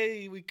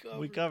 yay, we covered.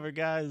 We covered,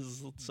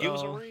 guys. Let's Give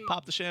us a ring.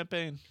 pop the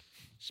champagne.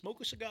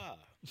 Smoke a cigar.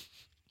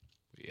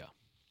 Yeah.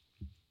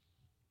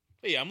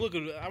 But yeah, I'm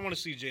looking. I want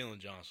to see Jalen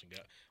Johnson.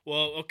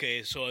 Well,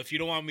 okay, so if you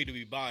don't want me to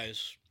be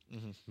biased,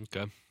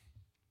 Okay.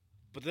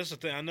 but that's the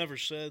thing. I never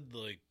said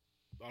like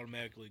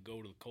automatically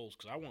go to the Colts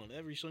because I want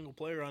every single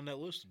player on that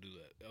list to do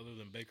that, other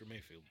than Baker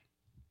Mayfield.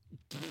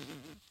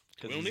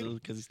 We don't need him.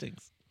 Because he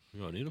stinks.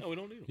 You don't need him? No, we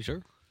don't need him. You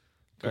sure?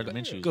 Gardner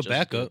Minshew. Good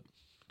backup.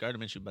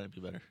 Gardner Minshew might be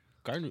better.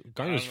 Gardner's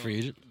I don't free know.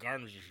 agent.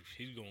 Gardner's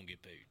he's gonna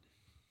get paid.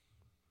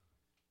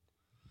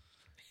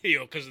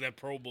 Yo, because that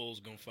Pro Bowl is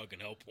gonna fucking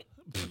help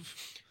him.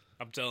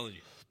 I'm telling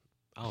you.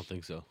 I don't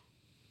think so.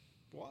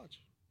 Watch.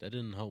 That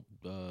didn't help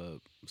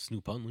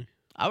Snoop Huntley.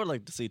 I would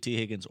like to see T.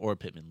 Higgins or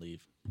Pittman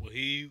leave. Well,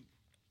 he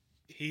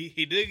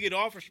did get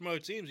offers from other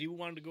teams. He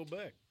wanted to go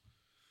back.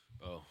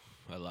 Oh,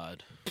 I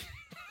lied.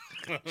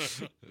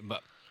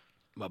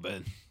 My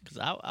bad. Because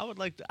I would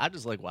like to, I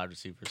just like wide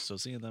receivers. So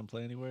seeing them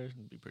play anywhere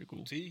would be pretty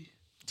cool. T.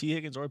 T.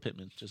 Higgins or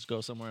Pittman. Just go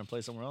somewhere and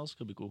play somewhere else.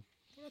 Could be cool.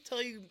 What I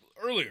tell you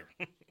earlier,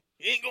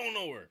 he ain't going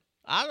nowhere.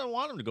 I don't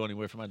want him to go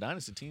anywhere for my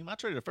dynasty team. I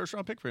traded a first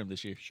round pick for him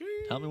this year.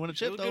 Help me win a It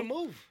chip, was a though. good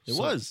move. It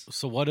was.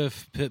 So what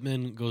if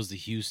Pittman goes to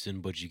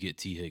Houston, but you get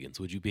T. Higgins?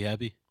 Would you be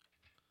happy?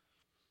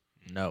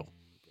 No.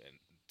 And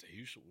to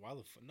Houston, why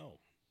the fuck? No.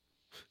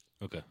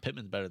 Okay.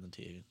 Pittman's better than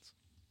T. Higgins.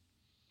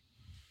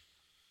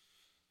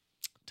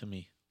 To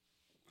me.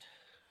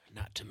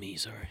 Not to me,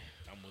 sorry.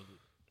 I'm with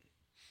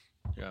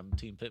it. You're on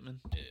Team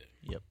Pittman? Yeah.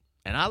 Yep.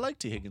 And I like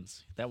T.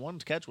 Higgins. That one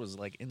catch was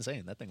like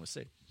insane. That thing was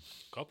sick.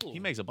 Couple. He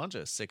makes a bunch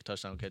of sick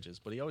touchdown catches,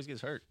 but he always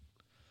gets hurt.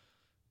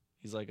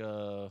 He's like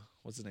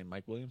what's his name?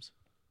 Mike Williams?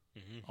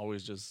 Mhm.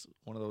 Always just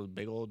one of those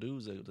big old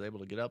dudes that was able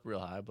to get up real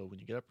high, but when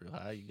you get up real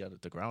high, you got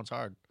it. The ground's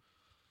hard.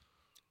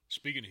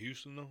 Speaking of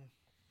Houston, though,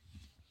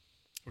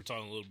 we're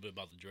talking a little bit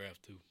about the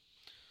draft too.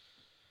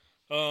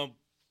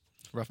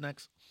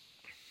 Roughnecks?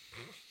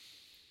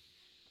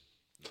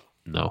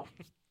 No.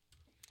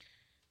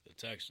 The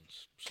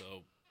Texans.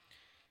 So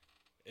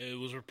it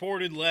was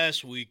reported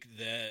last week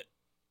that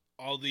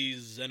all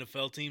these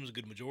NFL teams, a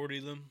good majority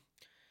of them,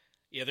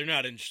 yeah, they're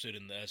not interested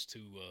in the S2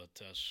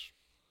 tests.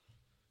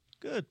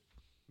 Good.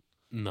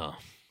 No.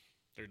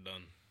 They're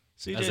done.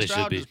 As they CJ should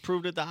Stroud be. just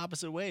proved it the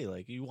opposite way.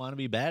 Like, you want to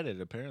be bad at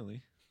it,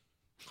 apparently.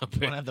 You want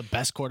to have the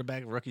best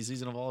quarterback rookie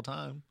season of all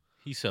time,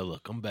 He said,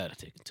 look, I'm bad at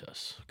taking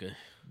tests, okay?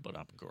 but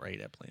I'm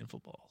great at playing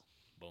football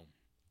Boom.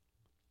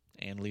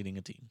 and leading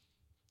a team.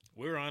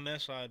 We were on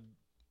that side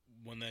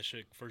when that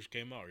shit first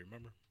came out,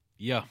 remember?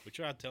 Yeah. We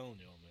tried telling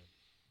y'all,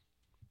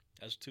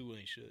 man. S2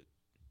 ain't shit.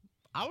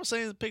 I was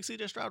saying pick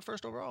CJ Stroud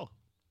first overall.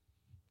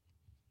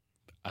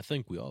 I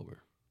think we all were.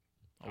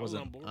 I I was on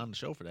wasn't board. on the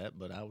show for that,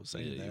 but I was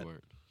saying Yeah, that you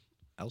weren't.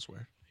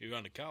 elsewhere. You're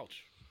on the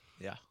couch.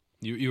 Yeah.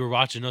 You were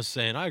watching us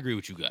saying, I agree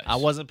with you guys. I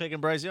wasn't picking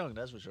Bryce Young,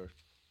 that's for sure.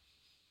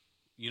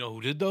 You know who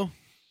did, though?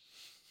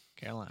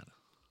 Carolina.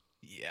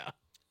 Yeah.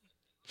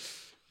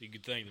 You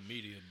could thank the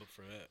media but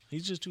for that.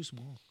 He's just too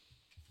small.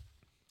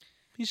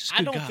 He's just a I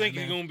good don't guy, think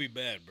man. he's going to be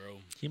bad, bro.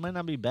 He might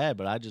not be bad,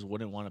 but I just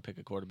wouldn't want to pick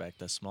a quarterback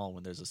that's small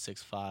when there's a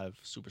 6'5",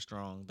 super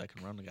strong that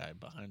can run the guy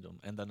behind him,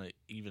 and then an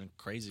even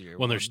crazier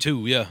When there's one.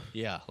 two, yeah.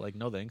 Yeah, like,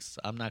 no thanks.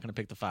 I'm not going to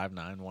pick the 5'9",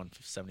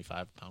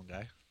 175-pound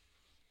guy.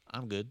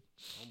 I'm good.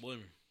 I don't blame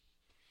him.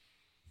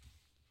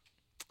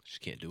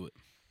 Just can't do it.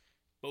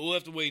 But we'll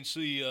have to wait and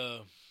see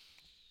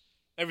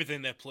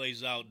everything that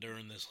plays out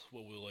during this,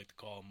 what we like to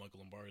call, Michael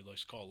Lombardi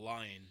likes to call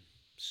Lion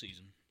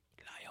season.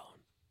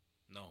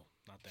 No,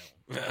 not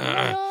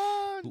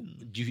that one.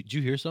 Did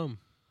you hear something?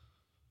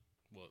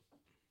 What?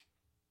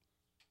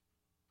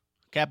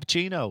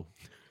 Cappuccino.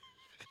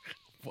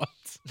 What?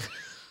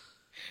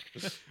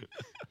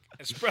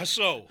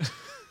 Espresso.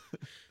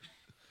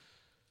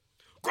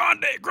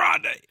 Grande.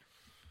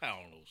 I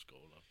don't know what's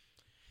going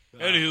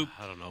on. Anywho,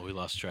 I don't know. We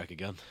lost track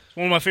again. it's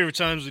one of my favorite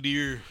times of the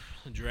year,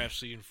 the draft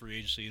season, free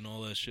agency, and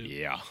all that shit.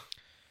 Yeah.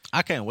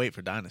 I can't wait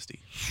for Dynasty.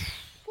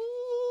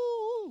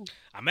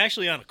 I'm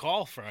actually on a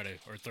call Friday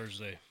or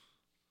Thursday.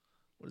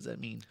 What does that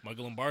mean?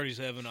 Michael Lombardi's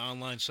having an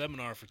online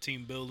seminar for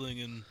team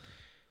building and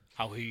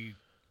how he,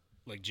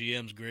 like,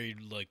 GMs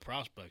grade, like,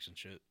 prospects and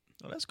shit.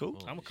 Oh, that's cool.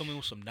 I'm going to come in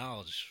with some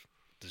knowledge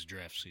this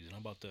draft season. How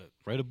about that?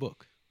 Write a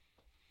book.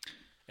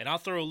 And I'll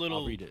throw a little.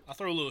 I'll read it. I'll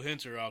throw a little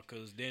hinter out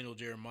because Daniel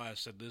Jeremiah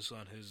said this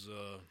on his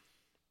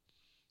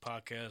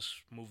podcast,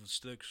 Moving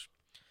Sticks.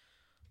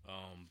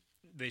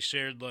 They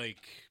shared like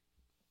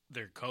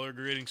their color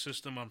grading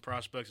system on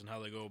prospects and how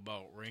they go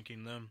about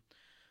ranking them.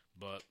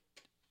 But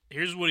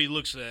here's what he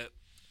looks at.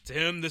 To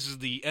him, this is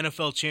the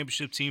NFL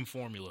championship team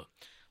formula.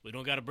 We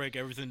don't got to break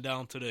everything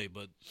down today,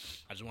 but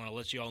I just want to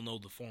let you all know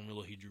the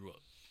formula he drew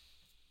up.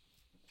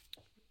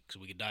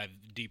 Because we could dive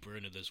deeper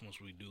into this once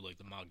we do like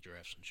the mock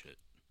drafts and shit.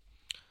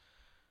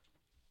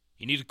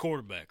 You need a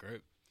quarterback,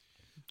 right?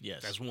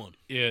 Yes. That's one.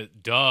 Yeah,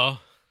 duh.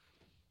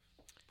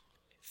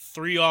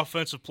 3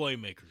 offensive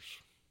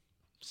playmakers.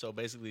 So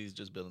basically, he's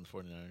just building the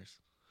 49ers.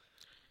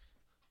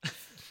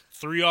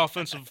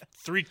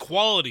 3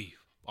 quality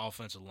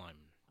offensive linemen.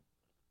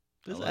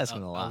 This is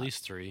asking a lot. At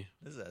least 3.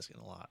 This is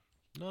asking a lot.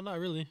 No, not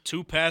really.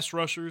 2 pass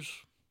rushers.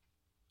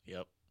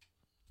 Yep.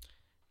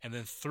 And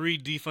then 3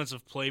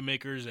 defensive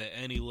playmakers at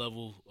any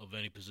level of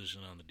any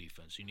position on the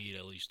defense. You need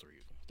at least 3 of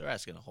them. They're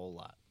asking a whole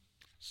lot.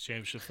 It's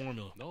championship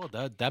formula. No,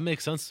 that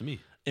makes sense to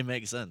me. It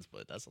makes sense,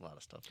 but that's a lot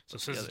of stuff. So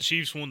put since the together.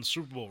 Chiefs won the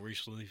Super Bowl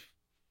recently,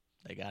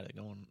 They got it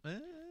going.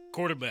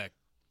 quarterback,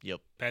 Yep.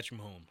 Patrick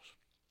Mahomes.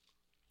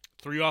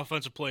 3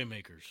 offensive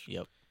playmakers.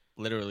 Yep.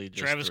 Literally just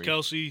Travis 3.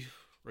 Kelce,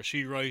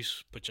 Rashee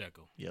Rice,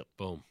 Pacheco.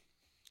 Boom.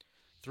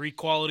 3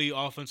 quality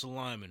offensive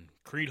linemen.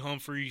 Creed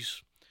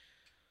Humphreys.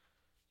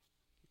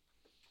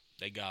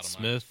 They got him.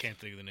 Smith. I can't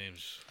think of the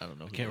names. I don't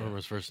know. I Who can't they are. remember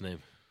his first name.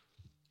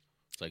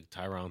 It's like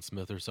Tyron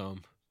Smith or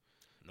something.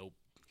 Nope.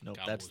 Nope,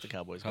 Cowboys. that's the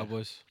Cowboys. guy.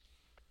 Cowboys.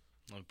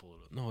 Let me pull it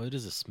up. No, it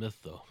is a Smith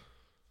though.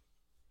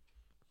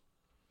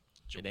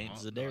 It ain't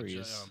Jawan-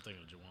 Zadarius. I'm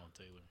thinking of Jawan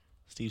Taylor.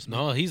 Steve Smith.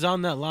 No, he's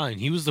on that line.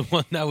 He was the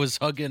one that was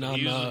hugging on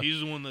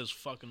He's the one that's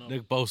fucking up.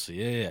 Nick Bosa.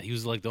 Yeah. He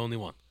was like the only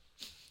one.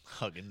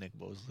 Hugging Nick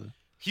Bosa.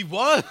 He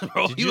was,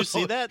 bro. Did He you was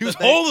see that? He was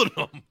That they- holding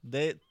him.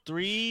 They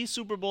 3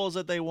 Super Bowls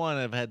that they won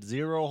have had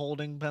 0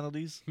 holding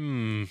penalties.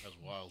 That's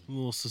wild. A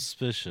little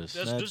suspicious.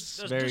 That's-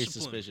 That's very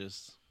discipline.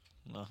 suspicious.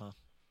 Uh-huh.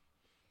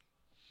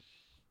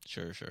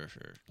 Sure.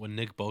 When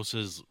Nick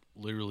Bosa's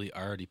literally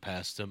already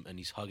past him and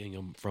he's hugging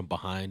him from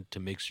behind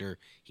to make sure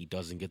he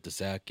doesn't get the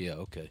sack. Yeah,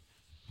 okay.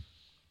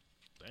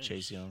 Damn,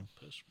 Chase Young.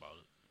 Pissed about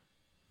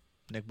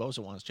it. Nick Bosa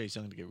wants Chase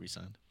Young to get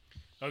re-signed.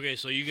 Okay,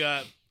 so you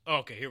got.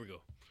 Okay, here we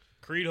go.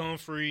 Creed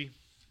Humphrey,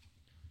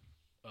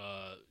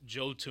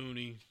 Joe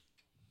Tooney.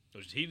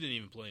 He didn't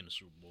even play in the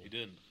Super Bowl. He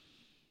didn't.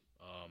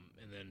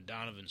 And then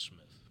Donovan Smith.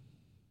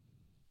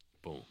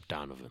 Boom.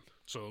 Donovan.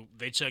 So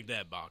they checked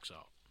that box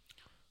out.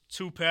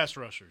 2 pass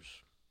rushers.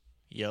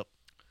 Yep.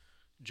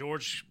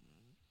 George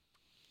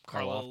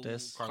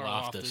Karlaftis.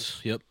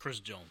 Karlaftis. Yep. Chris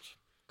Jones.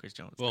 Chris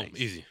Jones. Boom. nice.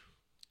 Easy.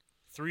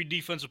 3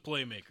 defensive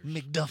playmakers.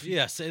 McDuffie.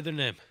 Yeah, say their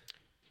name.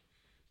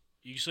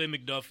 You can say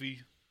McDuffie.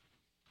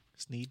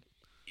 Snead.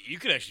 You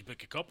could actually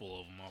pick a couple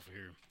of them off of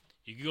here.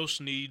 You could go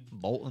Snead,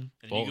 Bolton.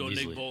 and Bolton you go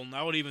easily. Nick Bolton.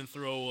 I would even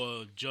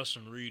throw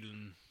Justin Reed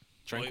and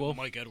Tranquil?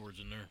 Mike Edwards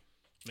in there.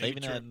 They Maybe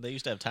even Trent. had. They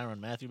used to have Tyrann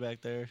Matthew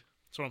back there.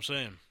 That's what I'm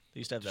saying. They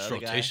used to have the Just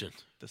other rotation. guy,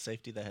 the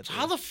safety that had. So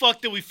how the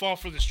fuck did we fall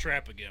for this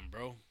trap again,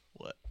 bro?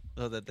 what?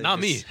 So that they Not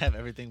just me. have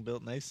everything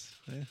built nice.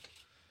 Yeah.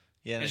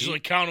 Yeah. And no, just he,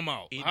 like count them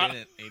out. he How-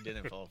 didn't. He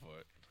didn't fall for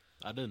it.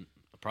 I didn't.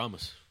 I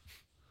promise.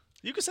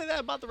 You could say that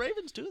about the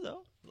Ravens too,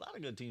 though. A lot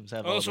of good teams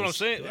have. Oh, all that's what I'm those-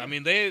 saying. Yeah. I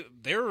mean, they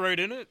were right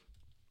in it.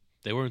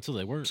 They were until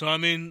they weren't. So I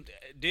mean,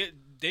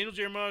 Daniel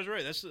Jeremiah's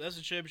right. That's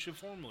a championship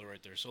formula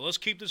right there. So let's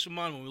keep this in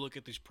mind when we look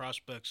at these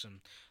prospects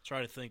and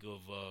try to think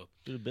of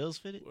do the Bills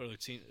fit it? what other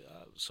team.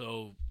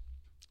 So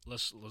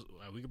let's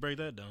we can break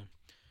that down.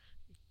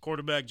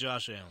 Quarterback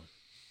Josh Allen.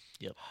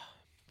 Yep.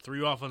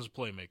 3 offensive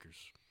playmakers.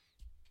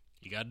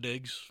 You got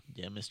Diggs.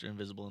 Yeah, Mr.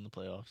 Invisible in the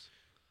playoffs.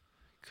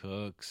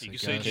 Cooks. You I can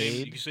say guess. James.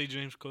 Kincaid. You can say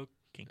James Cook.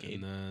 Kincaid.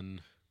 And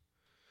then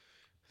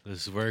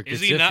this is where it Is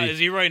gets he not? iffy. Is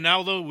he right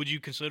now though? Would you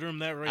consider him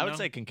that right now? I would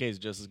say Kincaid's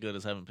just as good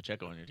as having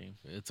Pacheco on your team.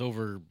 It's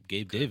over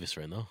Gabe Davis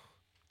right now.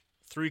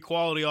 3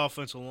 quality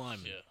offensive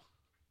linemen.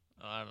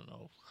 I don't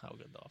know how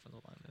good the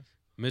offensive line is.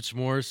 Mitch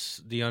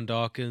Morse, Deion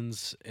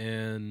Dawkins,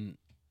 and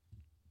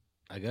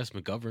I guess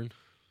McGovern.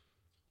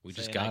 We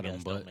just Saying got I him,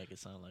 guess but don't make it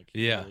sound like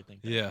you yeah, really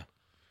think that. yeah,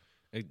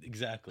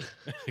 exactly,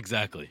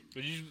 exactly.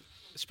 Would you?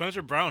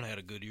 Spencer Brown had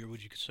a good year.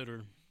 Would you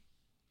consider?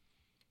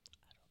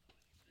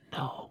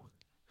 No,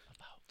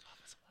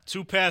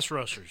 2 pass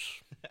rushers.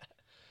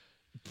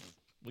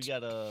 We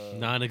got a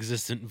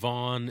non-existent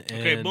Vaughn and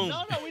Okay, boom.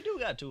 No, we do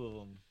got 2 of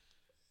them.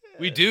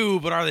 we do,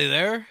 but are they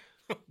there?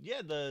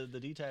 Yeah, the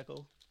D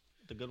tackle,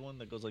 the good one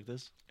that goes like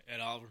this. Ed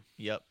Oliver.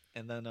 Yep,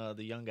 and then the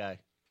young guy,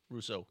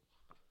 Russo.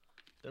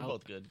 They're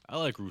both good. I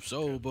like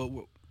Rousseau, but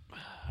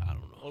I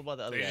don't know. What about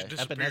the other They guy?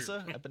 just disappeared.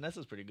 Epinesa.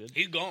 Epinesa's pretty good.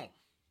 He's gone.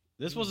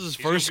 This was his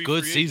He's gonna first be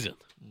good free season.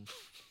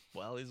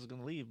 Well, he's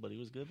gonna leave, but he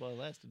was good while it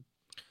lasted.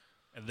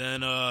 And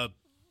then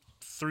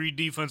 3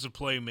 defensive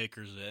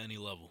playmakers at any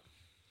level.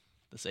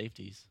 The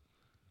safeties.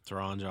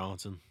 Teron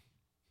Johnson.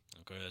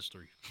 Okay, that's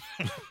 3.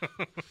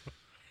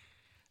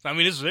 I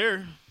mean, it's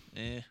there.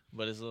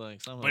 But it's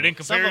like some of But them, in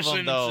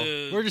comparison though,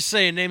 to... We're just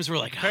saying names. We're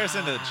like,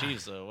 comparison to the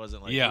Chiefs, though, it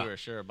wasn't like Yeah. we were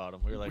sure about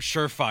them. We were like,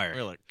 surefire.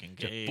 we were like, Just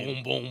Kincaid.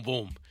 boom, boom,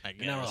 boom. I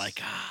And now we're guess.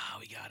 like,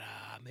 we got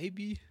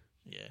maybe.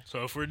 Yeah.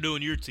 So if we're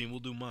doing your team, we'll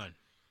do mine.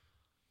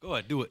 Go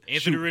ahead, do it.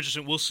 Anthony Shoot.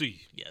 Richardson, we'll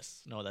see.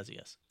 Yes. No, that's a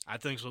yes. I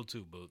think so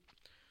too, but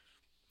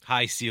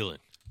High ceiling.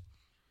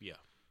 yeah.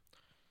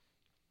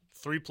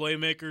 3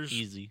 playmakers.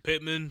 Easy.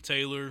 Pittman,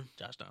 Taylor.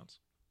 Josh Downs.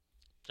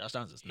 Josh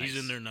Downs is nice. He's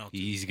in there now. Too.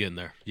 He's getting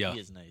there. Yeah. He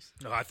is nice.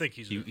 No, I think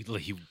he's there.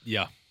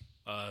 Yeah.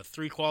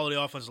 3 quality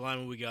offensive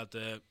linemen. We got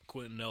that.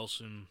 Quentin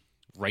Nelson,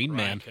 Rain Ryan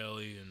Man.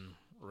 Kelly, and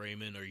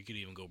Raymond, or you could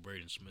even go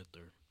Braden Smith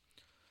there.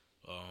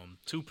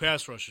 2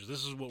 pass rushers.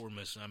 This is what we're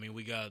missing. I mean,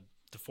 we got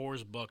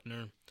DeForest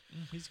Buckner.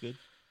 He's good.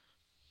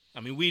 I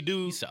mean, we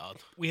do. He's solid.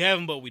 We have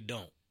him, but we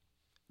don't.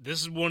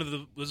 This is one of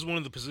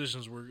the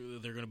positions where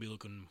they're going to be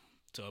looking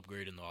to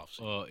upgrade in the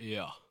offseason.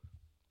 Yeah.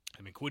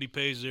 I mean, Kwity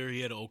Paye's there.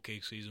 He had an okay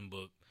season,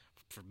 but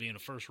for being a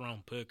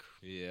first-round pick,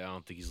 Yeah, I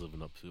don't think he's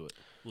living up to it.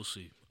 we'll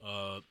see.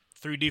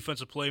 3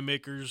 defensive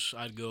playmakers.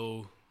 I'd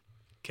go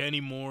Kenny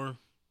Moore.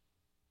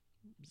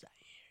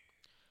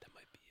 That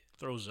might be it.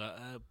 Throws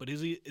but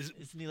is he?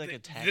 Isn't he like a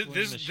tackling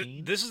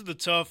machine? This is the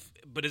tough.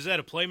 But is that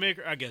a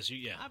playmaker? I guess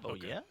yeah. I vote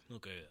okay. yeah.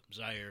 Okay,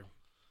 Zaire.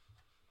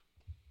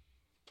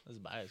 That's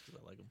biased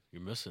because I like him.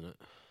 You're missing it.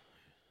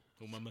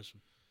 Who am I missing?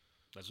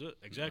 That's it.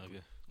 Exactly.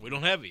 Okay. We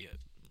don't have it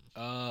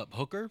yet.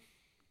 Hooker?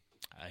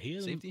 He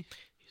hasn't- Safety?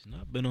 He's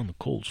not been on the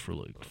Colts for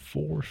like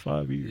 4 or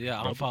 5 years. Yeah,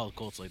 I bro. don't follow the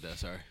Colts like that,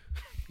 sorry.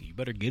 You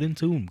better get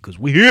into him because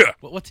we're here.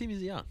 What team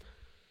is he on?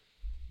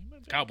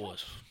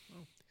 Cowboys.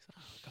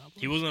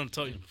 He was on the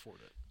Titans before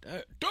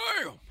that.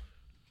 Damn!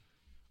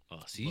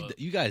 Oh, see, But-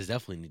 you guys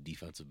definitely need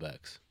defensive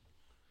backs.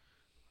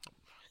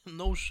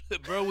 No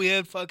shit, bro. We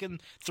had fucking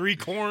 3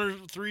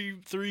 corners, three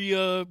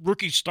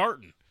rookies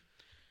starting.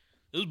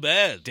 It was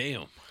bad.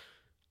 Damn.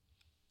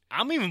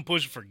 I'm even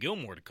pushing for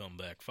Gilmore to come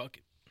back. Fuck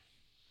it.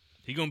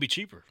 He gonna be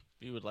cheaper.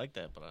 You would like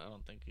that, but I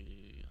don't think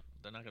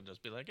they're not gonna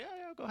just be like, yeah,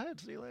 go ahead,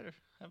 see you later,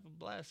 have a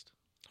blast.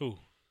 Who?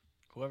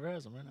 Whoever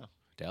has him right now.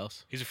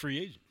 Dallas? He's a free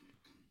agent.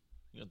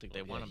 You don't think they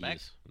Yeah, want him he back?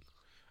 is.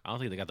 I don't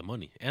think they got the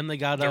money. And they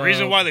got The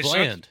reason why they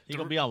Bland. He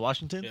gonna be on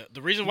Washington? Yeah.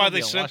 The reason He why gonna they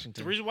be on sent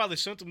Washington. the reason why they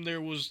sent him there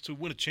was to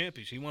win a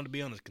championship. He wanted to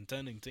be on a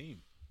contending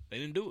team. They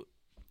didn't do it.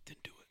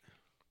 Didn't do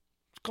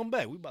it. Come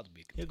back. We about to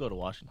be. He'll go to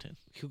Washington.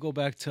 He'll go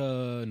back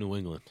to New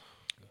England.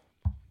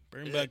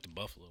 Bring him back to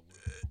Buffalo.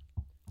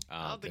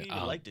 I don't think he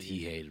even liked it He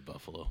here. hated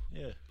Buffalo.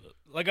 Yeah, But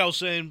like I was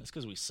saying, that's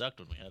because we sucked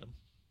when we had him.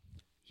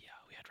 Yeah,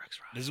 we had Rex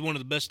Ryan. this is one of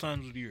the best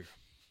times of the year.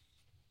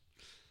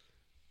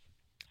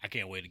 I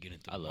can't wait to get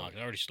into I the love mock. it.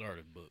 I already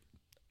started, but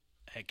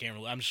I can't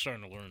really. I'm just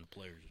starting to learn the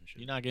players and shit.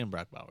 You're not getting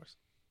Brock Bowers.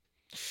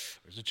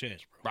 There's a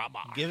chance, bro.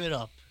 Give it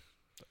up.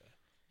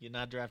 You're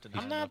not drafting high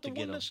I'm enough not to the get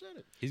one him. that said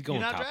it. He's You're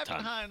going not top drafting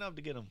 10. high enough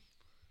to get him.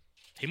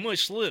 He might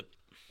slip.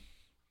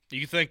 You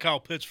can thank Kyle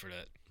Pitts for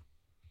that.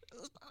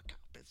 It's not Kyle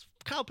Pitts.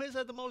 Kyle Pitts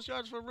had the most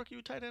yards for a rookie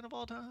tight end of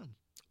all time.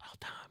 All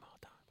time.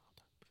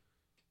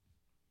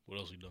 What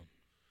else he done?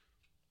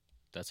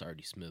 That's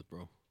Artie Smith,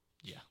 bro.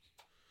 Yeah.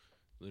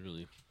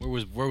 Literally. Where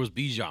was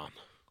Bijan?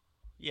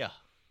 Yeah.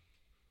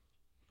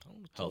 I don't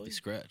know what to tell Healthy you.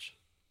 scratch.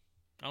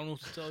 I don't know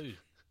what to tell you.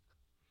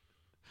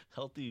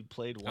 Healthy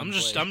played one. I'm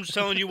just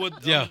telling you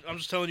what. Yeah. I'm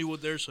just telling you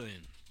what they're saying.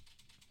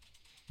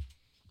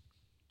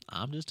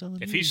 I'm just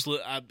telling If you. he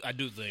slip, I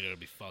do think it'll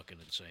be fucking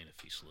insane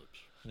if he slips.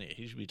 Yeah,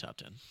 he should be top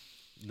 10.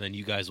 Then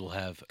you guys will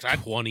have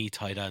 20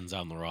 tight ends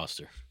on the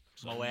roster.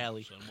 Mo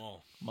Alley. Send 'em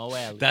all. Mo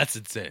Alley. That's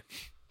insane.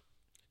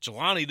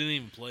 Jelani didn't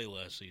even play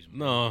last season.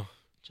 No.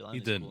 Jelani's he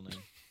a didn't. cool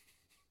name.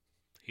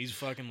 He's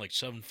fucking like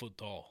 7 foot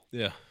tall.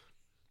 Yeah.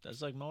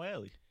 That's like Mo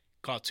Alley.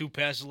 Caught 2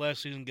 passes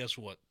last season. Guess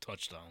what?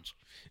 Touchdowns.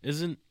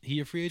 Isn't he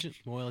a free agent,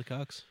 Moelle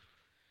Cox?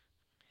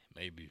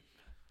 Maybe.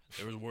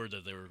 There was word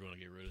that they were going to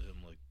get rid of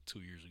him like 2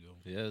 years ago.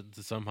 Yeah,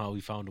 somehow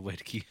we found a way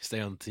to stay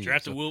on the team.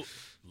 Drafted so- Will.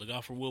 Look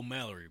out for Will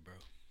Mallory, bro.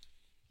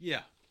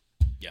 Yeah.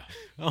 Yeah.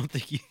 I don't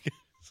think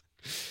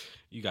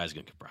you guys are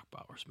going to get Brock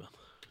Bowers, man.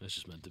 It's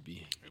just meant to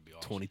be It'd be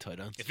awesome. 20 tight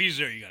ends. If he's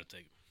there, you got to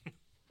take him.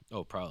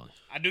 Oh, probably.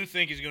 I do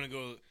think he's going to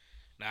go.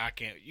 Nah, I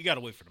can't. You got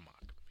to wait for the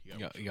mock. You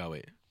gotta You got to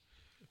wait.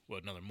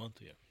 What, another month?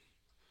 Yeah.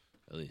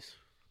 At least.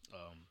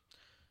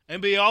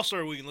 NBA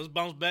All-Star Weekend. Let's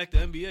bounce back to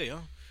NBA, huh?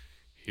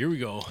 Here we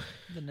go.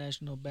 The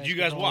National Did you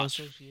guys watch?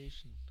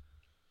 Association.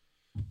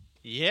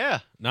 Yeah.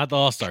 Not the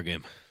All-Star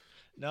game.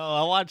 No,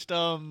 I watched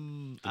I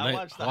night-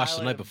 watched the I watched the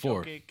highlight night of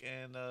before. Jokic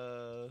and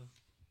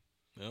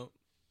Yep.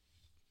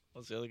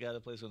 what's the other guy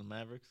that plays for the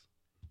Mavericks?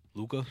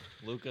 Luca?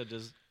 Luca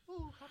just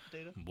hot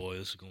potato. Boy,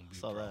 this is going to be.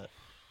 Saw bro. that.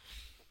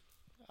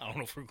 I don't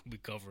know if we're going to be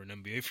covering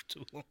NBA for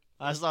too long.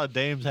 I saw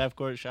Dame's half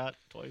court shot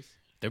twice.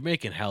 They're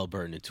making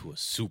Halliburton into a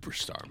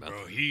superstar, man.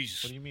 Bro,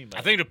 he's. What do you mean by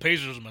I think the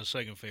Pacers are my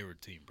second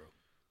favorite team, bro.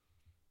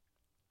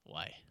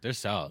 Why? They're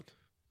solid.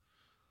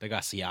 They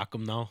got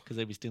Siakam now. Because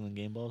they be stealing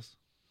game balls.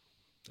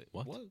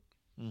 What?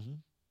 Mm-hmm.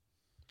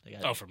 They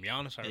got, Oh, from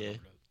Giannis? I remember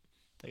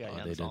that. they got Oh,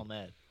 they Giannis did. all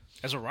mad.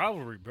 That's a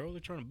rivalry, bro. They're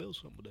trying to build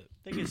something with that.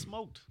 They get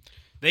smoked.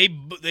 They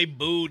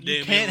booed You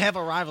Damian. can't have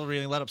a rivalry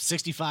and let up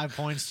 65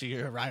 points to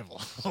your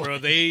rival. Bro,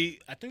 I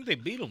think they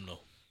beat them, though.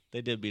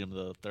 They did beat him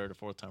the third or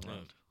fourth time Yeah.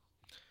 around.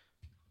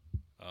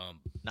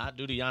 Not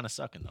due to Giannis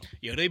sucking, though.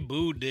 Yeah, they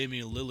booed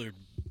Damian Lillard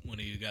when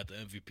he got the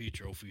MVP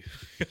trophy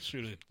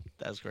yesterday.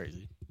 That's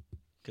crazy.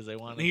 Because they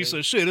wanted And he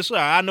said, shit, it's all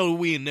right. I know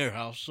we in their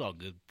house. It's all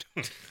good.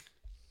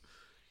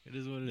 It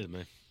is what it is,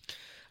 man.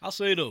 I'll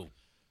say, though,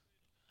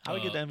 how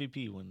we get the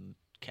MVP when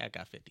Cat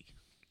got 50?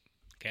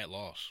 Cat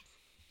lost.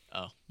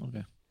 Oh,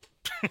 okay.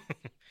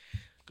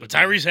 But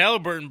Tyrese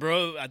Halliburton,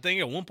 bro, I think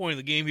at one point in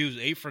the game he was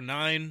 8 for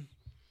 9.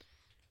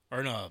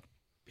 Or no,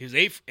 he was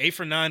 8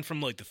 for 9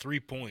 from like the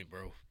 3-point,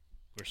 bro.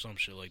 Or some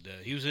shit like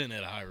that. He was hitting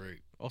at a high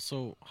rate.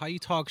 Also, how you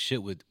talk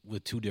shit with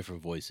two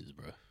different voices,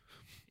 bro?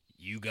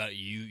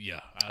 Yeah.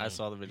 I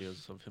saw the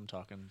videos of him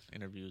talking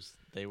interviews.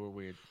 They were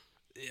weird.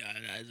 Yeah,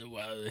 that's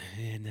wild.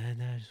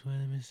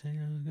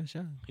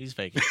 He's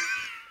faking.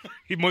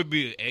 He might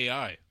be an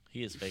AI.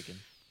 He is faking.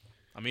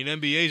 I mean,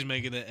 NBA's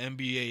making the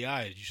NBA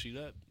AI. Did you see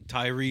that?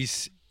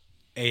 Tyrese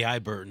AI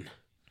Burton.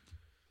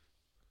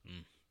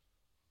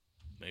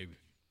 Maybe.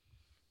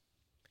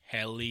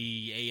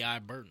 Hallie AI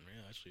Burton.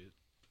 Yeah, I see it.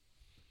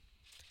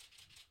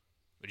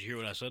 But you hear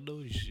what I said,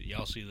 though?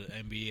 Y'all see the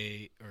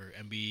NBA or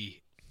NBA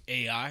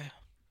AI?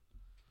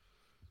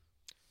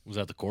 Was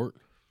that the court?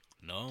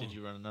 No. Did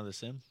you run another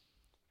sim?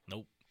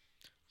 Nope.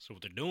 So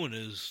what they're doing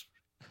is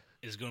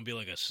it's going to be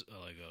like a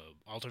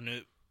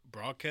alternate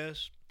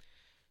broadcast,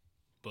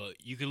 but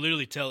you can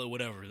literally tell it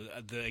whatever.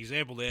 The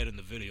example they had in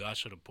the video, I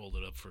should have pulled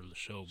it up for the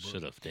show. But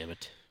Should have, damn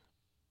it.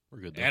 We're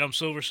good though. Adam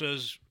Silver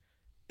says,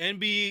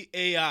 NBA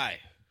AI,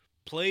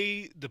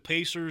 play the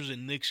Pacers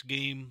and Knicks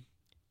game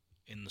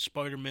in the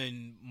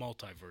Spider-Man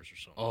multiverse or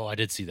something. Oh, I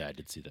did see that.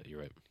 You're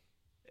right.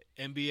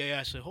 NBA,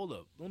 I said, hold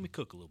up, let me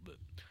cook a little bit.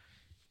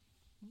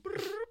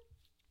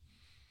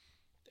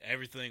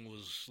 Everything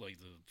was like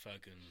the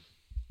fucking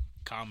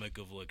comic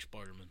of like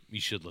Spider-Man. You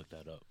should look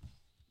that up.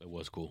 It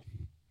was cool.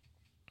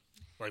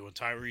 Like when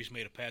Tyrese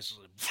made a pass, it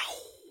was like,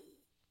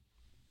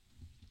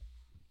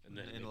 And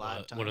then In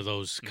live time. one of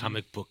those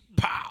comic book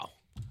pow.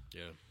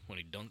 yeah, when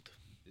he dunked.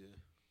 Yeah.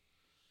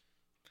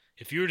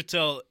 If you were to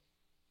tell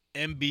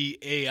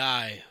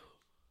NBAI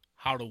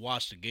how to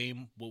watch the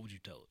game, what would you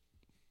tell it?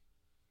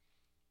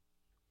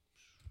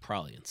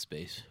 Probably in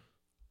space.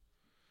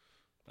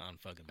 On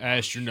fucking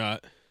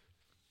Astronaut.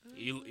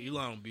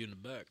 Elon would be in the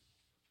back.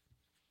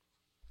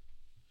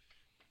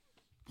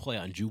 Play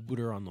on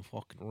Jupiter on the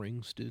fucking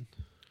rings, dude.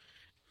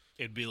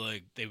 It'd be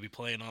like they'd be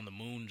playing on the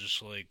moon,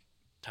 just like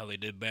how they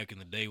did back in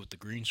the day with the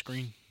green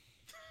screen.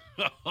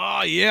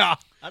 Oh, yeah.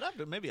 I'd have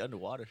to maybe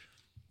underwater.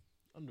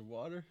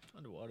 Underwater?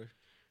 Underwater.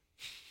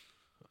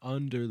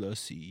 Under the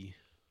sea.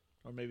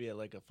 Or maybe at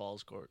like a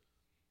falls court.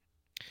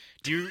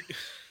 Do you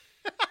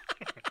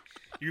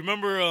you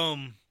remember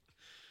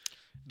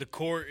the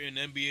court in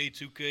NBA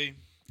 2K?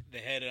 They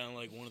had it on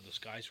like one of the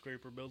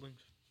skyscraper buildings.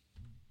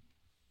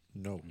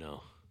 No.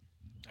 No.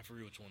 I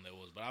forget which one that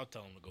was, but I'll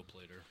tell them to go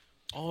play there.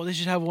 Oh, they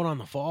should have one on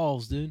the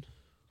falls, dude.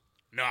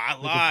 No, I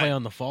They lied. could play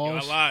on the Yo,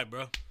 falls. I lied,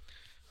 bro.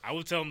 I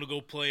would tell them to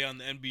go play on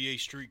the NBA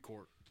street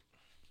court.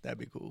 That'd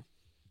be cool.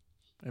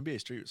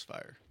 NBA Street was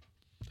fire.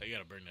 They got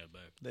to bring that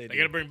back. They They do.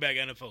 got to bring back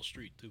NFL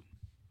Street too.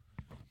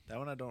 That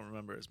one I don't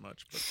remember as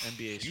much, but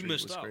NBA You Street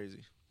missed was out.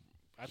 crazy.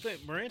 I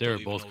think Miranda. They were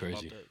even both knows about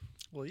crazy. that.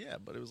 Well, yeah,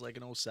 but it was like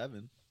an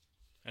 07.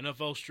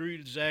 NFL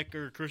Street, Zach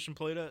or Christian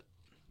play that?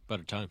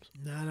 Better times.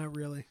 Nah, not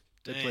really.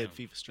 They Damn. played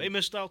FIFA Street. They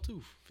missed out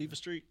too. FIFA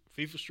Street.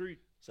 FIFA Street.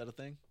 Is that a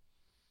thing?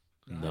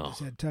 No. I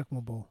just had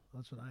Tecmo Bowl.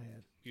 That's what I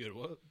had. You had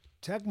what?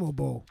 Tecmo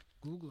Bowl.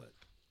 Google it.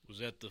 Was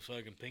that the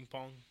fucking ping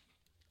pong?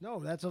 No,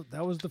 that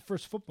was the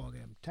first football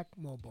game.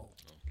 Tecmo Bowl.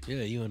 Yeah,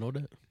 you know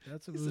that.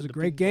 It Is was it a the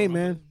great ping game,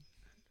 pong? man.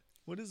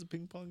 What is a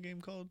ping pong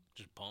game called?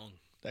 Just pong.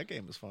 That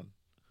game was fun.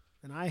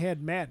 And I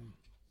had Madden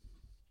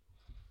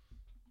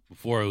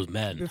Before it was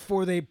Madden.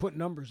 before they put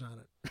numbers on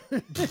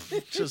it.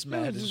 Just It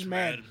mad. was just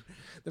Madden.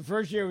 The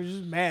first year was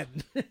just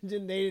Madden. they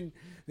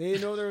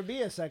didn't know there would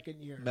be a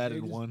second year. Madden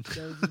They just- won. That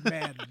was just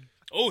Madden.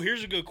 Oh,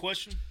 here's a good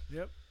question.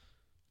 Yep.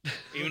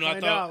 Even We'll though I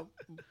find thought, out.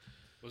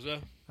 was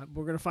that?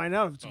 We're gonna find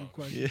out if it's a good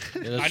question. Yeah.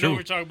 Yeah, I that's know true.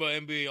 we're talking about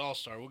NBA All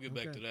Star. We'll get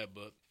back Okay. to that,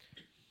 but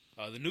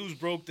the news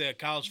broke that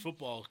college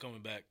football is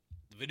coming back.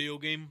 The video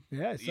game,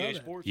 Yeah, I saw EA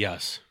that. Sports.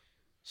 Yes.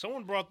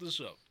 Someone brought this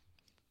up.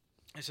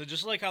 I said,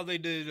 just like how they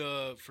did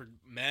for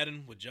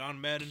Madden with John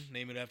Madden,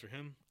 name it after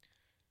him.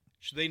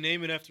 Should they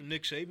name it after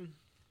Nick Saban?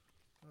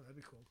 Oh, that'd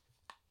be cool.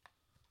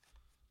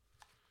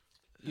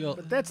 Yo,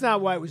 But that's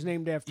not why it was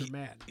named after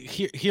Madden.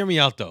 hear me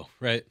out though,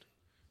 right?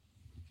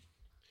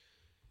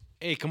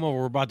 Hey, come over.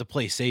 We're about to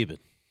play Saban.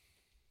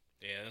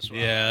 Yeah, that's what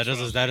Yeah, that's that what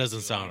I was doesn't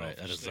thinking, sound I don't know right. if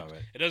That it doesn't sound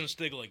sticks. right. It doesn't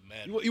stick like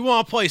Madden. You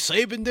want to play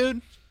Saban,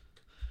 dude?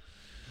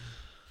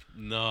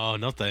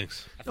 No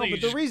thanks. I No, think but you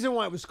the just- reason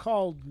why it was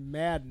called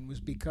Madden was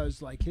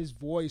because like his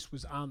voice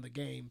was on the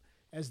game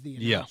as the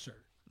Yeah. announcer.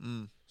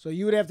 So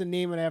you would have to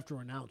name it after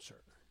an announcer.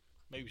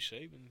 maybe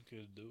Saban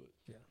could do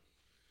it.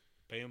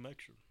 pay them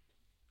extra.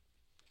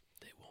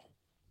 They won't.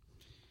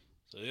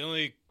 So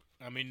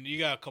you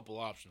got a couple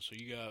options. So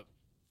you got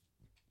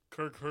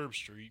Kirk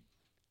Herbstreit,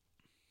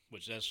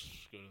 which that's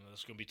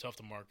gonna be tough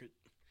to market.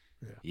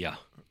 Yeah.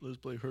 Let's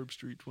play Herb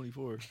Street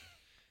 24.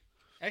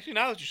 Actually,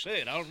 now that you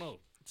say it, I don't know.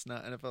 It's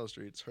not NFL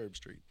Street. It's Herb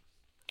Street.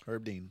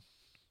 Herb Dean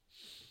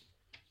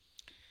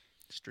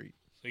Street.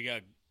 So you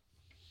got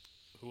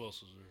who else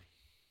is there?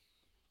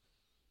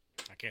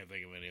 I can't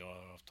think of any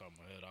off the top of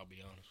my head. I'll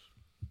be honest.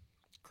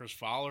 Chris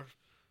Fowler.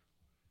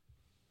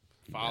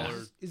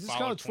 Is this Fowler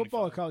college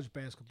football or 25. college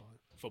basketball?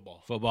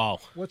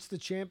 Football. What's the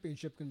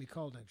championship going to be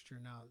called next year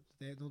now?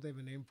 Don't they have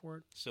a name for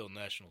it? Still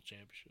national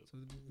championship. So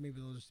maybe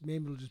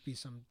it'll just be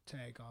some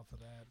tag off of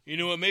that. You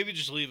know what? Maybe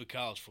just leave it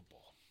college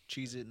football.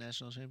 Cheese It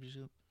National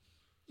Championship.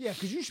 Yeah,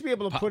 because you should be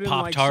able to put in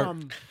Pop-Tart.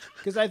 some.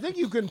 Because I think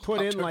you can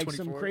put in Pop-Tart like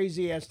some 24.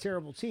 crazy ass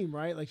terrible team,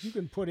 right? Like you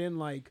can put in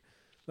like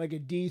a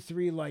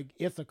D3 like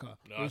Ithaca.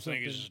 No, or I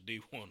think it's something.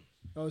 just D1.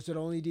 Oh, is it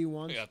only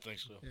D1? Yeah, I think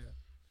so. Yeah.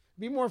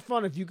 Be more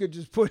fun if you could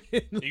just put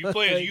in. You can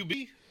play like, as UB.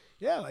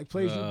 Yeah, like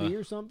play as UB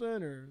or something,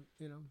 or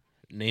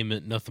Name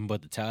it Nothing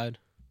But the Tide.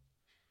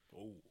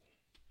 Oh,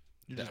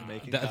 You're just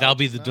making That'll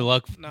be the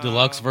colleges now?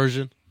 deluxe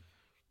version.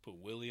 put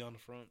Willie on the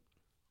front.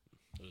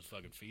 With his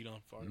fucking feet on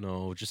fire.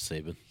 No, just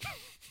Saban.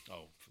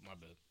 Oh, my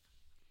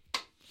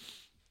bad.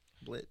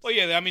 Blitz. Well,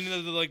 yeah, I mean,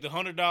 the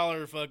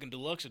 $100 fucking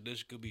deluxe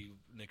edition could be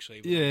Nick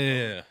Saban.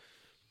 Yeah.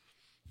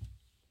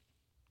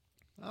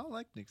 I don't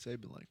like Nick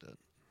Saban like that.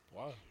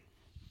 Why?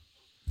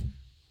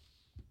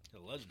 A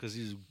legend. Because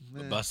he's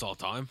the Nah. best all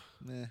time.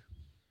 Nah.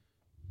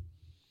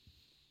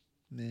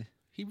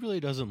 He really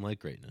doesn't like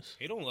greatness.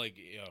 He don't like,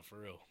 yeah, for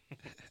real.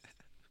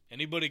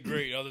 Anybody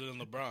great other than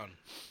LeBron,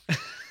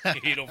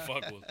 he don't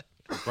fuck with.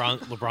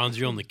 LeBron's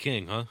your only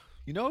king, huh?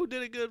 You know who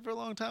did it good for a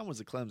long time was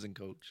the Clemson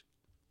coach.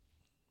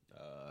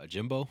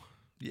 Jimbo?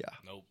 Yeah.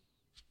 Nope.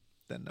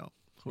 Then no. Wrong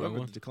Whoever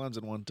one? the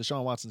Clemson one,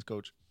 Deshaun Watson's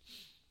coach.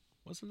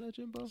 Wasn't that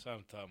Jimbo? It's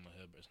on the top of my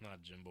head, but it's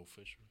not Jimbo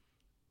Fisher.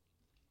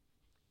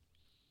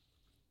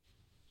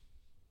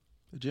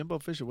 Jimbo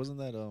Fisher, wasn't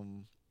that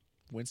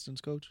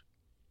Winston's coach?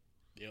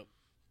 Yep.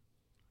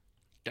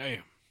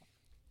 Damn.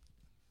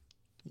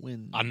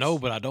 Wins. I know,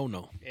 but I don't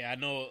know. Yeah,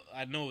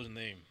 I know his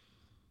name.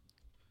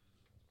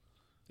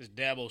 It's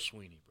Dabo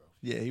Sweeney, bro.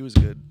 Yeah, he was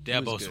good. He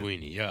was Dabo good.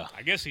 Sweeney, yeah.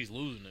 I guess he's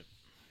losing it.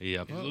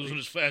 Yep. He's losing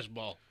his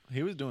fastball.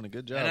 He was doing a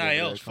good job. NIL over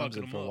there at 's fucking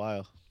Clemson him for a up.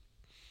 while.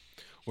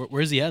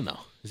 Where's he at now?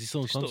 Is he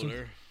still in He's Clemson? still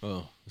there,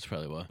 Oh, that's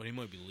probably why. but he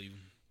might be leaving.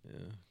 Yeah.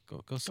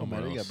 Go Don't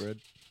somewhere matter. He else. got bread.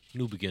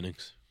 New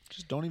beginnings.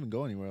 Just don't even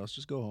go anywhere else.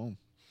 Just go home.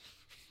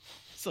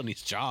 Still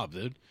needs a job,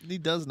 dude. He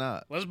does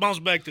not. Let's bounce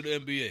back to the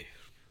NBA.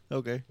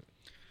 Okay.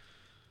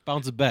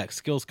 Bounce it back.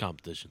 Skills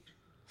competition.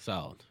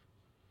 Solid.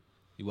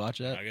 You watch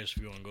that? I guess if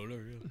you want to go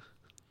there, yeah.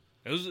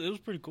 It was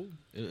pretty cool.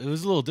 It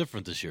was a little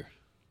different this year.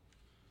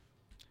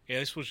 Yeah,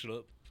 they switched it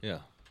up. Yeah.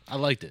 I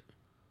liked it.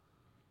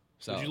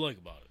 What Solid. did you like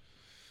about it?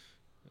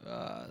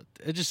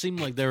 It just seemed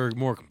like they were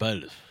more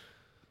competitive.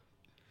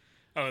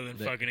 Other than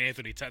fucking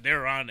Anthony, they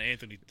were on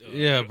Anthony.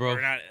 Yeah, bro.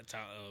 Or not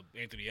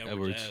Anthony Edwards'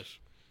 Edwards. ass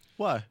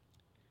Why?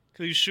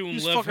 because he's shooting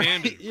He's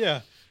left-handed. fucking-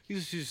 yeah.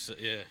 He's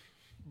yeah.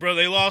 Bro,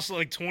 they lost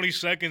like 20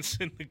 seconds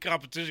in the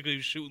competition because he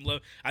was shooting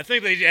left. I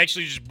think they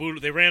actually just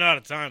booted. They ran out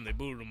of time. They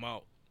booted him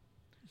out.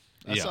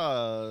 I Yeah.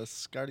 saw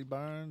Scotty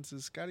Barnes.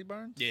 Is Scotty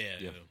Barnes Yeah.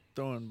 Yeah.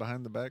 throwing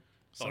behind the back?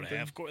 Oh, the Something?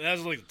 half court. That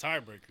was like the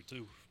tiebreaker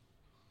too.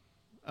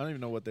 I don't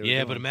even know what they were Yeah,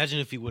 doing. but imagine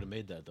if he would have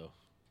made that though.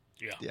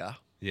 Yeah. Yeah,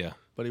 Yeah.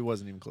 but he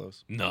wasn't even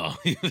close. No,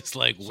 he was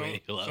like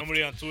way left.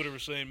 Somebody on Twitter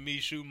was saying me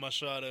shooting my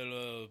shot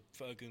at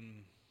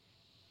fucking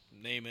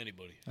name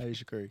anybody.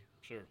 Aisha Curry.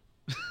 Sure.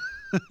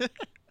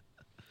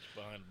 It's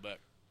behind the back.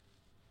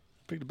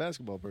 Picked a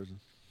basketball person.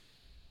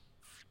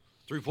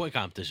 3-point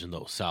competition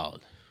though,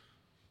 solid.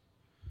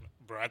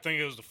 Bro, I think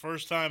it was the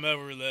first time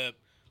ever that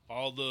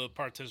all the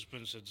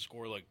participants had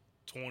scored like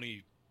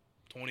 20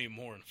 or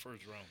more in the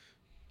first round.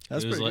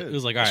 That's it was pretty like, good. It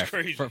was like, all That's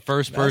right, crazy. first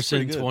That's person,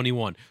 pretty good.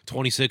 21,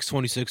 26,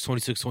 26,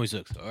 26,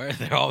 26. All right,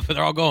 they're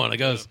all going, I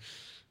guess.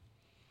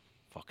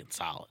 Fucking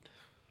solid.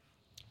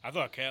 I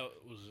thought Cal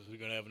was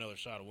going to have another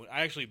shot to win.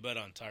 I actually bet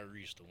on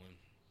Tyrese to win.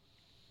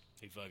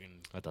 He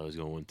fucking I thought he was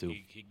going to win, too.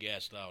 he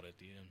gassed out at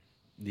the end.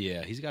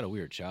 Yeah, he's got a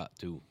weird shot,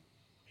 too.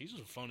 He's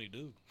a funny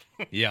dude.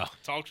 Yeah.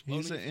 Talks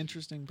He's funny. an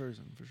interesting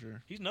person for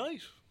sure. He's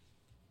nice.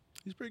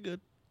 He's pretty good.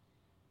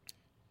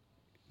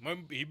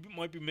 He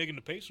might be making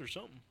the pace or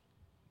something.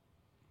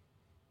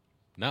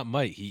 Not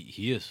might.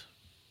 He is,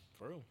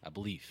 For real. I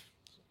believe.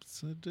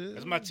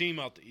 That's my team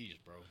out the East,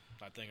 bro.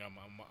 I think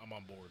I'm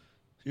on board.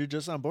 You're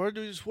just on board,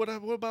 dude. What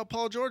about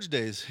Paul George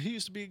days? He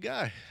used to be a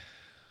guy.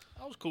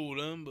 I was cool with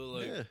them, but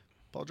like Yeah,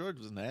 Paul George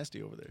was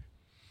nasty over there.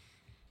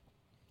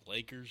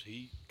 Lakers,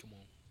 Heat, come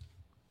on.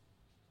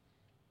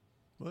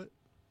 What?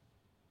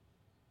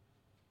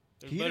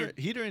 There's better.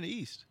 Heater in the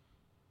East.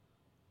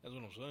 That's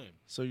what I'm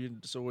saying.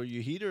 So were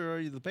you Heater or are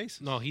you the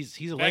Pacers? No, he's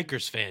a Back-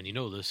 Lakers fan. You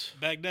know this.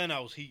 Back then, I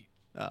was Heat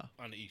Oh,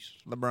 on the East.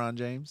 LeBron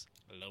James.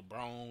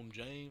 LeBron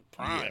James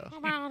prime.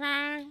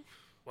 Yeah.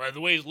 Well,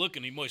 the way he's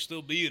looking, he might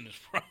still be in his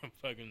prime.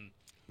 Fucking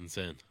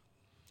Insane.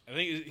 I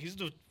think he's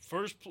the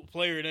first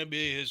player in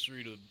NBA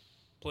history to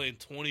play in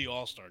 20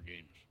 All-Star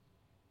games.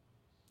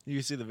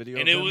 You see the video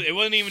And of him it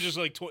wasn't even just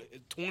like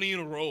 20 in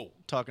a row.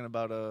 talking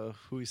about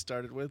who he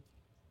started with?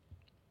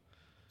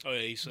 Oh,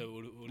 yeah, he said,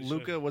 what did he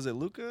Luca, say? was it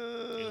Luca?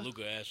 Yeah,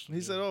 Luca asked him.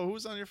 He said, "Oh,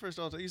 who's on your first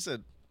All-Star?" He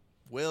said,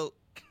 "Well,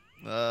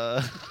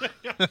 I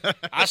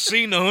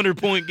seen the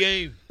 100-point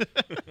game.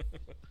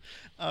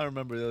 I don't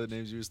remember the other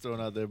names you was throwing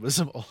out there, but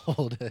some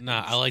old.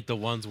 Nah, I like the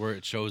ones where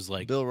it shows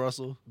like Bill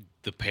Russell.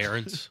 the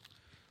parents,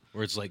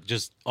 where it's like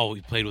just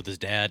he played with his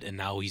dad and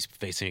now he's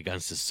facing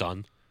against his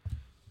son.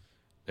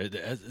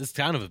 It's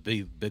kind of a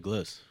big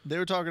list. They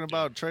were talking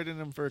about trading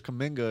him for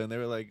Kuminga, and they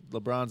were like,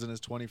 LeBron's in his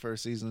 21st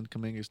season,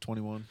 Kuminga's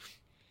 21.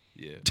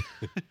 Yeah,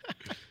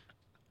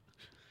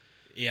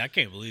 Yeah, I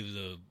can't believe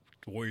the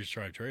Warriors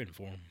tried trading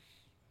for him.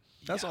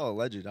 That's all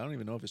alleged. I don't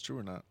even know if it's true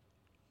or not.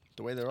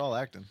 The way they're all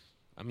acting.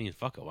 I mean,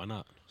 fuck it, why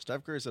not?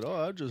 Steph Curry said, "Oh,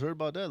 I just heard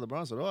about that."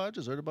 LeBron said, "Oh, I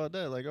just heard about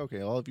that." Like,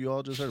 okay, all of you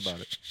all just heard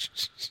about it.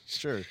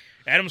 Sure.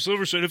 Adam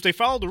Silver said, if they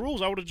followed the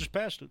rules, I would have just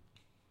passed it.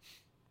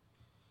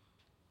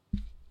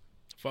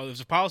 If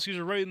the policies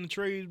are right in the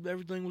trade,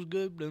 everything was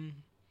good, then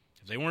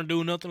if they weren't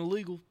doing nothing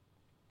illegal,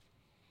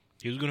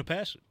 he was going to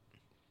pass it.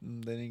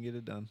 They didn't get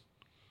it done.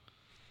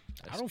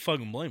 I don't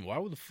fucking blame him.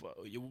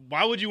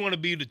 Why would you want to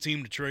be the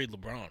team to trade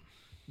LeBron?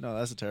 No,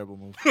 that's a terrible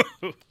move.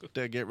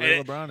 To get rid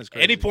of LeBron is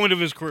crazy. Any point of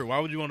his career, why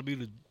would you want to be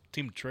the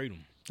team to trade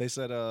him? They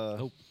said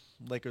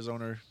Lakers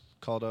owner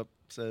called up,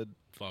 said,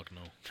 Fuck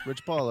no.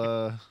 "Rich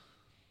Paul,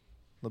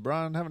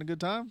 LeBron having a good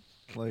time?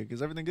 Like,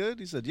 is everything good?"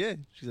 He said, "Yeah."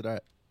 She said, "All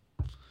right,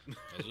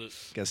 That's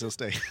it. guess he'll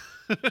stay."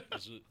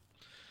 That's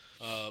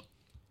it.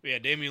 Yeah,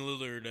 Damian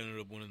Lillard ended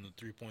up winning the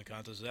 3-point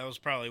contest. That was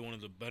probably one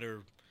of the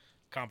better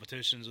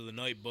competitions of the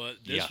night, but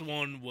this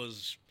one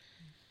was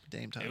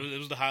Dame time. it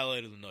was the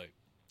highlight of the night.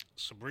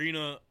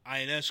 Sabrina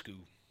Ionescu,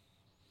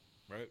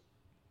 right?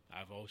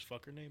 I've always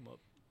fuck her name up.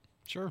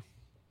 Sure.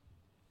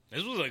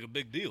 This was like a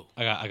big deal.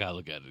 I gotta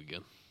look at it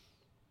again.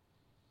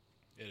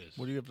 It is.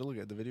 What do you have to look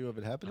at? The video of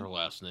it happening? Her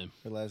last name,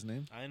 Her last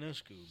name?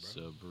 Ionescu,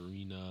 bro.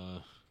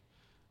 Sabrina.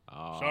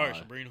 Sorry,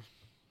 Sabrina.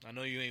 I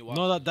know you ain't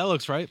watching. No, that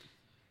looks right.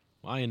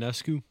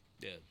 Ionescu.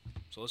 Yeah.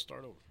 So let's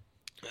start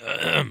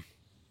over.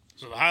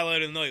 So the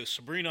highlight of the night was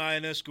Sabrina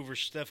Ionescu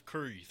versus Steph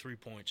Curry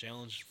 3-point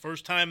challenge.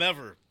 First time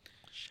ever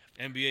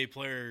NBA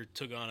player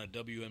took on a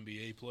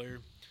WNBA player.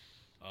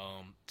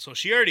 So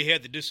she already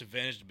had the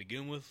disadvantage to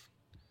begin with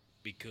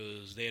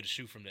because they had to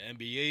shoot from the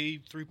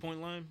NBA 3-point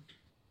line.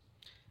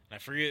 And I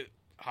forget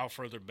how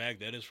further back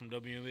that is from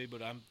WNBA,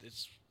 but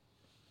it's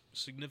a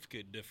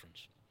significant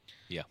difference.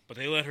 Yeah. But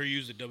they let her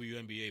use the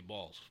WNBA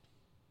balls.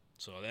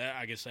 So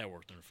I guess that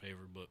worked in her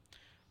favor. But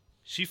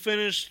she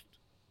finished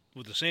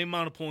with the same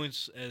amount of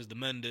points as the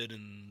men did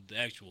in the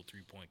actual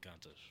 3-point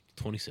contest.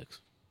 26.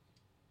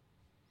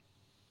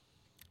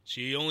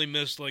 She only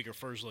missed like her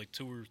first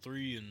 2 or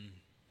 3 and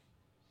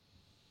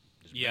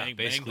just bang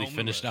basically home the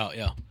finished rest. out.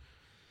 Yeah,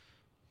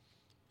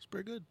 It's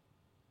pretty good.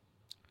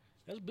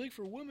 That's big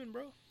for women,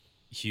 bro.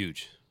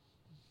 huge.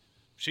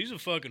 She's a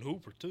fucking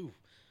hooper too.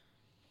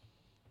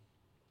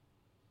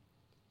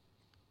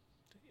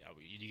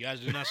 You guys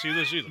did not see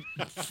this either.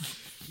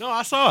 No,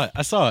 I saw it.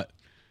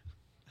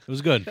 It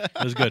was good.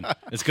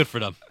 It's good for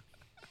them.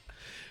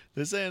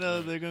 They're saying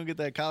they're going to get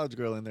that college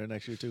girl in there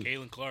next year, too.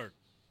 Caitlin Clark.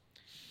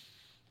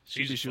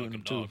 She'd She's be a shooting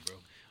fucking them, dog, too.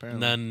 bro.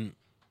 Apparently. And then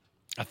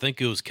I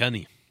think it was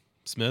Kenny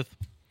Smith.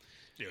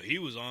 Yeah, he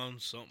was on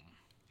something.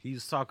 He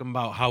was talking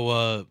about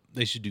how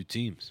they should do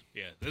teams.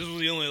 Yeah, this was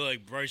the only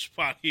bright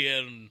spot he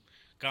had in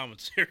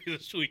commentary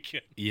this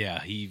weekend. Yeah,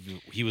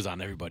 he was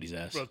on everybody's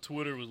ass. Bro,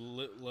 Twitter was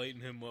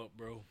lighting him up,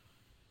 bro.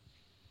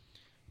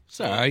 It's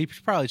all right. He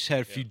probably just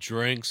had a few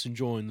drinks,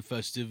 enjoying the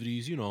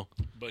festivities, you know.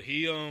 But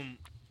he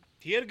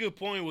had a good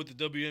point with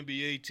the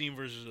WNBA team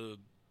versus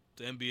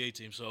the NBA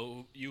team.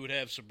 So you would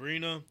have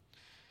Sabrina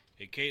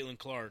and Caitlin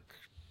Clark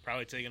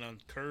probably taking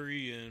on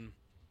Curry and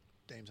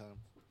Dame time.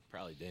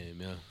 Probably Dame,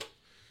 yeah.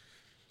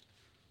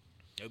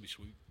 that'd be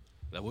sweet.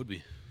 That would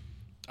be.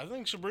 I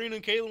think Sabrina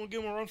and Caitlin would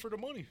give him a run for the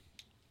money.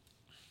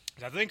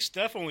 I think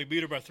Steph only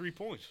beat her by 3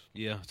 points.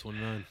 Yeah,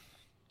 29.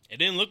 It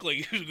didn't look like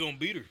he was going to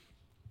beat her.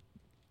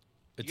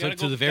 It You gotta took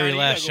to go- the very Donnie,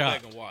 last you gotta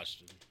shot. go back and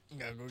watch it. You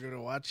got to go give it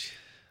a watch.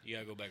 You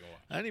got to go back and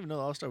watch. I didn't even know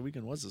the All-Star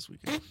Weekend was this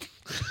weekend.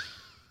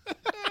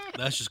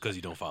 That's just because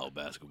you don't follow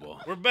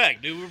basketball. We're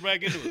back, dude. We're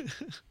back into it.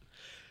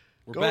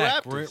 We're Go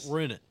back. Raptors. We're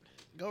in it.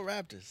 Go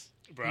Raptors.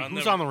 Bro,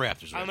 Who's on the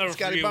Raptors? I'll Right never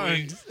Scotty forget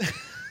Barnes.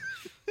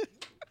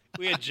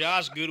 we had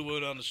Josh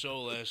Goodwood on the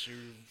show last year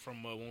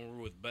from when we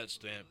were with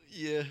BetStamp.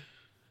 Yeah.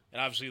 And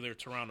obviously they're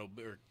Toronto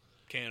or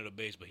Canada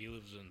based, but he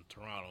lives in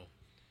Toronto.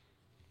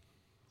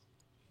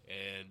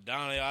 And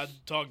Donnie, I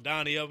talked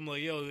Donnie up. I'm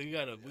like, yo, we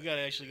got a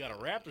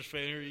Raptors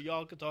fan here.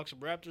 Y'all could talk some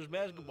Raptors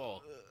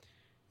basketball.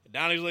 And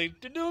Donnie's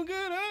like, they're doing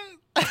good,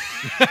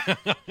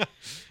 huh?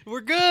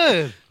 We're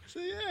good. So,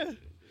 yeah.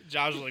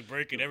 Josh was like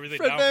breaking everything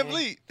Fred down Van for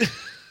him. Vliet.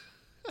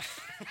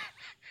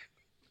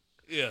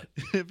 Yeah,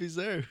 If he's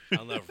there.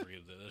 I'll never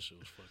forget that. That shit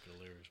was fucking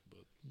hilarious.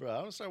 But Bro,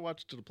 I don't start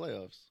watching to the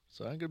playoffs,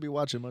 so I ain't gonna be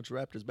watching much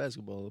Raptors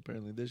basketball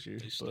apparently this year.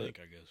 They but stink,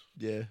 I guess.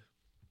 yeah,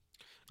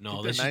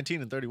 No, they're this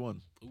 19 and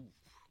 31. Ooh.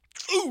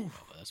 oh,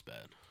 that's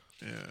bad.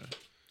 Yeah,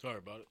 Sorry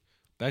about it.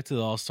 Back to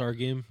the All-Star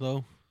game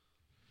though.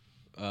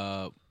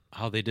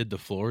 How they did the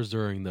floors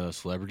during the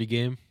celebrity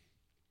game.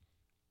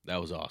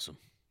 That was awesome.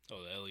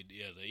 Oh, the LED,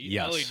 yeah, the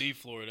Yes. LED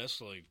floor. That's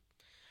like,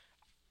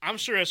 I'm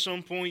sure at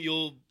some point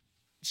you'll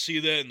see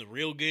that in the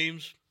real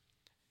games.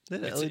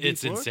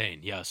 It's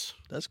insane. Yes.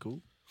 That's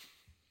cool.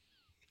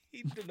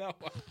 He did not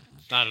watch.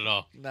 Not at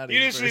all. Not You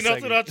even didn't for a see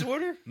nothing second. on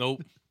Twitter,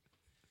 Nope.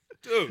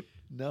 dude.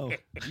 No,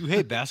 You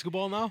hate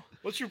basketball now?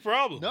 What's your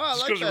problem? No, I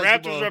Just like the Raptors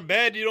basketball. are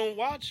bad, you don't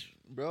watch.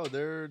 bro,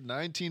 they're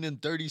 19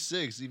 and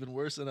 36, even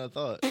worse than I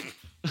thought.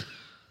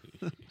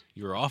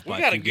 You were off We by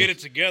got to a few get games.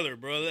 it together,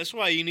 bro. That's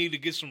why you need to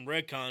get some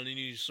Redcon and you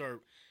need to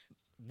start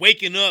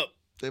waking up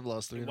They've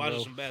lost 3 and in a watching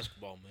row. some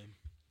basketball, man.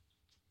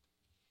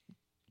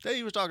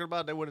 He was talking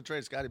about they wouldn't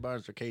trade Scotty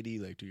Barnes for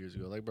KD like 2 years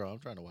ago. Like, bro, I'm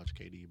trying to watch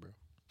KD, bro.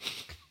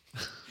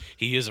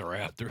 He is a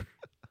Raptor.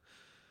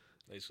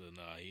 They said,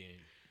 nah, he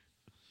ain't.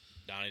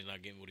 Donnie's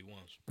not getting what he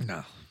wants.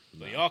 No.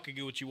 But y'all can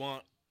get what you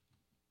want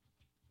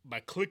by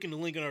clicking the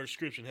link in our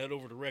description. Head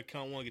over to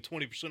Redcon 1, get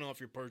 20% off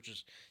your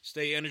purchase.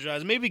 Stay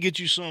energized. Maybe get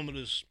you some of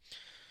this,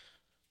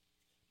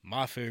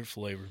 my favorite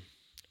flavor,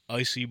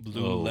 icy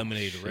blue Oh,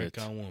 lemonade at shit.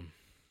 Redcon 1.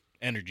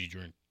 Energy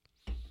drink.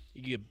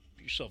 You get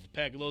yourself a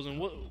pack of those. And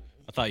what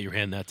I thought you were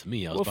handing that to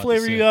me. I was what about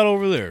flavor to say, you got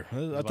over there? I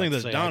was I about think to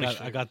that's say, Donnie's.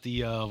 I got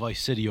the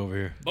Vice City over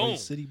here. Boom.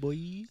 City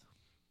boy.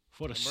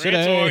 For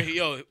the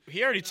Yo,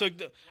 he already took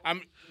the.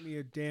 I'm. Give me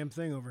a damn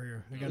thing over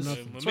here. I got Listen,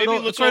 nothing. well, Maybe maybe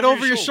look it's right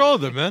over your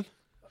shoulder, man.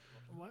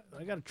 What?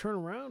 I got to turn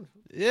around.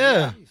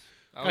 Yeah. Jeez.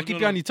 Gotta keep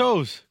you on your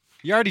toes.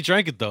 You already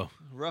drank it though.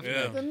 Rough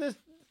Yeah. neck. Then this.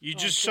 You Oh,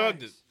 just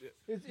chugged it.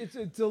 Christ.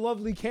 It's a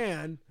lovely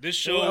can. This I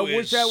show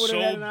wish is I would've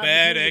had so an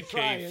bad opportunity at to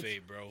try it.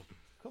 kayfabe, bro.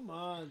 Come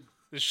on.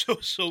 This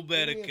show's so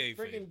bad Give at me a kayfabe.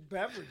 freaking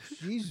beverage.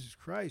 Jesus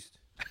Christ.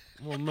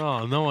 Well,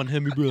 no one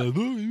hit me, be like,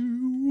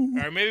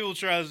 All right, maybe we'll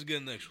try this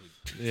again next week.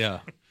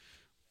 yeah.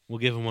 We'll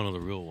give him one of the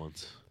real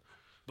ones.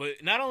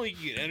 But not only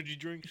you get energy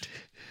drinks,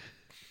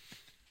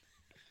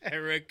 at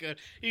Redcon,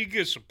 you can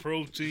get some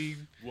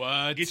protein,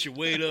 What? get your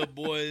weight up,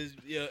 boys.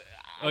 Yeah,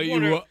 I Are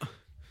wonder you what?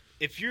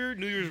 if your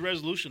New Year's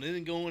resolution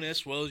isn't going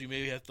as well as you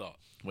maybe have thought.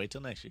 Wait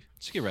till next year.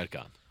 Just get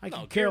Redcon. I No,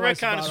 can get care less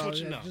Redcon and about all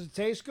switch it that. out. Does it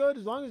taste good?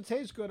 As long as it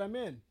tastes good, I'm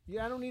in.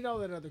 Yeah, I don't need all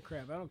that other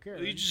crap. I don't care.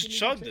 You just give me the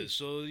chugged taste. this,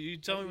 so you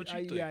tell me what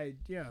you think.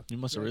 Yeah. You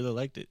must have Right. really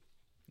liked it.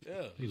 Yeah.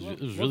 It was What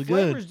really good.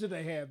 flavors do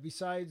they have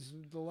besides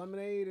the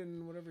lemonade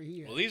and whatever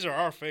he had? Well, these are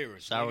our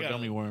favorites. Sour We got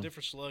gummy a worm.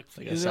 Different select.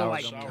 They got Is there sour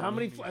like gummy how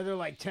many? worm. Are there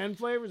like 10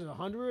 flavors?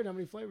 100? How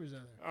many flavors are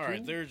there? All right,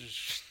 Two? they're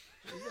just.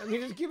 I mean,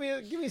 just give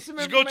me some.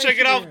 Just go check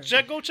it information out.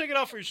 here. Go check it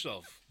out for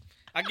yourself.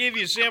 I gave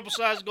you a sample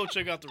size. Go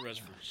check out the rest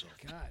for yourself.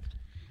 God,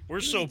 We're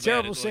this so is bad.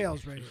 terrible at, like-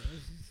 sales right here.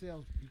 This is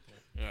sales people.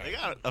 All right. They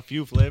got a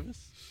few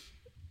flavors.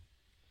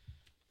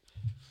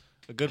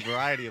 A good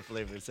variety of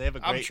flavors. They have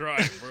a I'm great.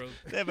 trying, bro.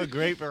 They have a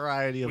great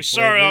variety of. We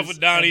started off flavors with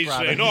Donnie and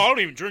saying, "No, products. I don't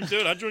even drink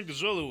that. I drink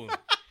this other one."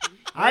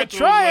 I Right, so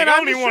try like, it. I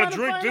I'm don't even just wanna trying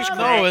drink find this out.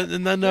 crap. No,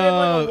 and then They have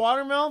like a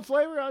watermelon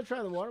flavor. I'll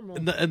try the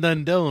watermelon. and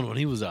then Dylan when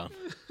he was on.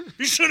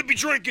 You shouldn't be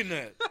drinking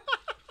that.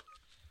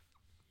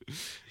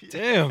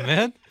 Damn,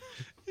 man.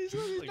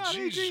 Like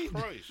Jesus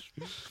Christ.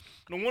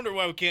 No wonder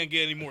why we can't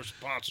get any more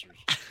sponsors.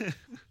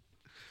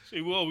 See,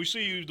 well, we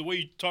see you the way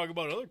you talk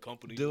about other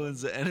companies.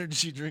 Dylan's the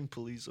energy drink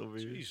police over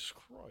here. Jesus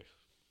Christ.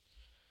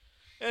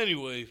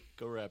 Anyway,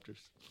 Go Raptors.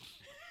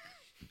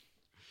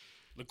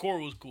 the core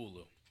was cool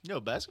though. Yo,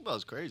 basketball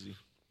is crazy.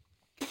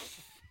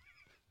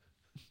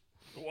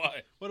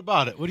 Why? What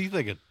about it? What are you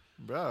thinking?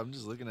 Bro, I'm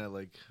just looking at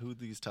like who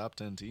these top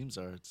 10 teams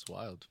are. It's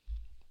wild.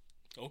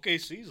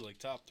 OKC's like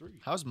top 3.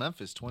 How's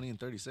Memphis 20 and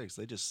 36?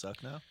 They just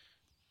suck now.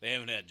 They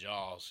haven't had Jaw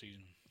all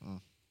season.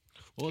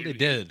 Well, they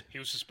did. He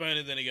was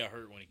suspended, then he got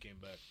hurt when he came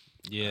back.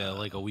 Yeah,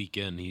 like a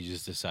weekend, he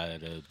just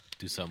decided to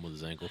do something with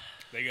his ankle.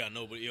 They got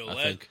nobody. Yo, I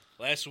last, think.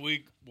 last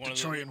week, one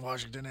of the, and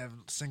Washington have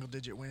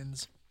single-digit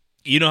wins.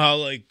 you know how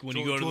like when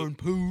you go to Jordan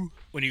the, Poo.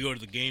 when you go to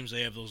the games,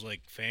 they have those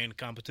like fan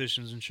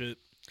competitions and shit.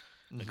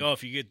 Like, oh,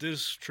 if you get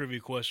this trivia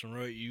question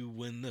right, you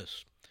win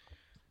this.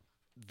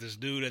 This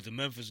dude at the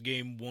Memphis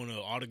game won an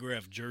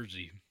autographed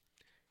jersey,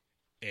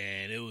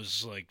 and it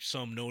was like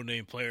some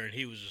no-name player, and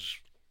he was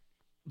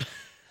just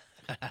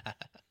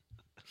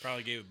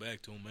probably gave it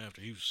back to him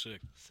after he was sick.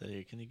 So,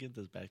 can you get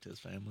this back to his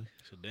family?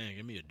 I said, "Dang,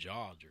 give me a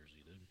Jaw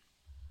jersey, dude."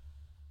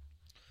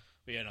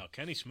 But yeah, no,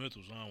 Kenny Smith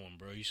was on one,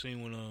 bro. You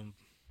seen when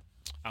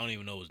I don't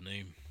even know his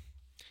name.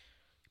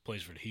 He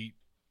plays for the Heat,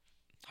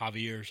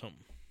 Javier or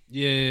something.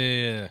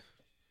 Yeah.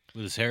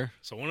 With his hair?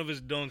 So one of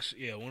his dunks,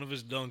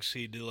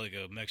 he did like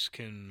a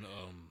Mexican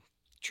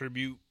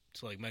tribute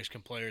to like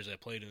Mexican players that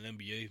played in the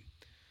NBA.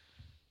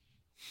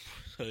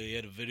 So he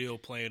had a video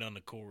playing on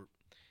the court,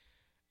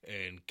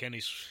 and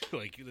Kenny's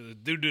like the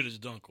dude did his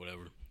dunk,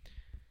 whatever.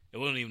 It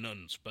wasn't even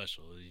nothing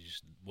special. He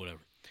just whatever.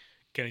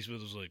 Kenny Smith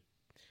was like,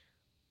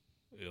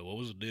 "Yeah, what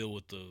was the deal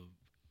with the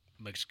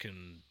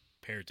Mexican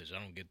heritage? I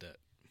don't get that."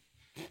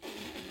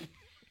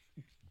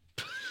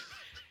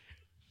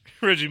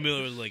 Reggie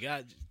Miller was like,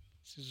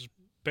 just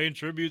paying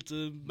tribute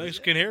to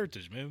Mexican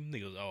heritage, man. He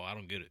goes, oh, I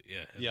don't get it.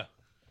 Yeah.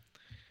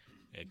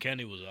 Yeah,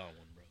 Kenny was on one,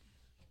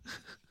 bro.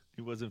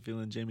 He wasn't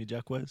feeling Jamie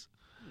Jacquez.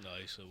 No,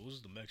 he said, what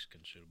was the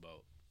Mexican shit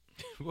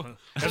about?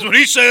 That's what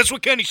he said. That's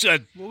what Kenny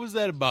said. What was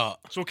that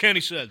about? That's what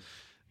Kenny said.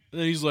 And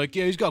then he's like,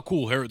 yeah, he's got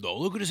cool hair, though.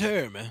 Look at his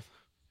hair, man.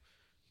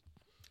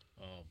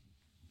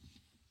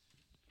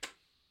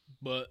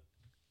 But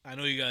I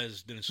know you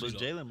guys didn't see Was it.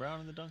 Jaylen Brown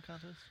in the dunk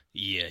contest?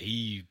 Yeah,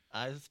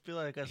 I feel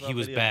like I saw He a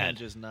was video of him bad.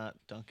 just not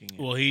dunking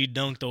it, he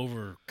dunked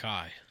over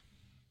Kai.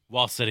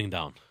 While sitting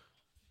down.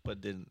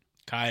 but didn't.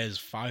 Kai is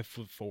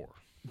 5'4".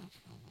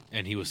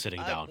 And he was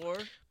sitting down.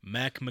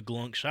 Mac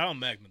McGlung. Shout out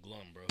Mac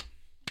McGlung, bro.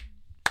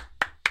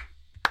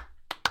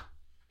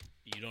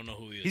 You don't know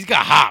who he is. He's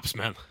got hops,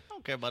 man. I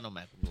don't care about no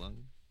Mac McGlung.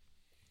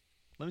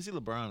 Let me see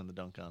LeBron in the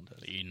dunk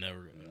contest. You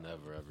never.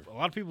 Never, ever. A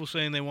lot of people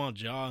saying they want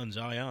Ja and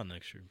Zion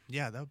next year.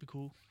 Yeah, that would be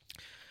cool.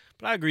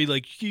 But I agree.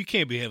 Like, you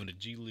can't be having a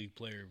G League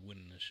player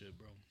winning this shit,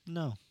 bro.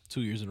 No,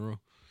 2 years in a row.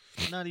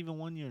 not even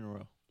 1 year in a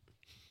row.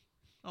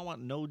 I don't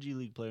want no G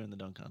League player in the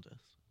dunk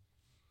contest.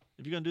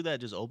 If you're gonna do that,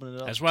 just open it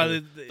up. That's why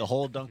to they- the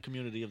whole dunk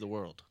community of the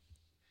world.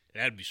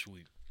 That'd be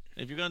sweet.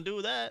 If you're gonna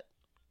do that,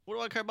 what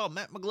do I care about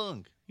Matt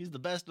McGlung? He's the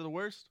best of the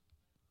worst.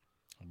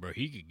 Bro,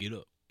 he could get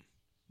up.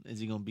 Is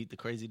he gonna beat the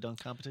crazy dunk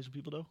competition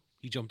people though?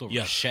 He jumped over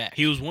Yeah, Shaq.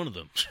 he was one of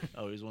them.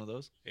 Oh, he's one of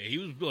those. Yeah, he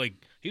was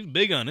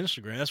big on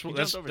Instagram. That's what. He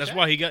That's jumped over that's Shaq?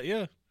 why he got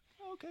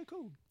Okay,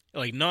 cool.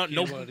 like no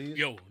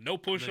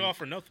push off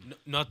or nothing.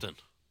 Nothing.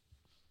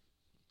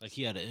 Like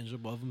he had an inch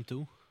above him,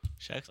 too.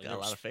 Shaq's Like, got a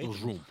lot of there faith.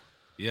 was room.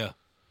 Yeah.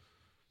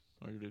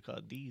 What do you call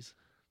it? D's?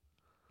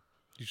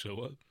 You said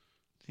what?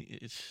 You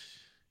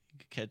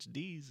could catch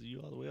D's.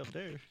 You all the way up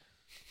there.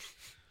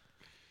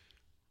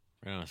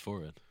 Right on his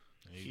forehead.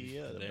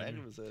 Yeah, the back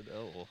of his head.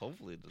 Oh, well,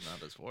 hopefully it's not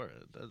his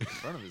forehead. That's the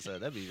front of his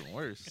head. That'd be even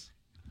worse.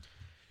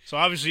 So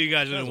obviously you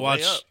guys That's didn't way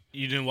watch. up.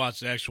 You didn't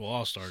watch the actual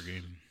All Star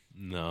game,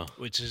 No.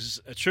 which is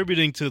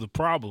attributing to the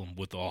problem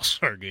with the All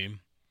Star game.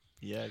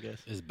 Yeah, I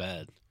guess. It's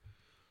bad.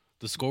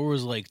 The score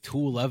was like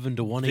 211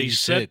 to They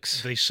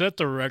 186. set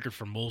the record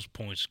for most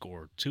points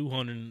scored,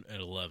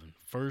 211.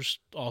 First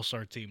All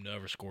Star team to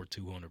ever score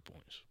 200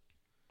 points.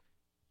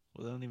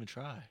 Well, they don't even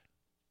try.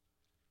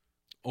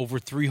 Over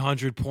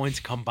 300 points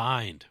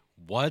combined.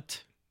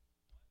 What?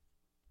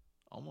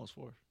 Almost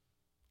 4.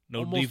 No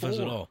Almost defense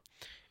at 4. all.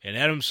 And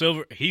Adam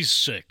Silver, he's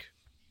sick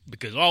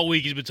because all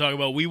week he's been talking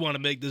about we want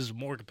to make this a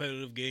more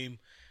competitive game.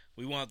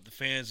 We want the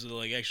fans to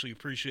like actually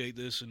appreciate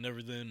this and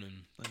everything.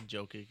 And And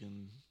Jokic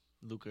and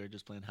Luka are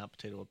just playing hot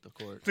potato up the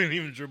court. they didn't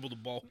even dribble the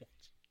ball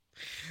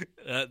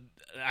once.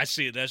 I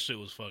see it. That shit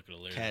was fucking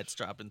hilarious. Cats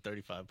dropping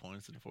 35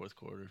 points in the fourth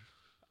quarter.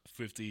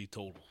 50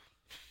 total.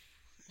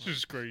 It's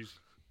just crazy.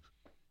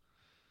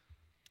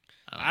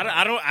 I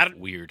don't know. I don't.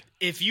 Weird.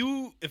 If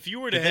you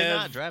were to Did they have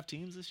not draft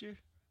teams this year?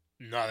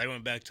 no, they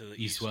went back to the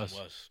East and West.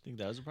 West. Think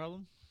that was a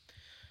problem?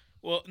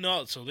 Well,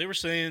 no. So they were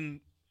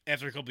saying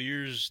after a couple of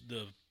years,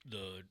 the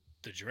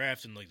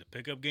draft and like the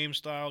pickup game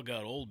style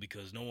got old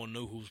because no one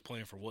knew who was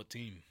playing for what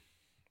team.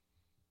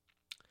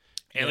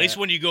 At Yeah. least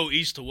when you go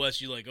East to West,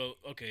 you're like, oh,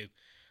 okay,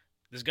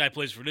 this guy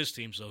plays for this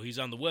team, so he's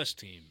on the West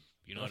team.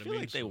 You know I what I feel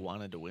mean? like they So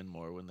wanted to win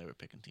more when they were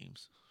picking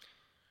teams.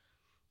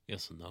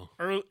 Yes and no.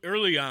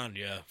 early on,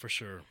 yeah, for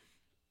sure.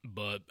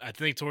 But I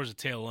think towards the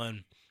tail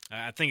end,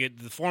 I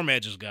think the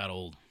format just got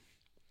old.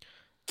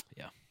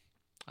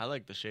 I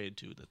like the shade,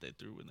 too, that they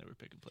threw when they were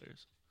picking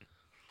players.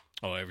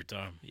 Oh, every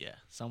time. Yeah,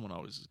 someone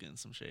always was getting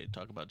some shade.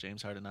 Talk about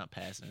James Harden not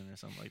passing or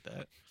something like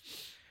that.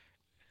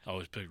 I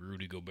always pick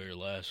Rudy Gobert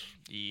last.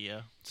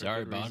 Yeah. for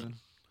Sorry good about reason.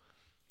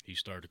 He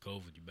started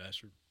COVID, you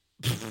bastard.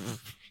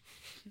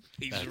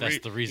 That's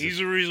the reason. He's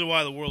the reason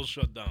why the world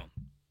shut down.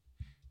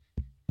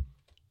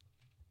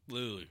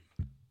 Literally.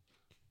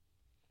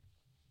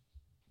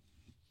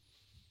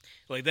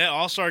 Like that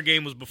All-Star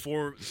game was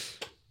before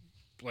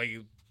like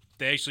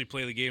they actually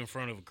played the game in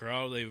front of a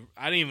crowd.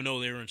 I didn't even know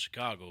they were in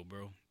Chicago,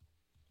 bro.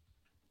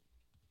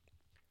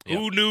 Yep.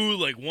 Who knew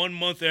like 1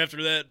 month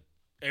after that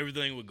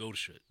everything would go to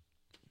shit.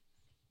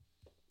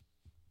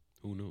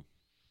 Who knew?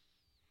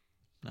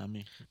 Not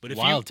me. But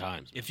Wild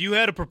times. If you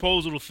had a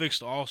proposal to fix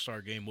the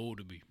All-Star game, what would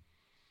it be?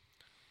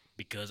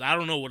 Because I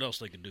don't know what else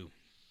they can do.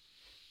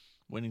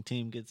 Winning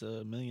team gets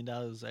 $1 million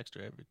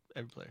extra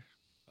every player.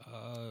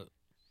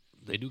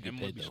 They do get It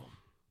paid, would be though.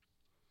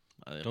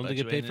 something. Don't they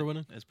get paid for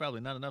winning? It's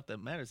probably not enough that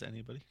matters to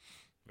anybody.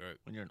 Right.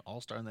 When you're an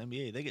all-star in the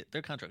NBA,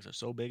 their contracts are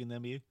so big in the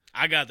NBA.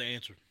 I got the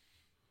answer.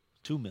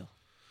 $2 million.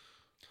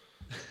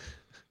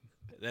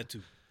 That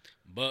too.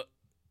 But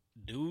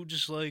do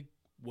just like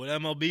what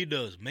MLB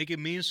does. Make it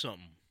mean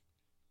something.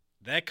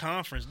 That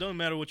conference, doesn't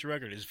matter what your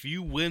record is. If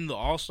you win the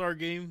All-Star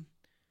game,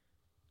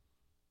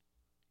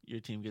 Your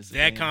team gets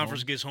that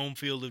conference gets home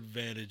field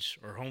advantage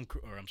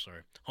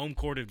home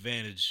court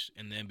advantage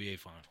in the NBA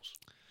Finals.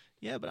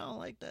 Yeah, but I don't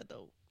like that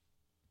though.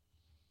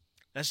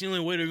 That's the only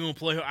way they're going to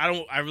play.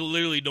 I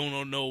literally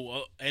don't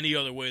know any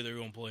other way they're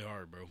going to play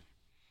hard, bro.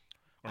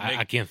 Or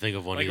I can't think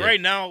of one like either. right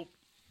now,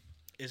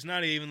 it's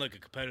not even like a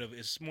competitive.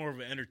 It's more of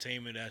an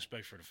entertainment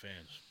aspect for the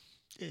fans.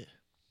 Yeah.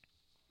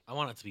 I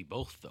want it to be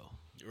both, though.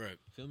 Right.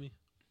 Feel me?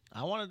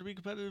 I want it to be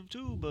competitive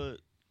too, but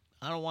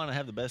I don't want to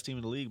have the best team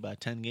in the league by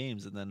 10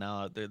 games, and then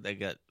now they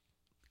got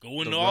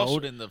Go in the the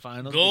road in the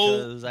finals Go-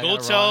 because I go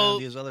got tell-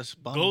 these other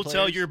bum Go tell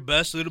players. your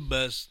best of the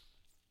best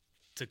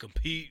to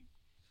compete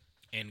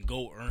and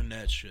go earn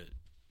that shit.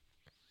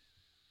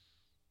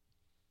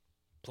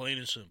 Plain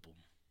and simple.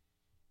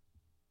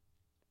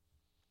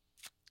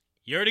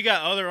 You already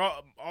got other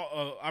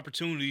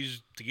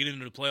opportunities to get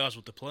into the playoffs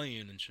with the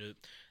play-in and shit.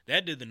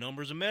 That did the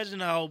numbers. Imagine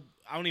how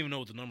I don't even know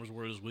what the numbers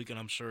were this week, and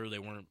I'm sure they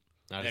weren't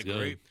Not that as good.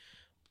 great.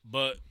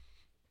 But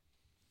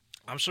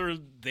I'm sure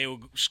they will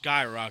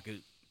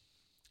skyrocket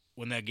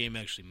when that game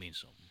actually means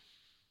something.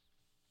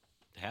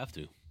 They have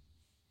to.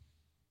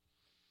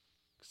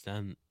 Because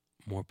then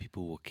more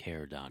people will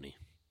care, Donnie.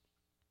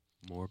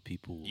 More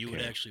people will You care.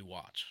 would actually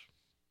watch.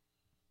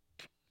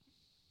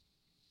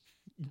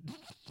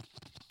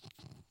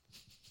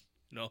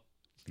 No.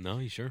 No,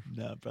 you sure?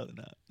 No, probably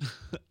not.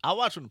 I'll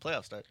watch when the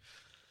playoffs start.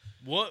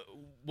 What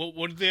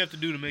did they have to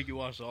do to make you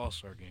watch the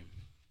All-Star game?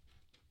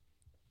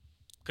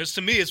 Because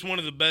to me, it's one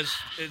of the best.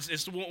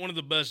 It's one of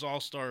the best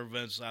All-Star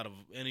events out of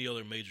any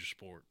other major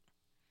sport.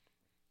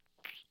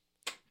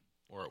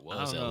 Or it I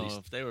was, don't at know least.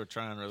 if they were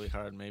trying really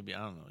hard. Maybe I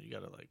don't know. You got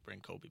to like bring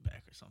Kobe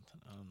back or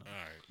something. I don't know.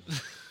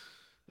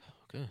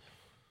 All right. Okay.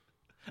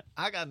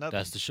 I got nothing.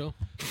 That's the show.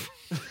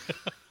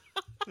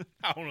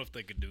 I don't know if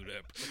they could do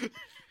that.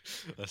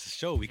 That's the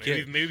show. We Maybe-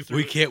 can't. maybe through-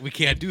 We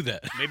can't do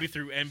that. Maybe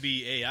through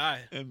NBAI,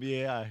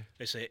 NBAI.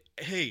 they say,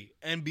 "Hey,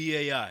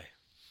 NBAI,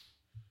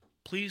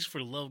 please, for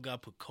the love of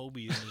God, put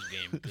Kobe in this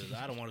game because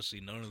I don't want to see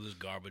none of this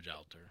garbage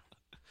out there."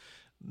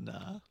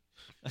 Nah,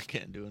 I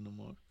can't do it no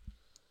more.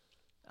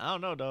 I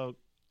don't know, dog.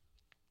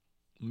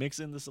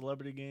 Mixing the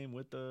celebrity game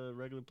with the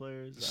regular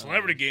players. The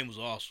celebrity game was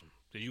awesome.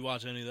 Did you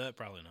watch any of that?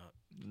 Probably not.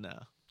 Nah.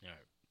 All right.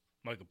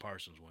 Michael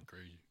Parsons went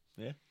crazy.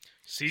 Yeah.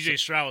 CJ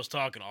Stroud was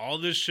talking all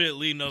this shit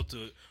leading up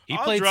to it. He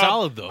played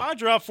solid, though. I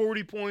dropped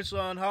 40 points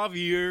on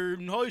Javier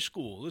in high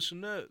school.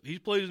 Listen to that. He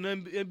plays in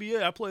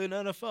NBA. I play in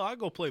NFL. I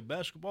go play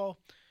basketball.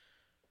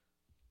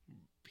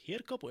 He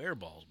had a couple air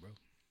balls, bro.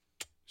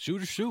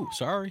 Shoot or shoot.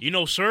 Sorry. You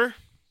know, sir?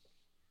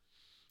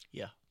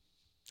 Yeah.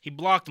 He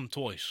blocked him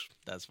twice.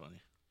 That's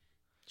funny.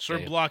 Sir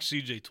Damn. blocked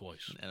CJ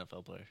twice. An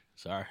NFL player.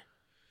 Sorry.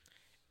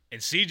 And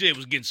CJ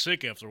was getting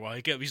sick after a while.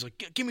 He's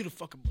like, give me the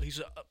fucking. He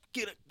said,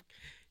 get it.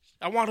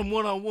 I want him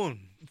one-on-one.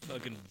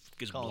 Fucking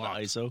gets Calling blocked.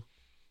 the ISO.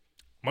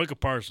 Michael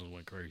Parsons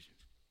went crazy.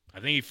 I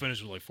think he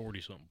finished with like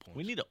 40-something points.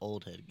 We need an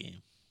old head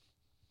game.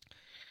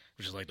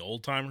 Which is like the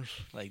old-timers.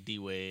 Like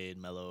D-Wade,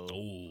 Melo.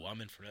 Oh,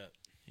 I'm in for that.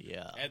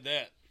 Yeah. Add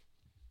that.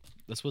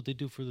 That's what they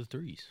do for the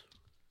threes.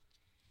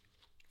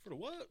 For the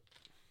what?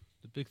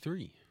 The big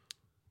three.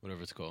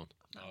 Whatever it's called.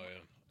 Oh, yeah.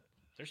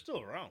 They're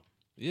still around.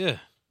 Yeah.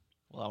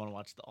 Well, I want to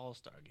watch the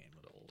All-Star game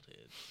with the old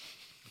heads.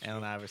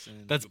 Allen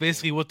Iverson. That's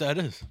basically what that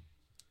is.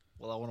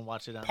 Well, I want to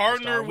watch it on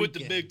Partner All-Star with the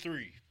weekend. big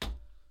three.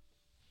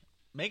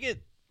 Make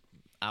it.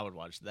 I would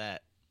watch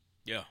that.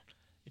 Yeah.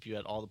 If you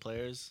had all the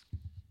players,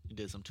 you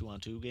did some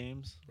 2-on-2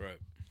 games. Right.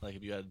 Like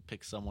if you had to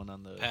pick someone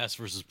on the Past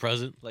versus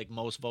present. like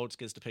most votes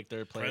gets to pick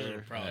their player.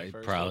 President, probably.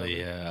 first, Probably,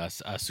 whatever. yeah.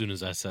 As soon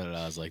as I said it,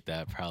 I was like,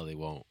 that probably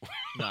won't.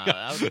 Nah,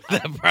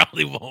 that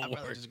probably won't I'd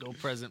rather work. just go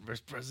present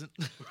versus present.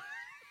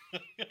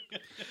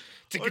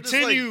 To Or just,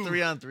 continue, like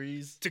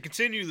 3-on-3s. to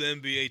continue the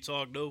NBA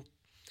talk though,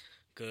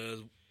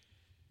 because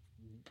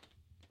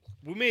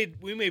we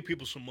made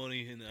people some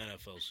money in the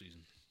NFL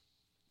season.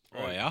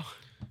 Oh, yeah?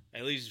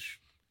 At least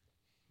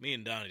me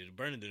and Donnie did.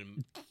 Brendan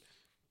didn't.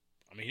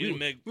 I mean, he didn't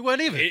make. We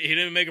weren't even. He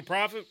didn't make a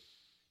profit,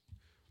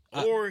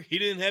 or he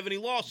didn't have any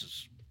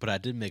losses But I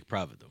did make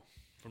profit, though.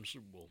 from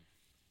Super Bowl.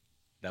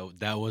 That was my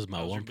That was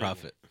your one big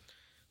profit.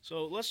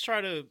 So let's try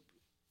to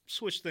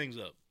switch things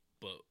up,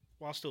 but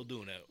while still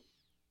doing that,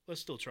 let's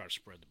still try to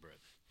spread the bread.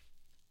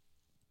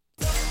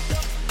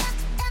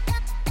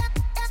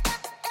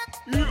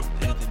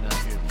 Anything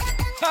down here.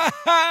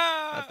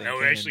 That thing Yeah, we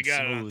came actually in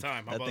got it on smooth.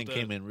 time. How That about thing that?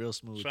 came in real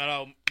smooth. Shout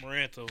out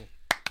Moranto.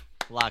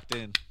 Locked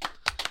in.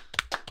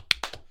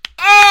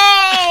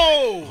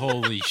 Oh!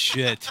 Holy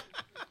shit.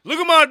 Look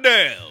at my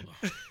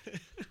dab.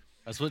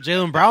 That's what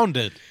Jalen Brown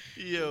did.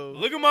 Yo.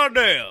 Look at my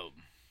dab.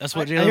 That's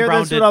what I Jalen hear Brown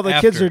that's did what all the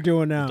kids after are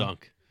doing now.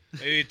 Dunk.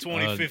 Maybe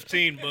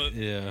 2015, but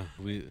Yeah.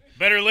 We.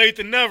 better late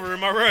than never.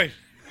 Am I right?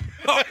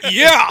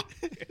 Yeah.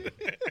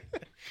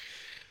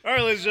 All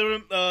right, ladies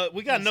and gentlemen,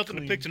 we got nothing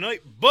to clean. pick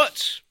tonight,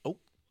 but Oh.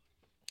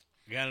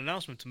 we got an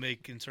announcement to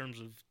make in terms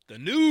of the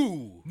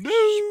new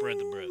Spread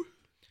the Bread.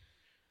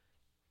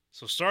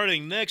 So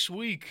starting next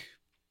week,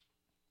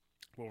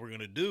 what we're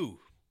going to do,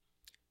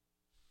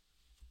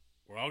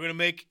 we're all going to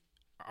make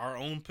our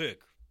own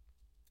pick.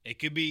 It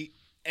could be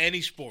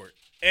any sport,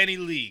 any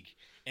league,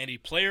 any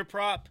player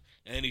prop,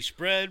 any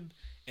spread,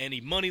 any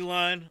money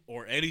line,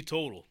 or any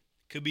total.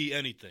 Could be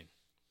anything.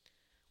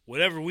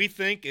 Whatever we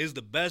think is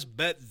the best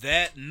bet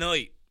that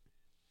night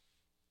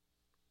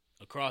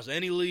across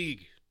any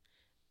league.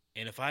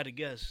 And if I had to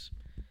guess,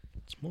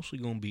 it's mostly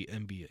going to be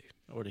NBA.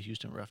 Or the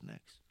Houston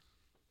Roughnecks.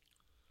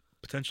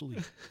 potentially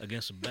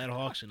against the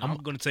Battlehawks, and I'm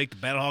going to take the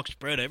Battlehawks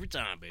spread every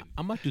time, baby.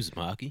 I might do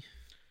some hockey.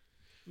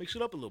 Mix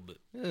it up a little bit.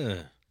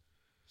 Yeah.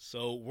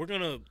 So we're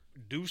going to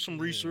do some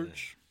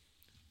research,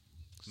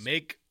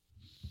 make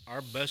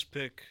our best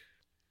pick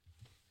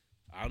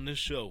on this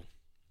show.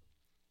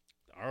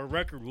 Our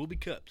record will be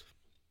kept,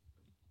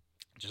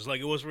 just like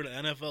it was for the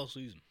NFL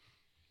season.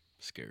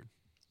 Scared.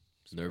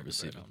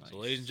 Nervous even. So,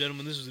 ladies and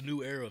gentlemen, this is the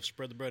new era of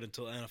spread the bread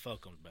until NFL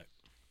comes back.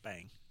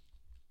 Bang.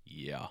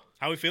 Yeah.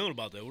 How are we feeling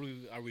about that?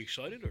 Are we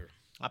excited or?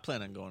 I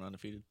plan on going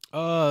undefeated.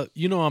 I'm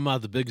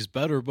not the biggest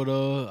better, but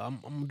I'm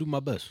gonna do my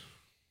best.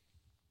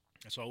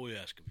 That's all we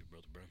ask of you,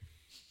 brother Brown.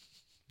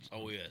 That's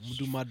all we ask. I'm gonna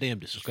do my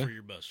damnedest. Just Okay. for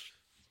your best.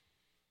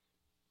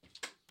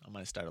 I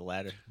might start a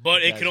ladder.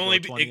 But You it guys can go only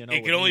be 20 it, and it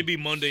 0 can with only me. be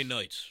Monday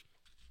nights.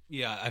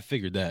 Yeah, I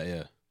figured that.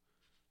 Yeah,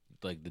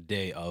 like the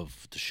day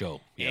of the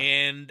show. Yeah.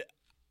 And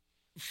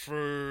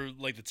for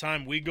like the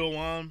time we go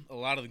on, a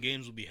lot of the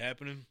games will be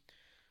happening.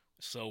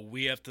 So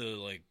we have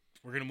to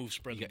we're gonna move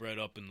spread the bread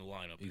up in the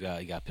lineup. You got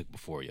to pick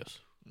before, yes.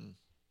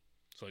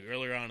 So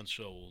earlier on in the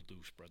show, we'll do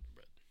spread the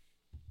bread.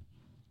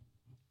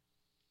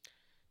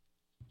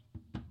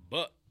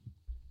 But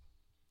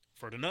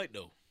for tonight,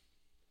 though,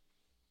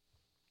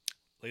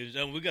 ladies and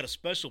gentlemen, we got a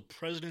special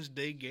President's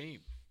Day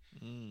game.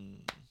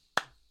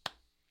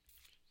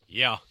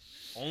 Yeah.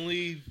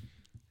 Only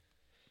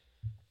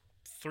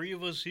 3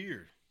 of us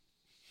here.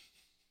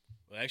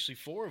 Well, actually,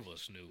 4 of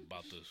us knew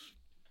about this,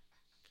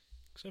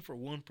 except for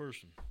one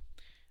person.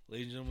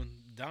 Ladies and gentlemen,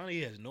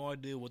 Donnie has no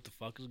idea what the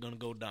fuck is going to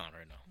go down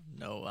right now.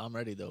 No, I'm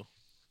ready though.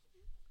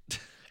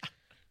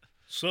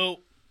 So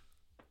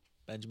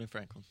Benjamin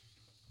Franklin.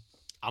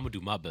 I'm gonna do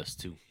my best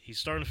too. he's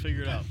starting to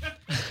figure it out.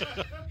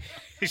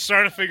 He's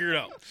starting to figure it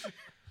out.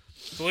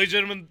 So, ladies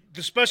and gentlemen,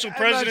 the special I'm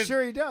president, not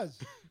sure he does.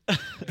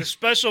 the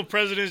special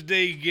President's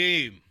Day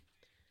game.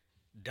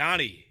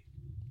 Donnie,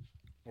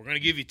 we're going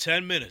to give you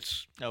 10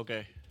 minutes.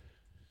 Okay.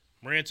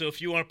 Maranto, if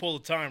you want to pull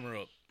the timer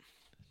up.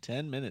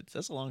 10 minutes.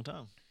 That's a long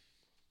time.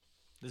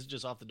 This is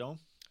just off the dome?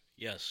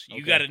 Yes, you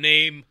Okay. got to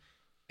name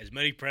as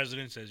many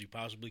presidents as you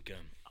possibly can.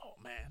 Oh,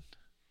 man.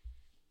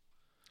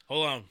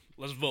 Hold on.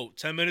 Let's vote.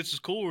 10 minutes is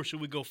cool, or should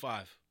we go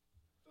 5?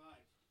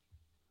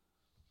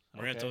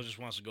 Maranto Okay. just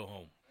wants to go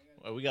home.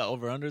 We got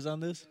over-unders on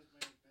this?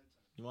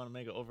 You want to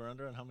make an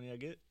over-under on how many I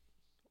get?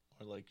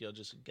 Or, you'll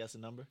just guess a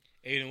number?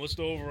 Aiden, what's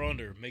the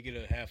over-under? Make it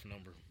a half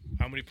number.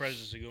 How many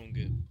presidents are you going to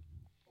get?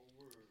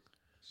 Over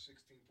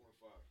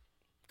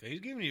 16.5. Okay, he's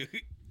giving you...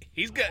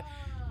 He's got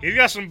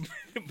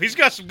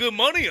some good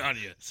money on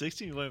you.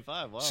 16.5.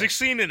 Wow.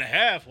 16 and a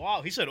half.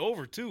 Wow, he said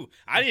over, too.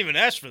 I didn't even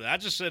ask for that. I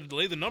just said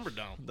lay the number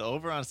down. The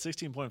over on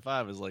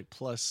 16.5 is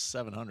plus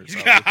 700. He's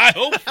probably. got high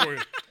hope for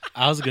you.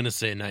 I was gonna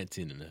say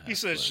 19 and a half. He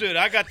said, but- shit,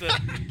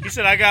 he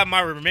said, I got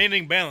my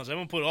remaining balance. I'm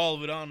going to put all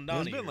of it on It's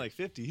Donnie. been here."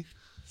 50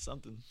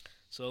 something.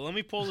 So let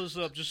me pull this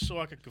up just so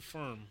I can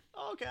confirm.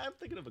 Oh, okay, I'm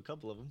thinking of a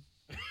couple of them.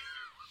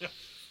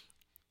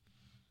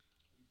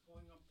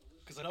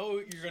 Because I know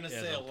you're gonna Yeah,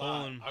 say they're a lot.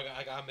 pulling-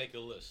 I gotta make a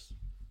list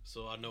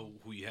so I know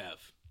who you have.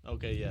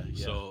 Okay, yeah.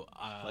 So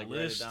Like, write it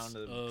List down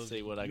to of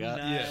say what I got?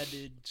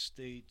 United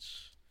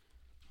States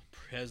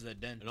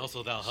President. and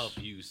also that'll help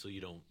you so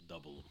you don't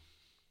double.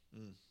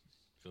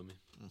 Feel me?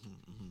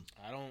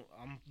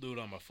 I'm doing it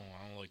on my phone.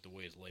 I don't like the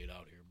way it's laid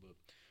out here,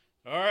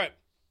 but all right,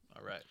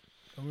 All right.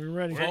 We're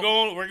ready. we're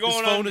going His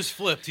on. phone is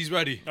flipped. He's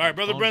ready. All right,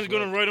 brother Phone Brent's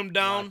going flip. to write them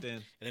down, Locked in.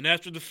 and then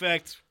after the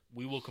fact,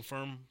 we will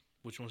confirm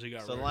which ones he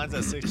got So the right. line's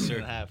at 16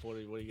 and a half. What are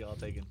y'all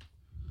taking?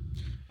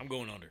 I'm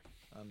going under.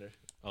 Under.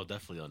 Oh,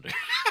 definitely under.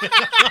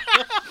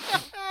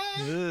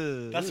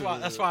 Ugh. That's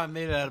why I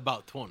made it at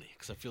about 20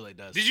 because I feel like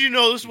that's. Did you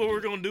know this is what we're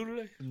going to do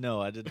today?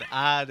 No, I didn't.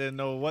 I didn't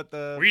know what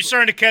the. Were you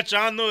starting to catch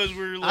on though as we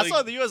were I like?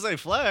 saw the USA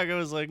flag. I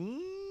was like,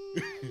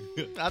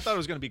 I thought it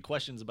was going to be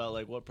questions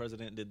about what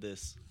president did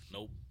this,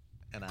 Nope.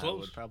 and I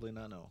Close. would probably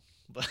not know.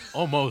 But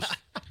Almost.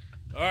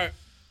 All right,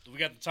 we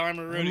got the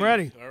timer ready. I'm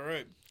ready. All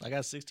right, I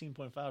got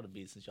 16.5 to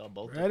beat since y'all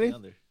both Ready?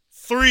 took the under.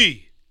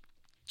 3,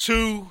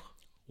 2,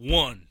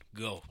 1,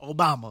 go.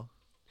 Obama,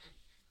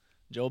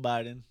 Joe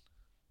Biden,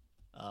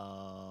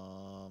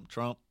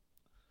 Trump,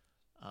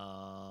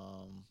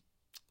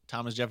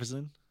 Thomas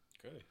Jefferson,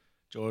 Okay.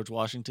 George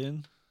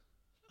Washington,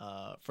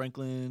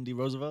 Franklin D.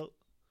 Roosevelt,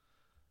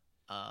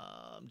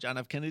 John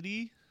F.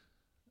 Kennedy,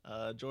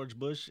 George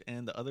Bush,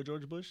 and the other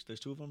George Bush. There's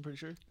 2 of them, I'm pretty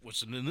sure.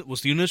 What's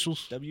the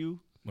initials? W,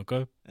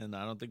 Okay. and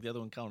I don't think the other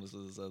one counts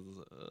as All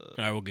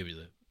right, we'll give you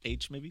that.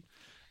 H, maybe.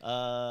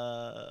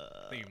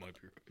 I think you might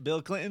be right.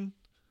 Bill Clinton,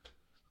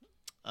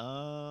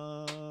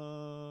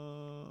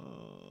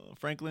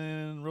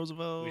 Franklin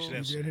Roosevelt. We should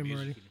have did some him music.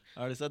 already. I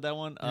already said that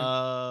one.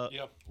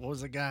 Yep. What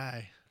was the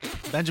guy?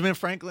 Benjamin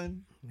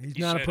Franklin. He's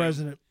You not a said it.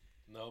 president.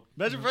 No.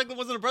 Benjamin Franklin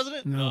wasn't a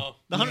president? No.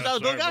 The $100 bill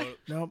Sorry, guy? bud.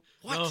 Nope.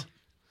 What? No.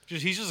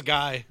 He's just a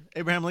guy.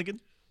 Abraham Lincoln?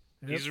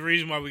 He's the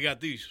reason why we got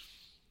these.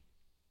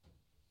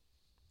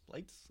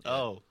 Lights?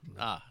 Oh.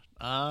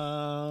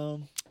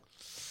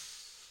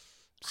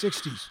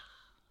 60s.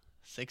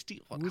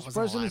 60? Who's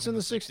presidents in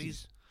the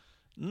 60s?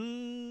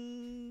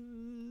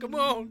 Mm, Come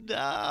on.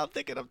 I'm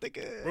thinking.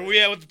 Where we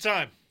at with the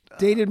time?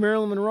 Dated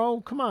Marilyn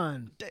Monroe? Come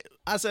on.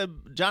 I said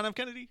John F.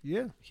 Kennedy.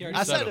 Yeah. He already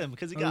I said him. him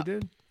because he Oh, you got.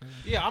 did?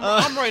 Yeah,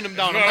 I'm writing him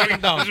down. I'm writing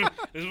him down.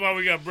 This is why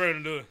we got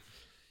Brandon doing.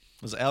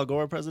 Was Al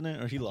Gore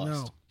president or he lost?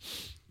 No.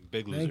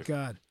 Big loser. Thank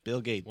God.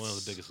 Bill Gates. One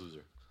of the biggest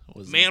loser.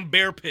 Was Man,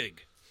 bear,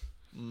 pig.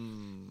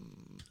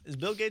 Is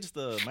Bill Gates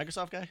the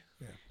Microsoft guy?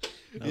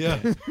 Yeah.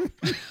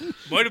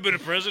 Might have been a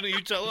president.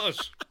 You tell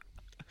us.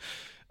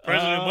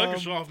 President of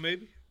Microsoft,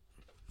 maybe.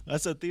 I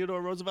said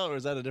Theodore Roosevelt, or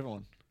is that a different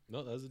one?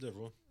 No, that's a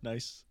different one.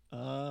 Nice.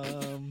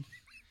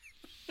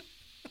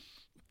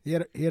 He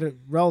had a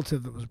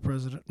relative that was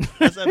president.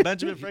 I said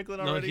Benjamin Franklin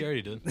No, already. he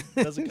already did.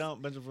 Doesn't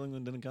count. Benjamin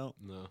Franklin didn't count.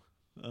 No.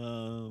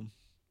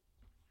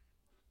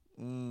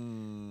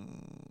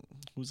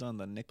 Who's on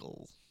the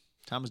nickel?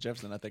 Thomas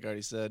Jefferson, I think I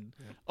already said.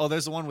 Oh,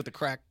 there's the one with the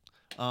crack.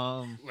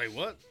 Wait,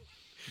 what?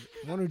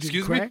 One who did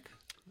Excuse me? crack?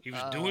 He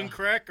was doing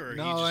crack, or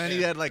No, he just and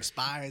he had like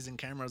spies and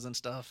cameras and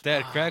stuff. They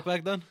had crack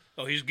back then?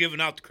 Oh, he's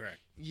giving out the crack.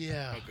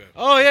 Yeah. Okay.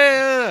 Oh,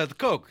 yeah. The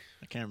Coke.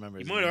 I can't remember.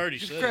 You His might name. have already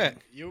He's said crack.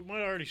 it. You might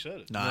have already said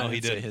it. No, No, I he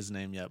didn't say did. his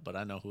name yet, but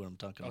I know who I'm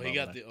talking Oh, about. he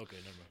got but the. Okay,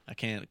 never mind. I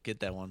can't get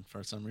that one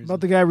for some reason. About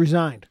the guy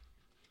resigned.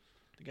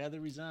 The guy that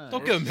resigned.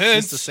 Don't give him It's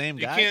hints. the same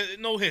You guy. can't.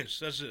 No hints.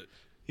 That's it.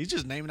 He's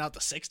just naming out the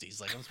 60s.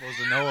 Like I'm supposed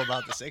to know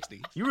about the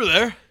 60s. You were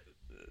there.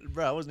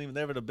 Bro, I wasn't even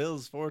there for the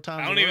Bills 4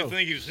 times. I don't in a even row.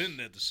 think he was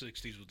hitting at the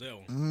 60s with that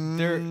one.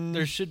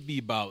 There should be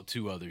about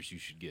 2 others you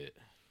should get.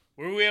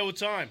 Where are we at with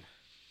time?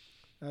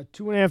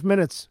 2.5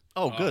 minutes.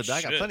 Oh, good.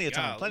 I got shit, plenty of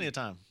time. golly. Plenty of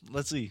time.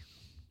 Let's see.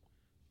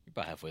 You're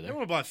about halfway That there.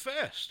 went by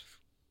fast.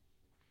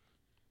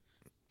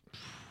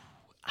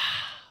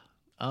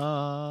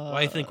 Why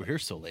do you think we're here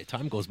so late?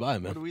 Time goes by,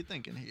 What are man. we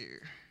thinking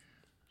here?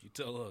 You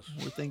tell us.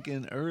 We're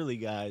thinking early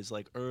guys,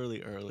 like early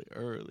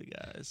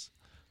guys.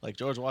 Like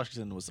George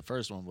Washington was the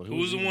first one, but Who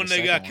was the even one the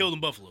that got second killed one?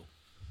 in Buffalo?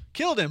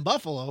 Killed in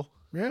Buffalo?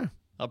 Yeah.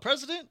 A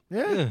president?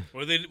 Yeah.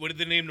 What did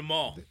they name the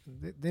mall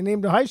They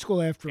named a high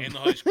school after and him. the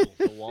high school?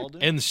 The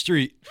Walden? And the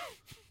street.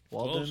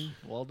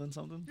 Walden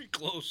something? Pretty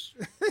close.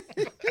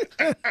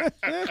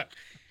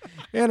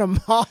 In a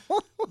mall.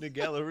 The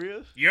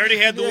Galleria? You already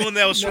had the one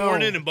that was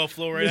sworn No. in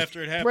Buffalo right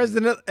after it happened.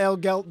 President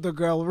the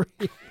Gallery.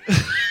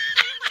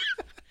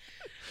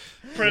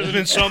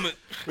 President Summit.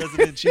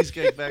 President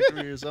Cheesecake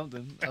Factory or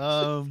something.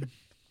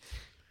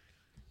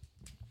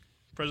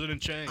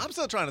 President Chang. I'm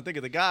still trying to think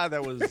of the guy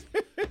that was in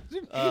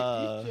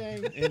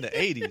the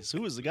 80s.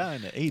 Who was the guy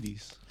in the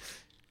 80s?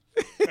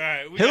 All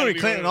right, we gotta Hillary be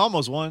Clinton running-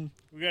 almost won.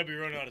 We gotta be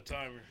running out of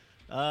time here.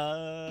 he's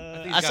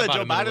I got said about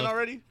Joe a minute Biden left.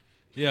 already?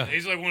 Yeah.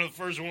 He's like one of the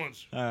first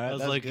ones. All right. That was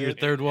that's like good. your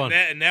third one.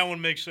 And that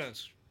one makes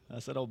sense. I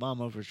said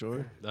Obama for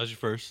sure. That was your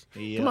first.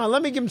 Yeah. Come on,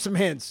 let me give him some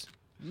hints.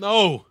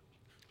 No.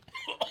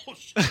 Oh,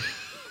 shit.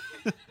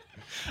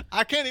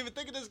 I can't even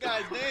think of this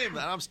guy's name.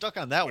 I'm stuck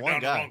on that We're one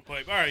down the guy. wrong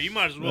pipe. All right, you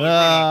might as well run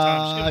out of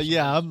time. Skip us.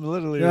 Yeah, I'm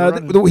literally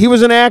running. He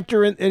was an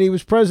actor and he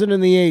was president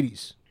in the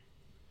 80s.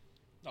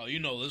 Oh, you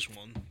know this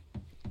one.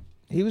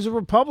 He was a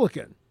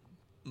Republican.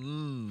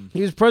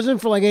 He was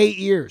president for like 8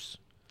 years.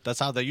 That's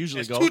how they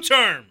usually It's go. 2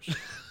 terms.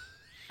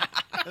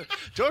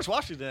 George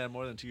Washington had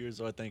more than 2 years,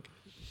 though, I think.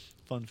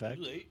 Fun fact.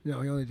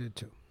 No, he only did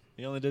 2.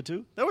 He only did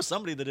 2? There was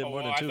somebody that did Oh, more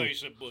well, than I 2. thought you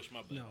said Bush.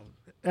 My bad. No.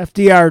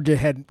 FDR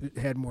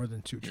had more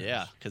than 2 terms.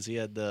 Yeah, because he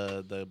had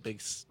the big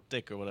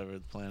stick or whatever the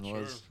plan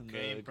was in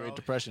Kane, the probably. Great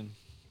Depression.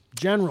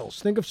 Generals.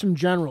 Think of some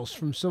generals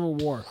from Civil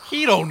War.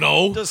 He don't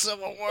know. The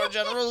Civil War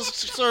generals,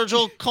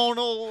 Sergio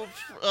Conal,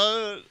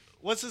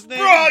 what's his name?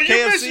 Bro, you're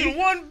KFC? missing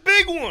one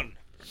big one.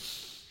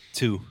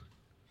 2.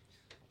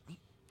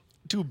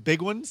 2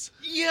 big ones?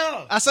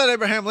 Yeah. I said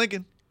Abraham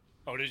Lincoln.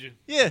 Oh, did you?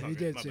 Yeah. He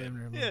did my say bad.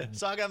 him. Yeah,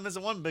 so I got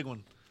missing one big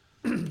one.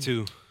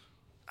 2.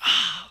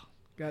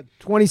 Got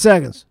 20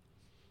 seconds.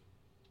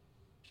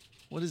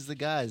 What is the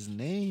guy's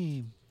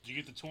name? Did you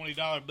get the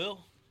 $20 bill?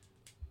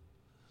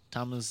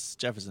 Thomas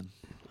Jefferson.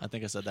 I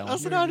think I said that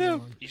That's one. what I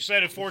do. You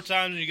said it 4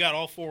 times and you got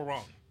all 4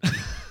 wrong.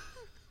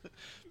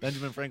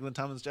 Benjamin Franklin,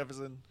 Thomas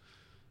Jefferson,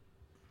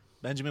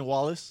 Benjamin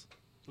Wallace.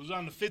 Who's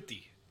on the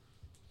 50?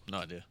 No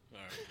idea. All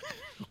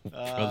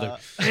right. Brother.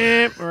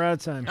 We're out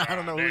of time. I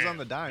don't know who's Damn. on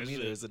the dime That's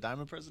either. it. Is the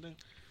diamond president?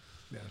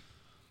 All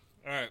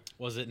right.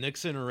 Was it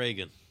Nixon or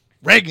Reagan?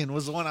 Reagan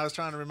was the one I was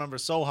trying to remember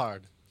so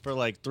hard for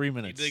like 3 He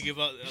minutes. did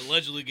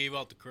allegedly gave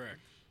out the crack.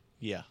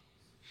 Yeah.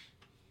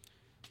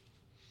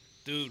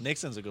 Dude,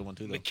 Nixon's a good one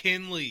too, though.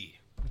 McKinley.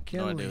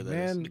 McKinley, idea who that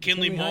man. is.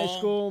 McKinley High Mall.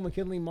 School,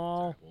 McKinley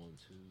Mall.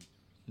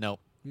 No,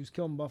 He was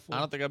killing Buffalo.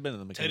 I don't think I've been in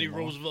the McKinley Teddy Mall.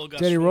 Roosevelt got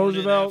Teddy sworn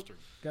Roosevelt. in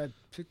after.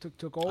 Got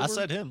took over. I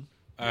said him.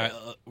 All right.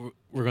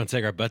 We're going to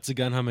take our bets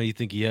again. How many you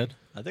think he had?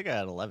 I think I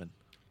had 11.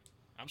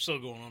 I'm still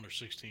going under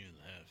 16 and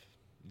a half.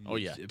 Oh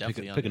yeah, Pick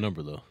definitely. a, pick a under.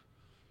 number, though.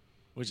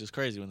 Which is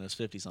crazy when there's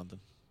 50 something.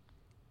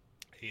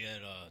 He had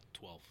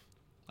 12.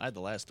 I had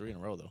the last 3 in a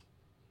row though.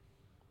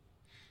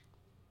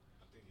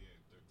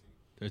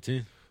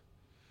 13?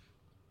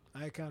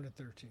 I counted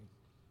 13.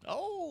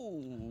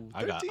 Oh,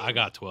 I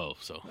got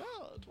 12, so.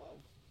 Oh, 12.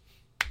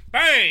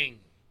 Bang!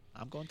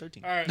 I'm going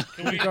 13. All right.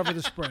 Can we, Cover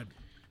the spread.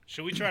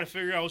 should we try to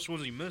figure out which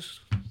ones he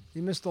missed?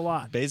 He missed a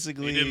lot.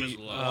 Basically, He did miss a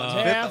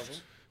lot.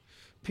 Taft,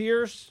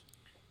 Pierce,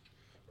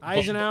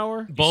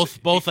 Eisenhower,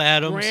 Both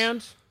Adams.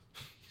 Grant.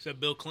 He said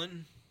Bill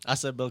Clinton, I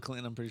said Bill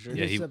Clinton. I'm pretty sure.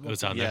 Yeah, he said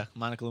was on Yeah, there.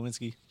 Monica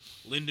Lewinsky.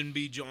 Lyndon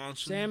B.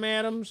 Johnson, Sam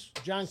Adams,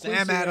 John Quincy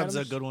Sam Adams,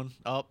 a good one.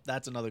 Oh,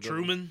 that's another good one.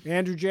 Truman,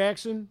 Andrew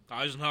Jackson,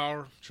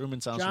 Eisenhower,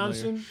 Truman sounds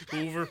Johnson.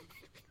 Hoover, familiar.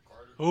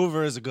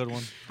 Hoover is a good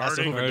one. That's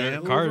the Harding. Hoover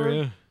Dam. Carter,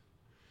 yeah.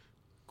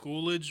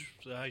 Coolidge.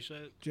 Is that how you say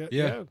it?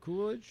 Yeah.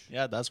 Coolidge,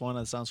 Yeah, that's one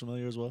that sounds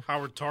familiar as well.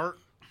 Howard Tart.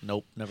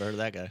 Nope, never heard of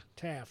that guy.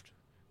 Taft.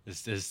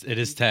 It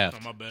is Taft.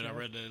 Oh, my bad. I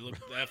read that.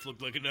 That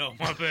looked like a no.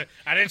 My bad.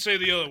 I didn't say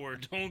the other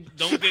word. Don't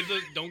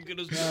get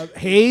us.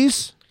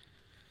 Hayes.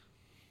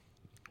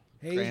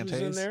 Hayes Grant was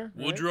in Hayes. there.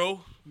 right?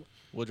 Woodrow,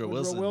 Woodrow Woodrow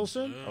Wilson.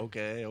 Wilson.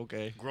 Yeah.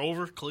 Okay.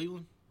 Grover,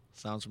 Cleveland.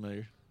 Sounds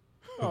familiar.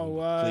 Oh,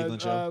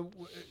 Cleveland show.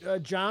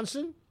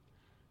 Johnson.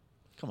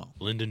 Come on.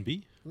 Lyndon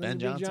B.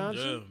 Lyndon B.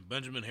 Johnson. Yeah,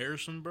 Benjamin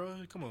Harrison, bro.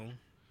 Come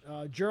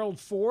on. Gerald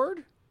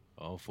Ford.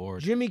 Oh,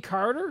 Ford. Jimmy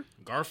Carter.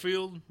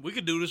 Garfield. We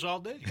could do this all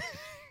day.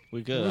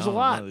 We could. There's I a don't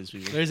lot. know these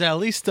people. There's at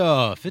least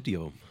 50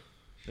 of them.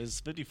 There's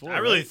 54. I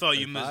really right? thought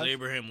you missed 35?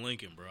 Abraham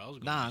Lincoln, bro. I was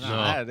gonna Nah,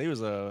 say-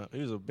 No. he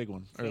was a big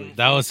one early.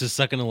 That was his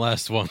second to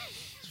last one.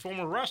 He's a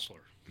former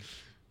wrestler.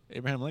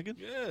 Abraham Lincoln.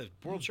 Yeah,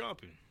 world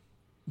champion.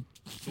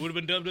 Who would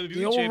have been WWE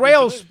The old champion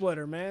rail today.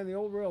 splitter, man. The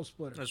old rail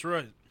splitter. That's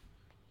right.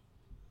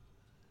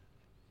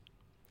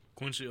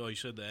 Quincy, you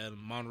said that. Adam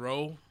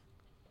Monroe,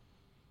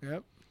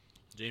 Yep.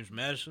 James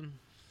Madison.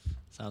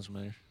 Sounds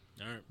familiar.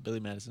 All right. Billy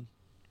Madison.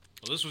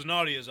 Well, this was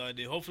Nadia's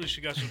idea. Hopefully,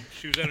 she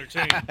was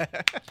entertained.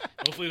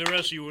 Hopefully, the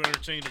rest of you were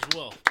entertained as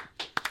well.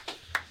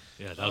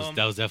 Yeah,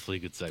 that was definitely a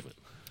good segment.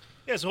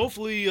 Yeah, so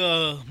hopefully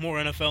more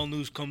NFL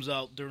news comes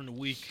out during the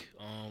week.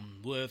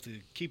 We'll have to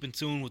keep in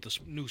tune with the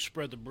new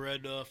Spread the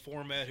Bread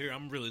format here.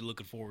 I'm really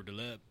looking forward to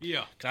that.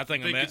 Yeah, 'Cause I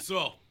think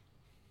so.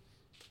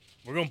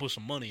 we're going to put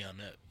some money on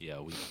that.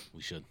 Yeah, we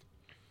should.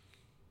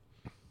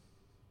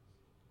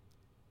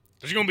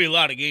 There's going to be a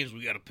lot of games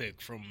we got to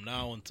pick from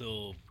now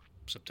until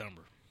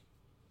September.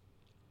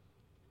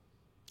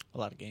 A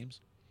lot of games.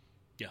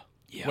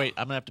 Yeah. Wait,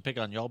 I'm gonna have to pick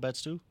on y'all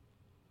bets too.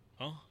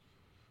 Huh?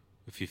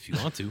 if you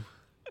want to,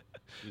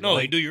 No,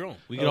 you do your own.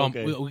 we could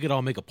Okay. all we could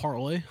all make a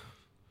parlay.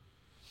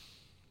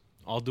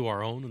 I'll do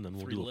our own, and then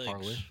we'll 3 do a legs.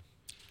 parlay.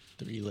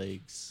 3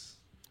 legs.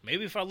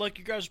 Maybe if I like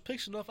your guys'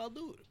 picks enough, I'll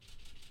do it.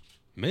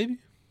 Maybe.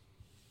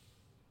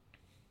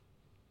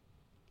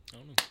 I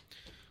don't know.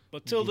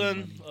 But till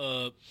then,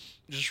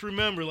 just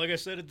remember, like I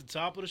said at the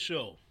top of the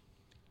show,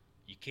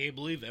 you can't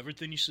believe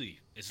everything you see.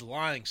 It's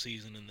lying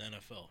season in the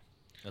NFL.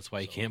 That's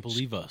why you So, can't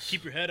believe us.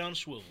 Keep your head on a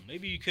swivel.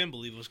 Maybe you can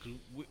believe us because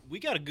we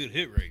got a good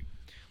hit rate.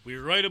 We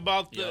were right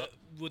about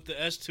with the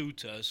S2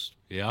 test.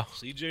 Yeah,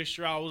 C.J.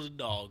 Stroud was a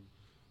dog.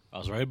 I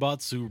was right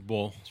about Super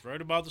Bowl. It's right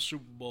about the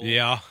Super Bowl.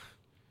 Yeah,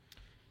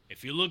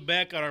 If you look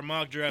back at our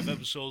mock draft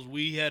episodes,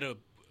 we had a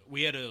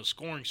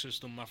scoring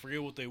system. I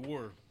forget what they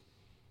were.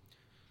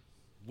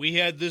 We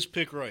had this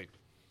pick right.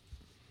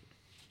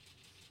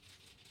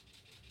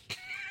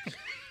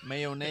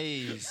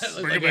 Mayonnaise.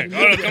 Bring it back.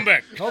 Oh, no, come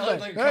back. Hold on.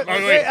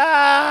 wait.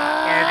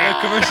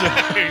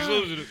 Ah! He's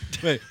losing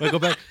it. wait, go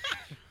back.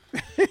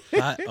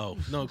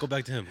 No, go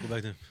back to him. Go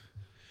back to him.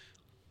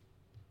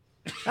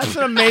 That's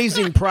an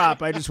amazing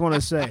prop. I just want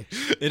to say.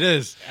 It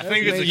is. I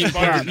think it's a amazing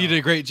spark. prop. You did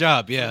a great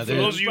job. Yeah, For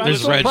those of you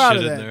there's listening- red I'm so proud shit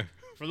of in that. there.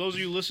 For those of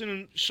you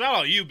listening, shout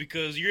out you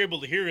because you're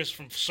able to hear us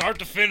from start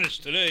to finish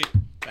today.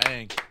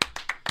 Bang.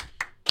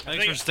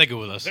 Thanks for sticking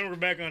with us. Then we're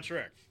back on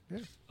track.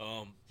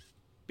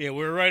 Yeah,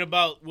 we're right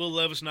about Will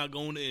Levis not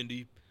going to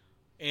Indy.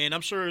 And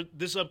I'm sure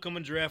this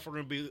upcoming draft we're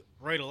going to be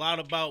right a lot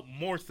about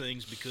more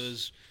things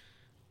because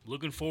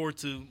looking forward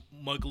to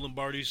Michael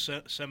Lombardi's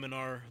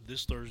seminar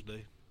this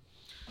Thursday.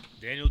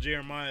 Daniel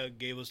Jeremiah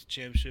gave us the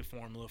championship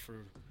formula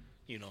for,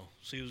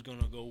 see who's going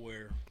to go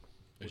where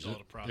with all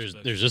the prospects.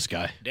 There's this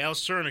guy.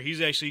 Dallas Turner, he's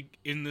actually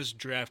in this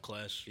draft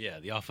class. Yeah,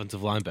 the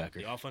offensive linebacker.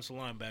 The offensive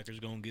linebacker is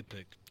going to get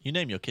picked. You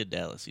name your kid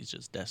Dallas, he's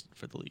just destined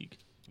for the league.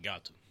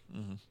 Got to.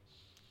 Mhm.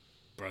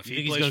 Bro, if You he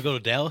think he's plays, gonna go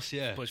to Dallas?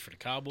 Yeah. plays for the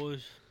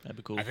Cowboys, That'd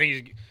be cool. I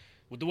think he's,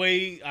 with the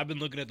way I've been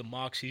looking at the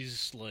mocks,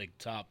 he's like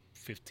top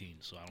 15.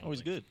 So I don't. Oh,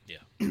 he's think- good.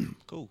 Yeah,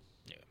 Cool.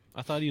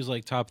 I thought he was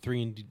like top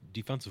 3 in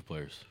defensive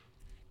players.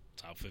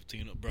 top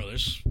 15. Bro,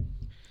 there's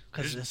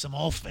Because there's some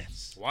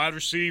offense. wide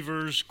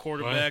receivers,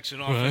 quarterbacks,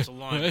 and Right, offensive right,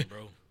 linemen, right.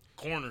 bro.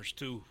 Corners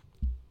too.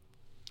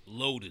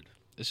 Loaded.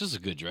 It's just a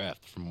good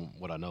draft from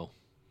what I know.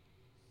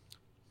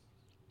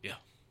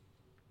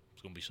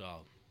 It's gonna be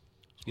solid.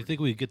 You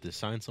think we could get this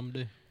signed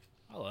someday?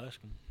 I'll ask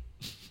him.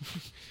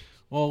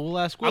 Well, we'll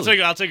ask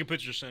Willie. I'll take a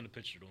picture, send a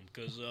picture to him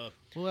because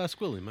We'll ask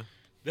Willie, man.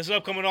 this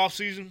upcoming off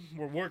season,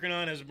 we're working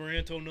on, as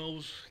Maranto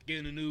knows,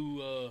 getting a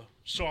new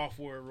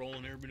software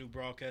rolling. Every new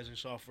broadcasting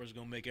software is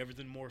going to make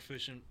everything more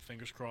efficient.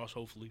 Fingers crossed,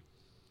 hopefully.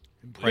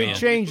 Big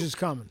change is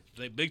coming.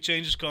 The big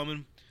changes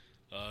coming.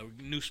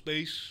 New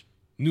space,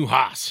 New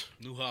Haas.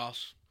 new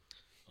house.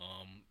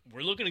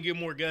 We're looking to get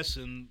more guests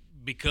in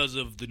because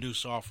of the new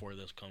software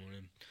that's coming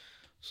in.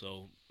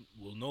 So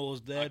we'll know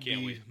as that can't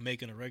be wait.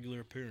 making a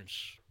regular appearance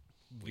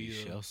We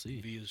shall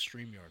see. via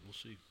StreamYard. We'll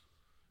see.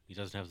 He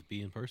doesn't have to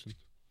be in person.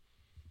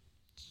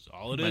 That's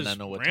all it Might is. not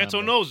know what Ranto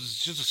time, knows.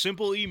 It's just a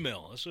simple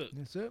email. That's it.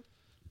 That's it.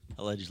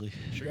 Allegedly.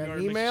 You Sure, got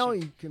already an makes it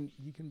email,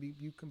 simple.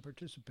 you can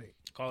participate.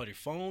 Call it your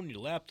phone, your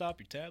laptop,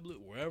 your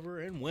tablet, wherever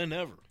and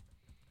whenever.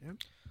 Yep.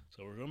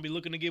 So we're gonna be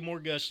looking to get more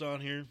guests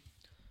on here.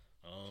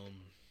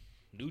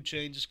 New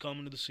changes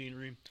coming to the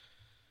scenery.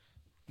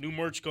 New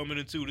merch coming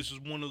in too. This is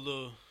one of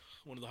the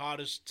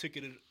hottest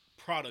ticketed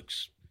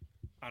products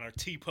on our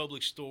T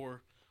Public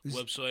store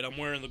website. I'm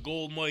wearing the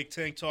Gold Mike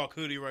Tank Talk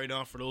hoodie right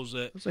now for those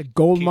that. It's like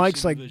gold Can't mics,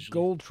 see like visually.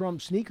 gold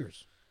Trump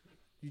sneakers.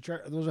 You try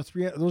those are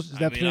three. Those is I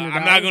that mean, $300?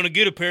 I'm not gonna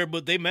get a pair,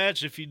 but they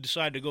match if you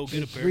decide to go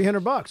get a pair.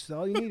 $300.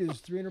 All you need is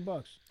 $300.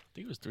 I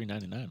think it was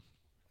 $3.99.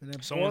 And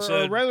then, Someone or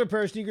said- a regular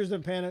pair of sneakers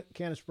and a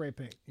can of spray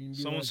paint. You can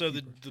do Someone that said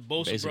cheaper. that the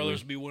Bosa Basically.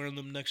 brothers will be wearing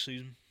them next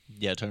season.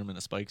 Yeah, turn them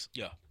into spikes.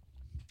 Yeah.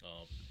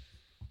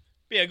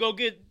 But yeah, go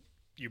get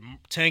your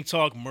Tank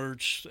Talk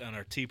merch on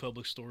our T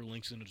Public store.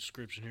 Links in the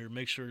description here.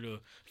 Make sure to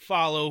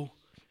follow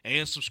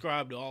and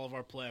subscribe to all of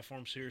our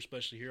platforms here,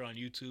 especially here on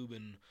YouTube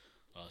and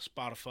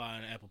Spotify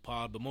and Apple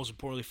Pod. But most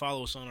importantly,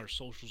 follow us on our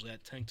socials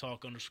at Tank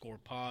Talk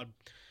 _pod.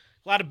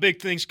 A lot of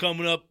big things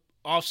coming up.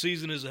 Off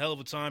season is a hell of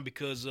a time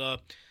because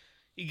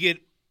you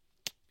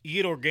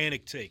get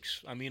organic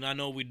takes. I mean, I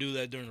know we do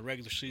that during the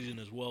regular season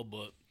as well,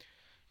 but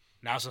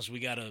now since we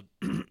got to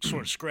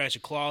sort of scratch a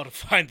claw to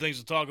find things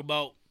to talk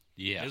about,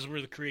 Yeah. this is where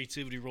the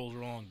creativity rolls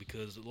along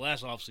because the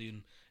last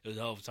offseason, it was a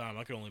hell of a time.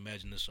 I can only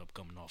imagine this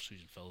upcoming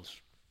offseason, fellas.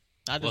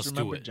 I just Let's do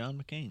remember it.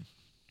 John McCain.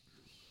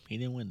 He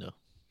didn't win, though.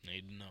 They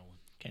did not win.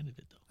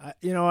 Candidate, though.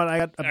 You know what? I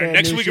got a All bad right,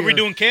 next news week, are we here.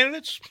 doing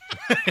candidates?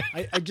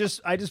 I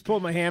just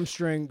pulled my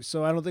hamstring,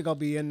 so I don't think I'll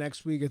be in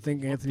next week. I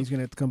think Anthony's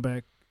gonna have to come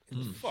back.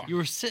 Fuck. You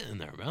were sitting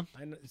there, man.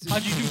 I know,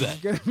 How'd you do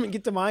that?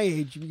 Get to my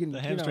age, you can. The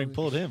you hamstring know,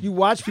 pulled him. You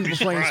watch people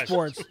playing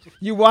surprised. sports.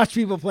 You watch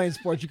people playing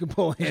sports. You can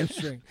pull a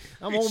hamstring.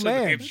 I'm He old said the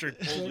man. hamstring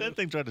pulled That him.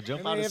 thing tried to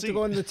jump I out may of have seat. to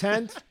go into the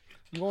tent.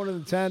 I'm going to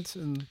the tent,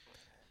 and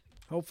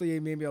hopefully,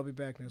 maybe I'll be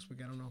back next week.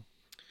 I don't know.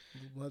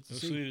 We'll have to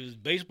Let's see. see his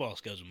baseball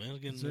schedule, man. It's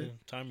getting That's the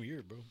it. time of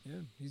year, bro. Yeah,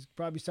 he's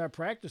probably start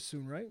practice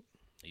soon, right?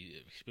 He's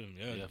been,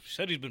 he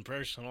said he's been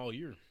practicing all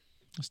year.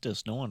 There's still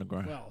snow on the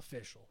ground. Well,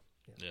 official.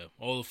 Yeah,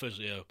 all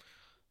official. Yeah,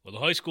 well, the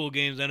high school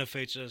games,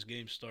 NFHS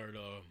games start.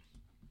 I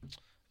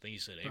think he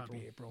said April.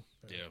 Probably April.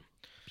 Yeah.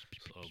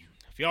 So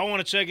if y'all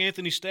want to check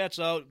Anthony's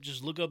stats out,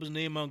 just look up his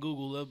name on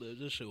Google.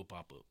 This shit will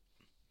pop up.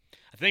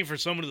 I think for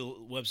some of the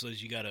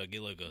websites, you gotta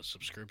get like a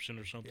subscription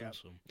or something. Yep.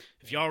 So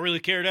if y'all really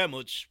care that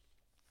much,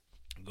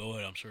 go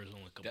ahead. I'm sure it's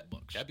only a couple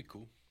bucks. That'd be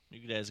cool. You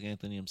could ask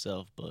Anthony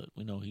himself, but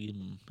we know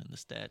him and the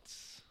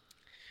stats.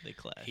 They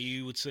clash.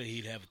 He would say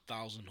he'd have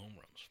 1,000 home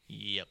runs.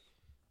 Yep.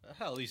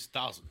 Hell, at least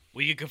 1,000.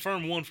 We can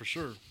confirm one for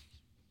sure.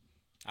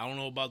 I don't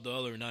know about the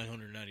other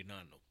 999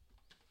 though.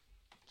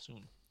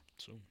 Soon.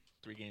 So.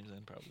 3 games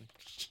in, probably.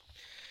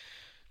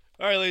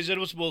 All right, ladies and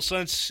gentlemen. Well,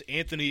 since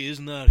Anthony is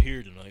not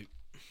here tonight,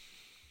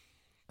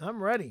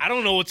 I'm ready. I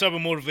don't know what type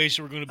of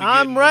motivation we're going to be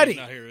I'm getting when ready. he's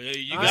not here.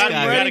 You I'm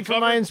got, ready it for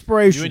covered? my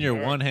inspiration. You and your All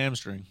right. one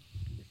hamstring.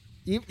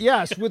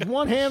 Yes, with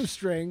one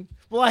hamstring.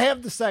 Well, I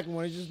have the second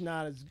one. It's just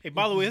not as. Hey,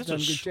 by the way, it's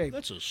that's not in good shape.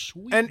 that's a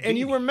sweet. And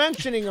you beanie. were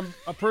mentioning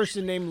a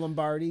person named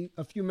Lombardi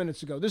a few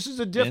minutes ago. This is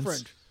a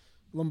different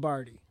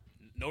Lombardi.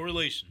 no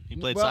relation. He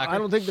played Well, soccer. I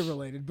don't think they're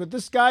related, but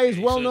this guy is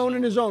he well says known no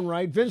in his relation. own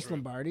right, Vince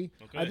Lombardi.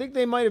 Okay. I think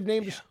they might have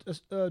named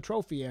a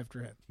trophy after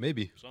him.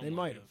 Maybe. Something They like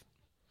might that.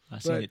 have. I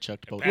seen but- it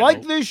chucked both. Pat-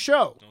 Like this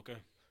show, Okay.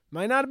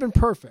 might not have been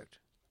perfect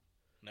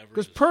Never.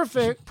 because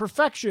is.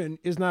 perfection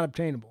is not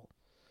obtainable.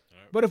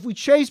 right. But if we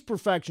chase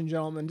perfection,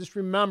 gentlemen, just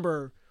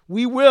remember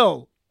we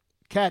will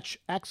catch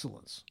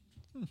excellence.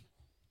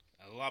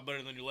 A lot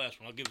better than your last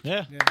one. I'll give it.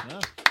 Yeah. Yeah.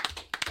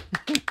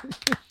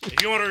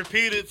 If you want to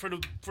repeat it for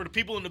the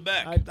people in the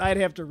back, I'd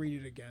have to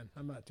read it again.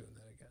 I'm not doing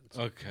that again.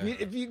 So Okay.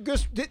 if you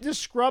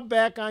just scrub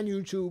back on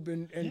YouTube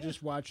and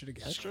just watch it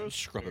again. Scrub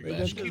it Then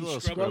back. keep a little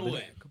scrubbing scrub it.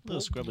 away.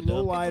 Little scrub it little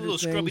dub. A lighter little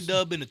scrubby things.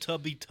 dub in a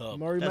tubby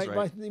tub. Or you That's might,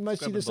 right. you might see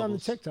Scrubbing this on the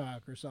bubbles.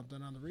 TikTok or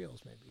something on the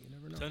reels. Maybe you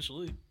never know.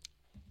 Potentially.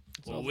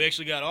 Well, we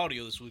actually got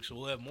audio this week, so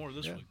we'll have more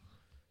this Yeah. week.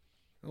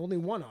 Only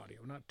one audio,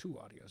 not 2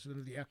 audios. It'll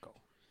be the echo.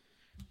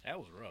 That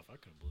was rough. I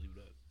couldn't believe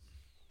that.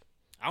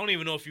 I don't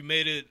even know if you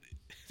made it.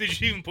 Did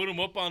you even put them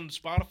up on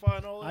Spotify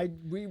and all that?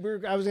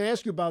 I was going to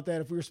ask you about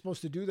that if we were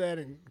supposed to do that,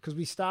 and because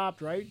we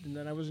stopped, right? And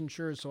then I wasn't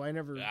sure, so I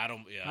never. I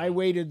don't. Yeah, I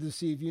waited to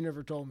see if you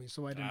never told me,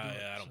 so I didn't do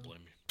it. I don't so. blame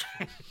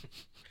you.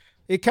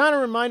 It kind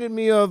of reminded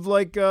me of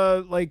like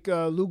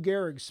Lou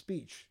Gehrig's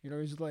speech. You know,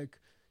 he's like,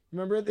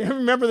 remember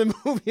the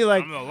movie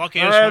like, I'm the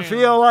luckiest I man.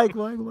 feel like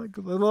the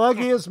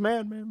luckiest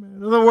man in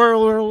the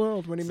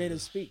world when he made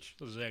his speech.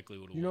 That's exactly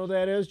what it You was. know what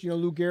that is? Do you know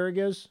who Lou Gehrig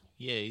is?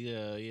 Yeah,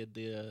 he had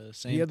the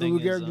same He had the thing Lou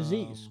Gehrig as,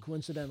 disease,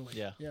 coincidentally.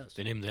 yeah. Yes.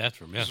 They named it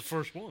after him, yeah. That's the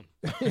first one.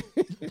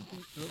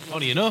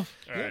 Funny enough.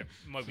 All right,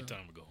 might be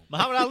time to go home.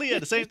 Muhammad Ali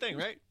had the same thing,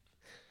 right?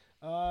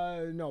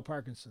 No,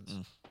 Parkinson's.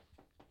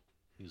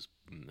 He was,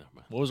 never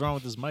mind. What was wrong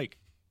with his mic?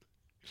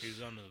 He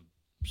was on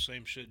the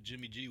same shit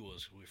Jimmy G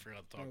was. We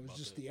forgot to talk No, it was about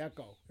just that. the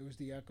echo. It was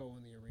the echo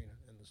in the arena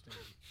in the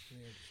stadium. In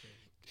the Yankee stadium.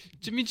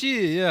 Jimmy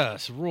G,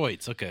 yes,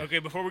 Roids. Okay. Okay,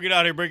 before we get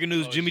out of here, breaking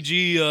news: Jimmy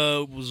G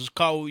was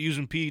caught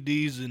using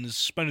PEDs and is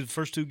suspended the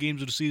first 2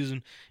 games of the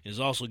season. Is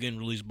also getting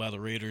released by the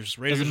Raiders.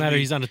 Doesn't matter.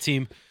 He's on the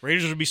team,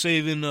 Raiders will be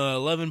saving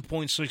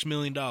 $11.6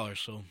 million.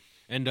 So,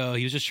 and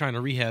he was just trying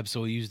to rehab,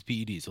 so he used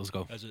PEDs. Let's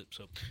go. that's it.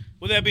 So,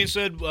 with that being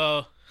said,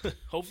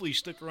 hopefully you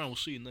stick around. We'll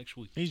see you next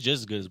week. He's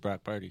just as good as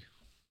Brock Purdy.